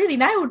 he's really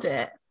nailed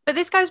it. But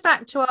this goes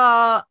back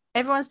to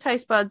everyone's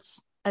taste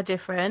buds are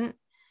different.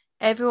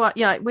 Everyone,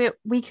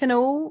 we can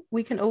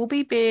all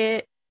be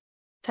beer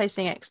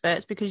tasting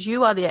experts, because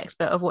you are the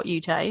expert of what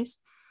you taste.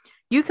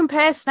 You can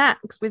pair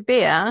snacks with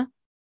beer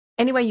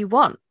any way you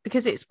want,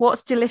 because it's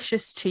what's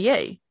delicious to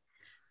you.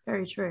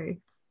 Very true.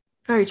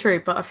 Very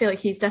true. But I feel like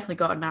he's definitely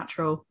got a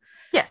natural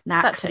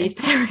knack for these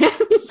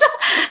pairings.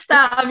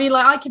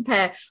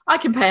 I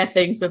can pair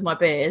things with my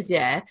beers,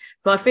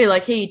 but I feel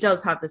like he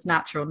does have this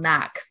natural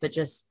knack for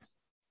just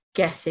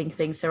getting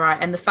things right.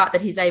 And the fact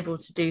that he's able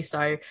to do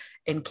so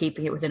in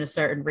keeping it within a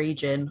certain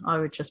region, I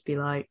would just be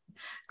like,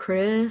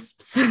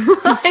 crisps.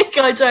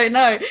 I don't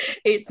know.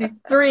 It's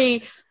these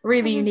 3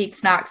 really unique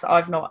snacks that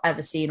I've not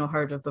ever seen or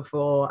heard of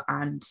before.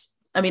 And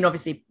I mean,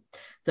 obviously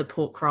the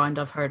pork rind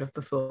I've heard of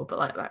before,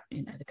 but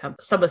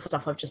some of the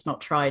stuff I've just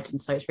not tried,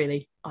 and so it's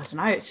really, I don't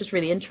know, it's just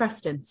really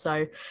interesting.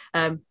 So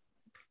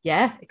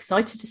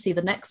excited to see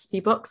the next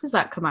few boxes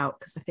that come out,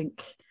 because I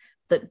think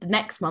that the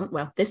next month,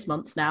 this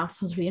month's now,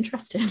 sounds really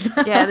interesting.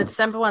 Yeah, the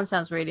December one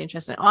sounds really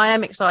interesting. I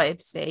am excited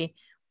to see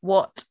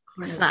what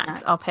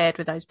snacks are paired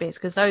with those beers,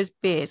 because those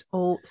beers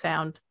all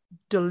sound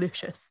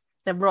delicious.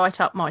 They're right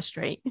up my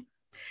street.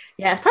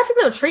 Yeah, it's a perfect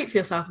little treat for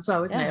yourself as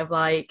well, isn't it? Of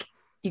like,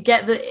 you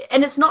get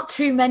and it's not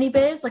too many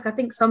beers. Like I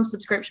think some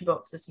subscription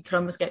boxes, you can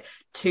almost get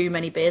too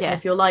many beers. And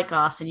if you're like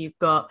us and you've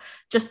got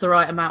just the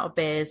right amount of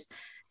beers,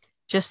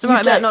 just the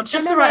right amount, not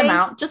just the right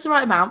amount, just the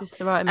right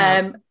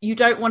amount. You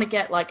don't want to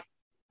get like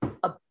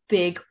a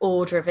big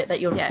order of it that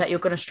you're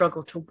going to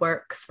struggle to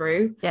work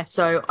through. Yeah.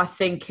 So I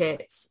think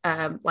it's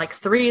like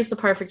 3 is the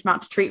perfect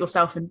amount to treat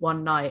yourself in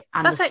one night.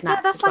 And that's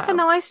a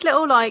nice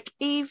little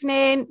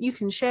evening. You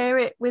can share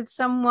it with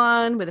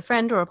someone, with a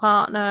friend or a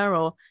partner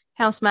or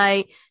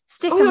housemate.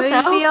 Stick a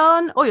movie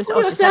on, or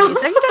yourself. Just have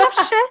yourself. You don't have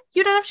to share.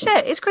 You don't have to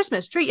share. It's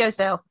Christmas. Treat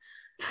yourself.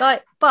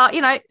 But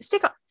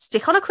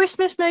stick on a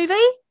Christmas movie.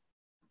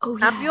 Oh,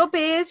 yeah. Have your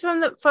beers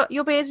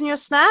your beers and your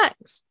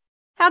snacks.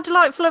 How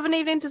delightful of an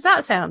evening does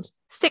that sound?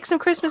 Stick some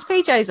Christmas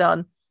PJs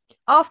on.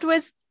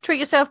 Afterwards, treat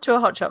yourself to a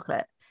hot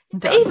chocolate.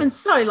 But even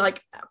so,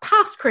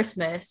 past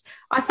Christmas,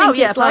 I think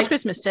it's past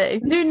Christmas too.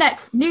 New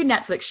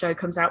Netflix show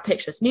comes out.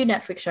 Picture this. New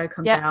Netflix show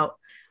comes out,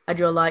 and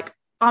you're like,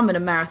 I'm going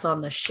to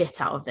marathon the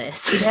shit out of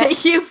this. Yeah.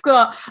 You've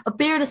got a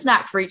beer and a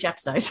snack for each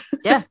episode.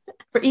 Yeah.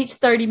 For each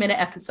 30-minute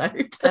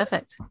episode.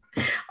 Perfect.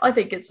 I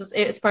think it's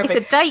perfect.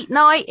 It's a date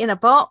night in a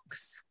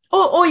box.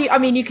 Or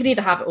you can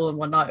either have it all in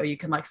one night, or you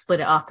can like split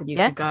it up and you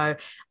can go.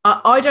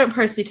 I don't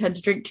personally tend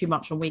to drink too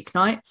much on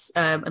weeknights,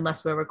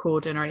 unless we're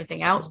recording or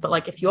anything else. But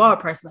like, if you are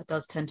a person that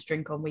does tend to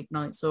drink on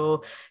weeknights,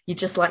 or you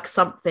just like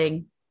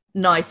something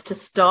nice to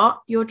start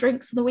your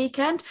drinks on the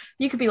weekend,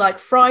 you could be like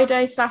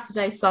Friday,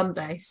 Saturday,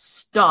 Sunday,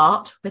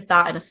 start with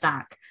that and a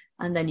snack,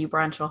 and then you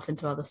branch off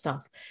into other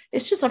stuff.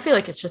 It's just, I feel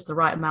like it's just the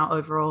right amount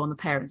overall, and the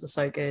pairings are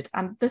so good,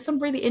 and there's some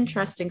really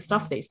interesting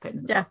stuff that he's putting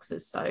in the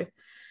boxes. So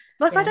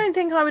like, I don't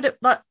think I would have,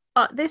 like,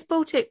 this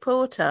Baltic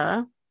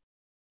Porter,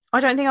 I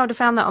don't think I would have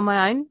found that on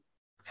my own.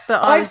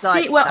 But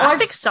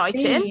that's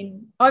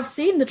exciting. I've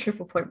seen the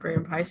Triple Point Brew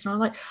and Post, and I'm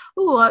like,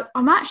 oh,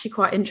 I'm actually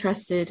quite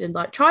interested in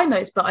like trying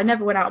those, but I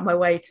never went out of my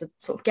way to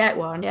sort of get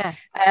one. Yeah.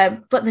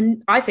 But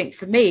then I think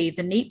for me,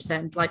 the Neeps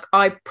end, like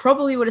I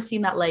probably would have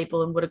seen that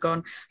label and would have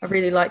gone, I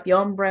really like the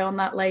ombre on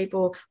that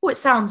label. Oh, it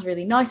sounds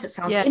really nice. It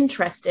sounds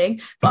interesting.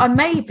 But I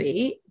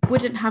maybe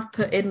wouldn't have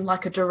put in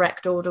like a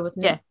direct order with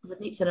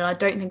Neeps end, and I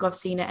don't think I've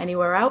seen it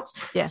anywhere else.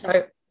 Yeah.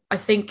 So I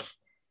think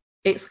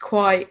it's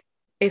quite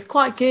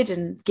good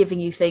in giving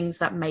you things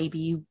that maybe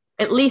you,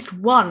 at least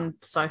one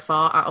so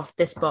far out of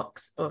this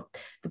box, or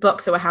the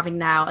box that we're having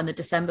now and the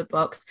December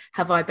box,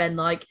 have I been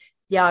like,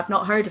 yeah, I've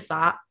not heard of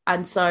that.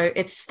 And so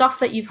it's stuff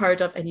that you've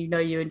heard of and you know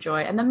you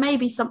enjoy, and then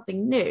maybe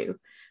something new.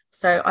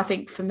 So I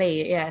think for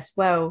me, it's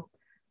well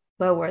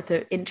worth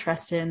it,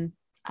 interesting.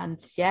 And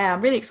yeah,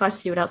 I'm really excited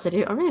to see what else they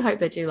do. I really hope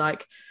they do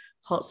like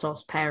hot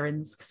sauce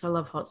pairings, because I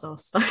love hot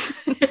sauce.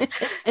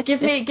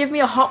 give me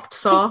a hopped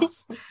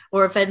sauce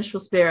or a vengeful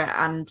spirit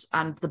and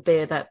the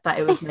beer that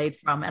it was made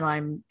from, and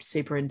I'm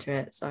super into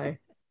it. So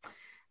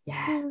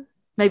yeah,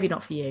 maybe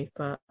not for you,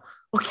 but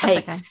or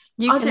cakes.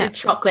 Okay. I'll do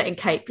chocolate and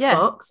cakes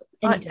box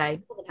any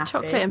day.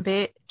 Chocolate and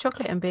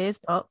beers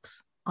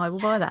box. I will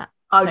buy that.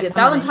 I'll do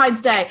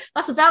Valentine's Day.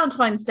 That's a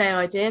Valentine's Day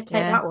idea.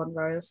 Take that one,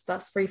 Rose.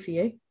 That's free for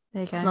you.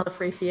 There you go. It's another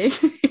free for you.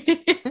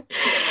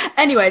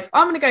 Anyways,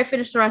 I'm going to go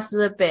finish the rest of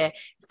the beer.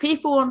 If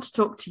people want to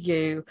talk to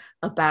you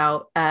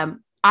about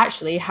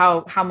actually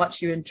how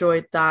much you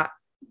enjoyed the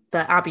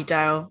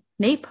Abbeydale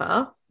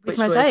NEPA, which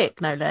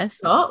mosaic, no less.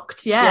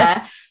 Shocked,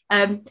 where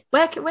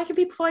can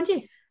people find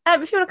you?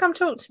 If you want to come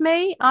talk to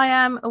me, I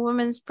am A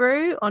Woman's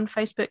Brew on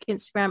Facebook,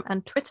 Instagram,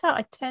 and Twitter.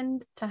 I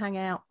tend to hang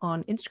out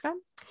on Instagram.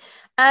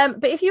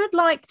 But if you would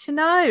like to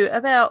know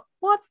about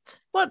what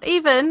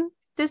even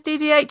does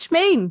DDH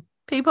mean,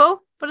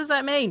 people, what does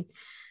that mean?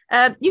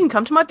 You can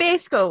come to my beer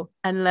school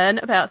and learn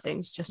about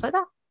things just like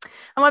that.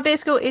 And my beer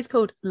school is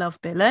called Love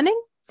Beer Learning,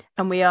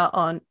 and we are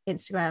on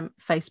Instagram,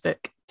 Facebook,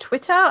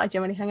 Twitter. I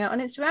generally hang out on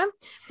Instagram.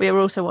 We are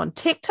also on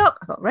TikTok.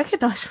 I got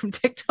recognised from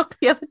TikTok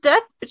the other day,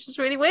 which is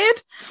really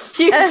weird.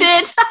 You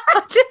did?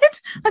 I did.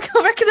 I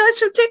got recognised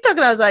from TikTok,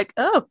 and I was like,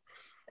 oh,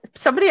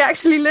 somebody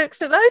actually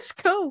looks at those.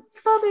 Cool.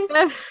 Funny.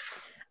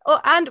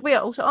 And we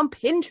are also on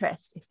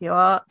Pinterest, if you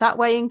are that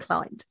way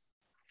inclined.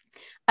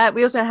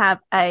 We also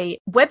have a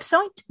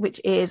website, which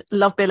is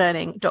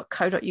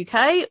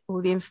lovebeerlearning.co.uk.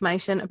 All the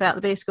information about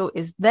the beer school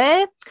is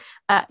there.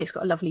 It's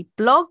got a lovely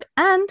blog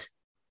and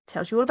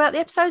tells you all about the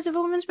episodes of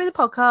A Woman's Brew the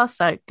podcast,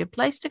 so good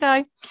place to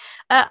go.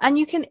 And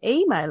you can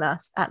email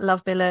us at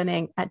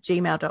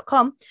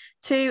lovebeerlearning@gmail.com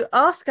to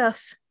ask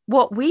us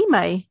what we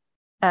may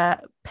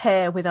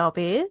pair with our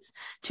beers,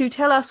 to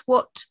tell us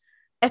what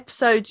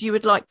episodes you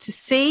would like to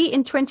see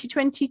in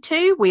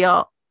 2022. We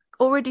are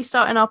already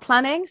starting our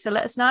planning, so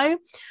let us know.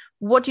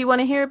 What do you want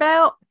to hear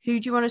about? Who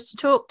do you want us to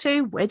talk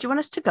to? Where do you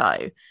want us to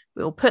go?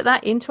 We'll put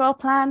that into our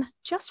plan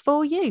just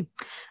for you.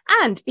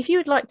 And if you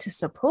would like to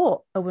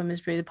support A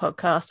Woman's Brew the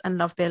podcast and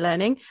Love Beer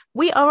Learning,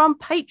 we are on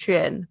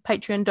Patreon,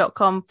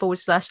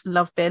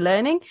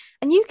 patreon.com/lovebeerlearning.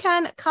 And you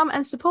can come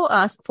and support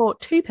us for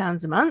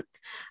 £2 a month.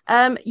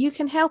 You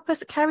can help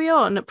us carry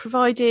on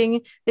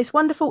providing this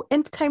wonderful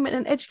entertainment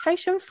and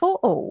education for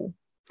all.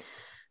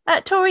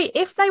 Tori,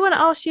 if they want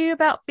to ask you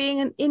about being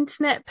an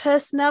internet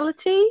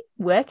personality,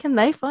 where can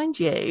they find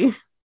you?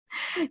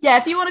 Yeah,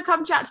 if you want to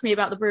come chat to me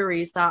about the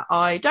breweries that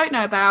I don't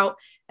know about,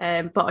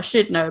 but I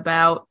should know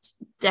about,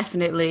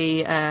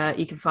 definitely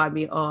you can find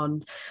me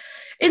on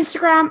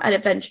Instagram at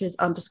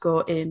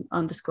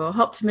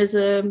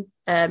adventures_in_hoptimism. You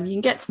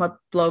can get to my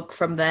blog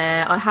from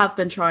there. I have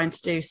been trying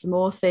to do some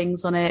more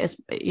things on it. It's,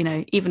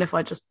 even if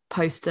I just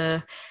post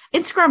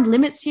Instagram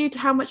limits you to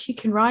how much you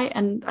can write,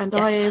 and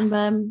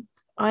yes.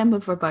 I am a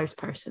verbose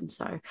person,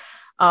 so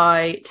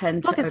I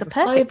tend to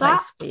overflow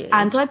that,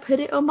 and I put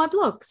it on my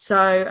blog.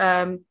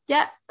 So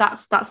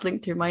that's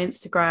linked through my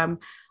Instagram.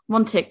 I'm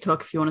on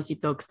TikTok if you want to see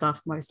dog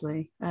stuff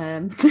mostly,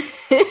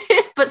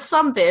 but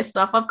some beer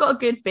stuff. I've got a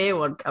good beer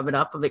one coming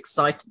up. I'm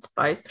excited to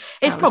post.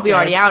 It's probably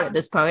already out at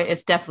this point.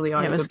 It's definitely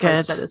already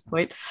posted at this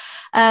point.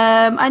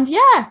 And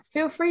yeah,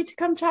 feel free to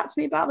come chat to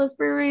me about those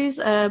breweries.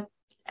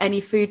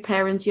 Any food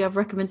pairings you have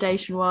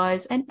recommendation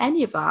wise, and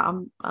any of that,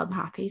 I'm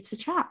happy to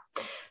chat.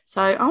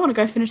 So I want to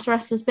go finish the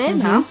rest of this beer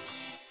now.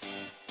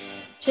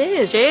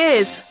 Cheers.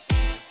 Cheers.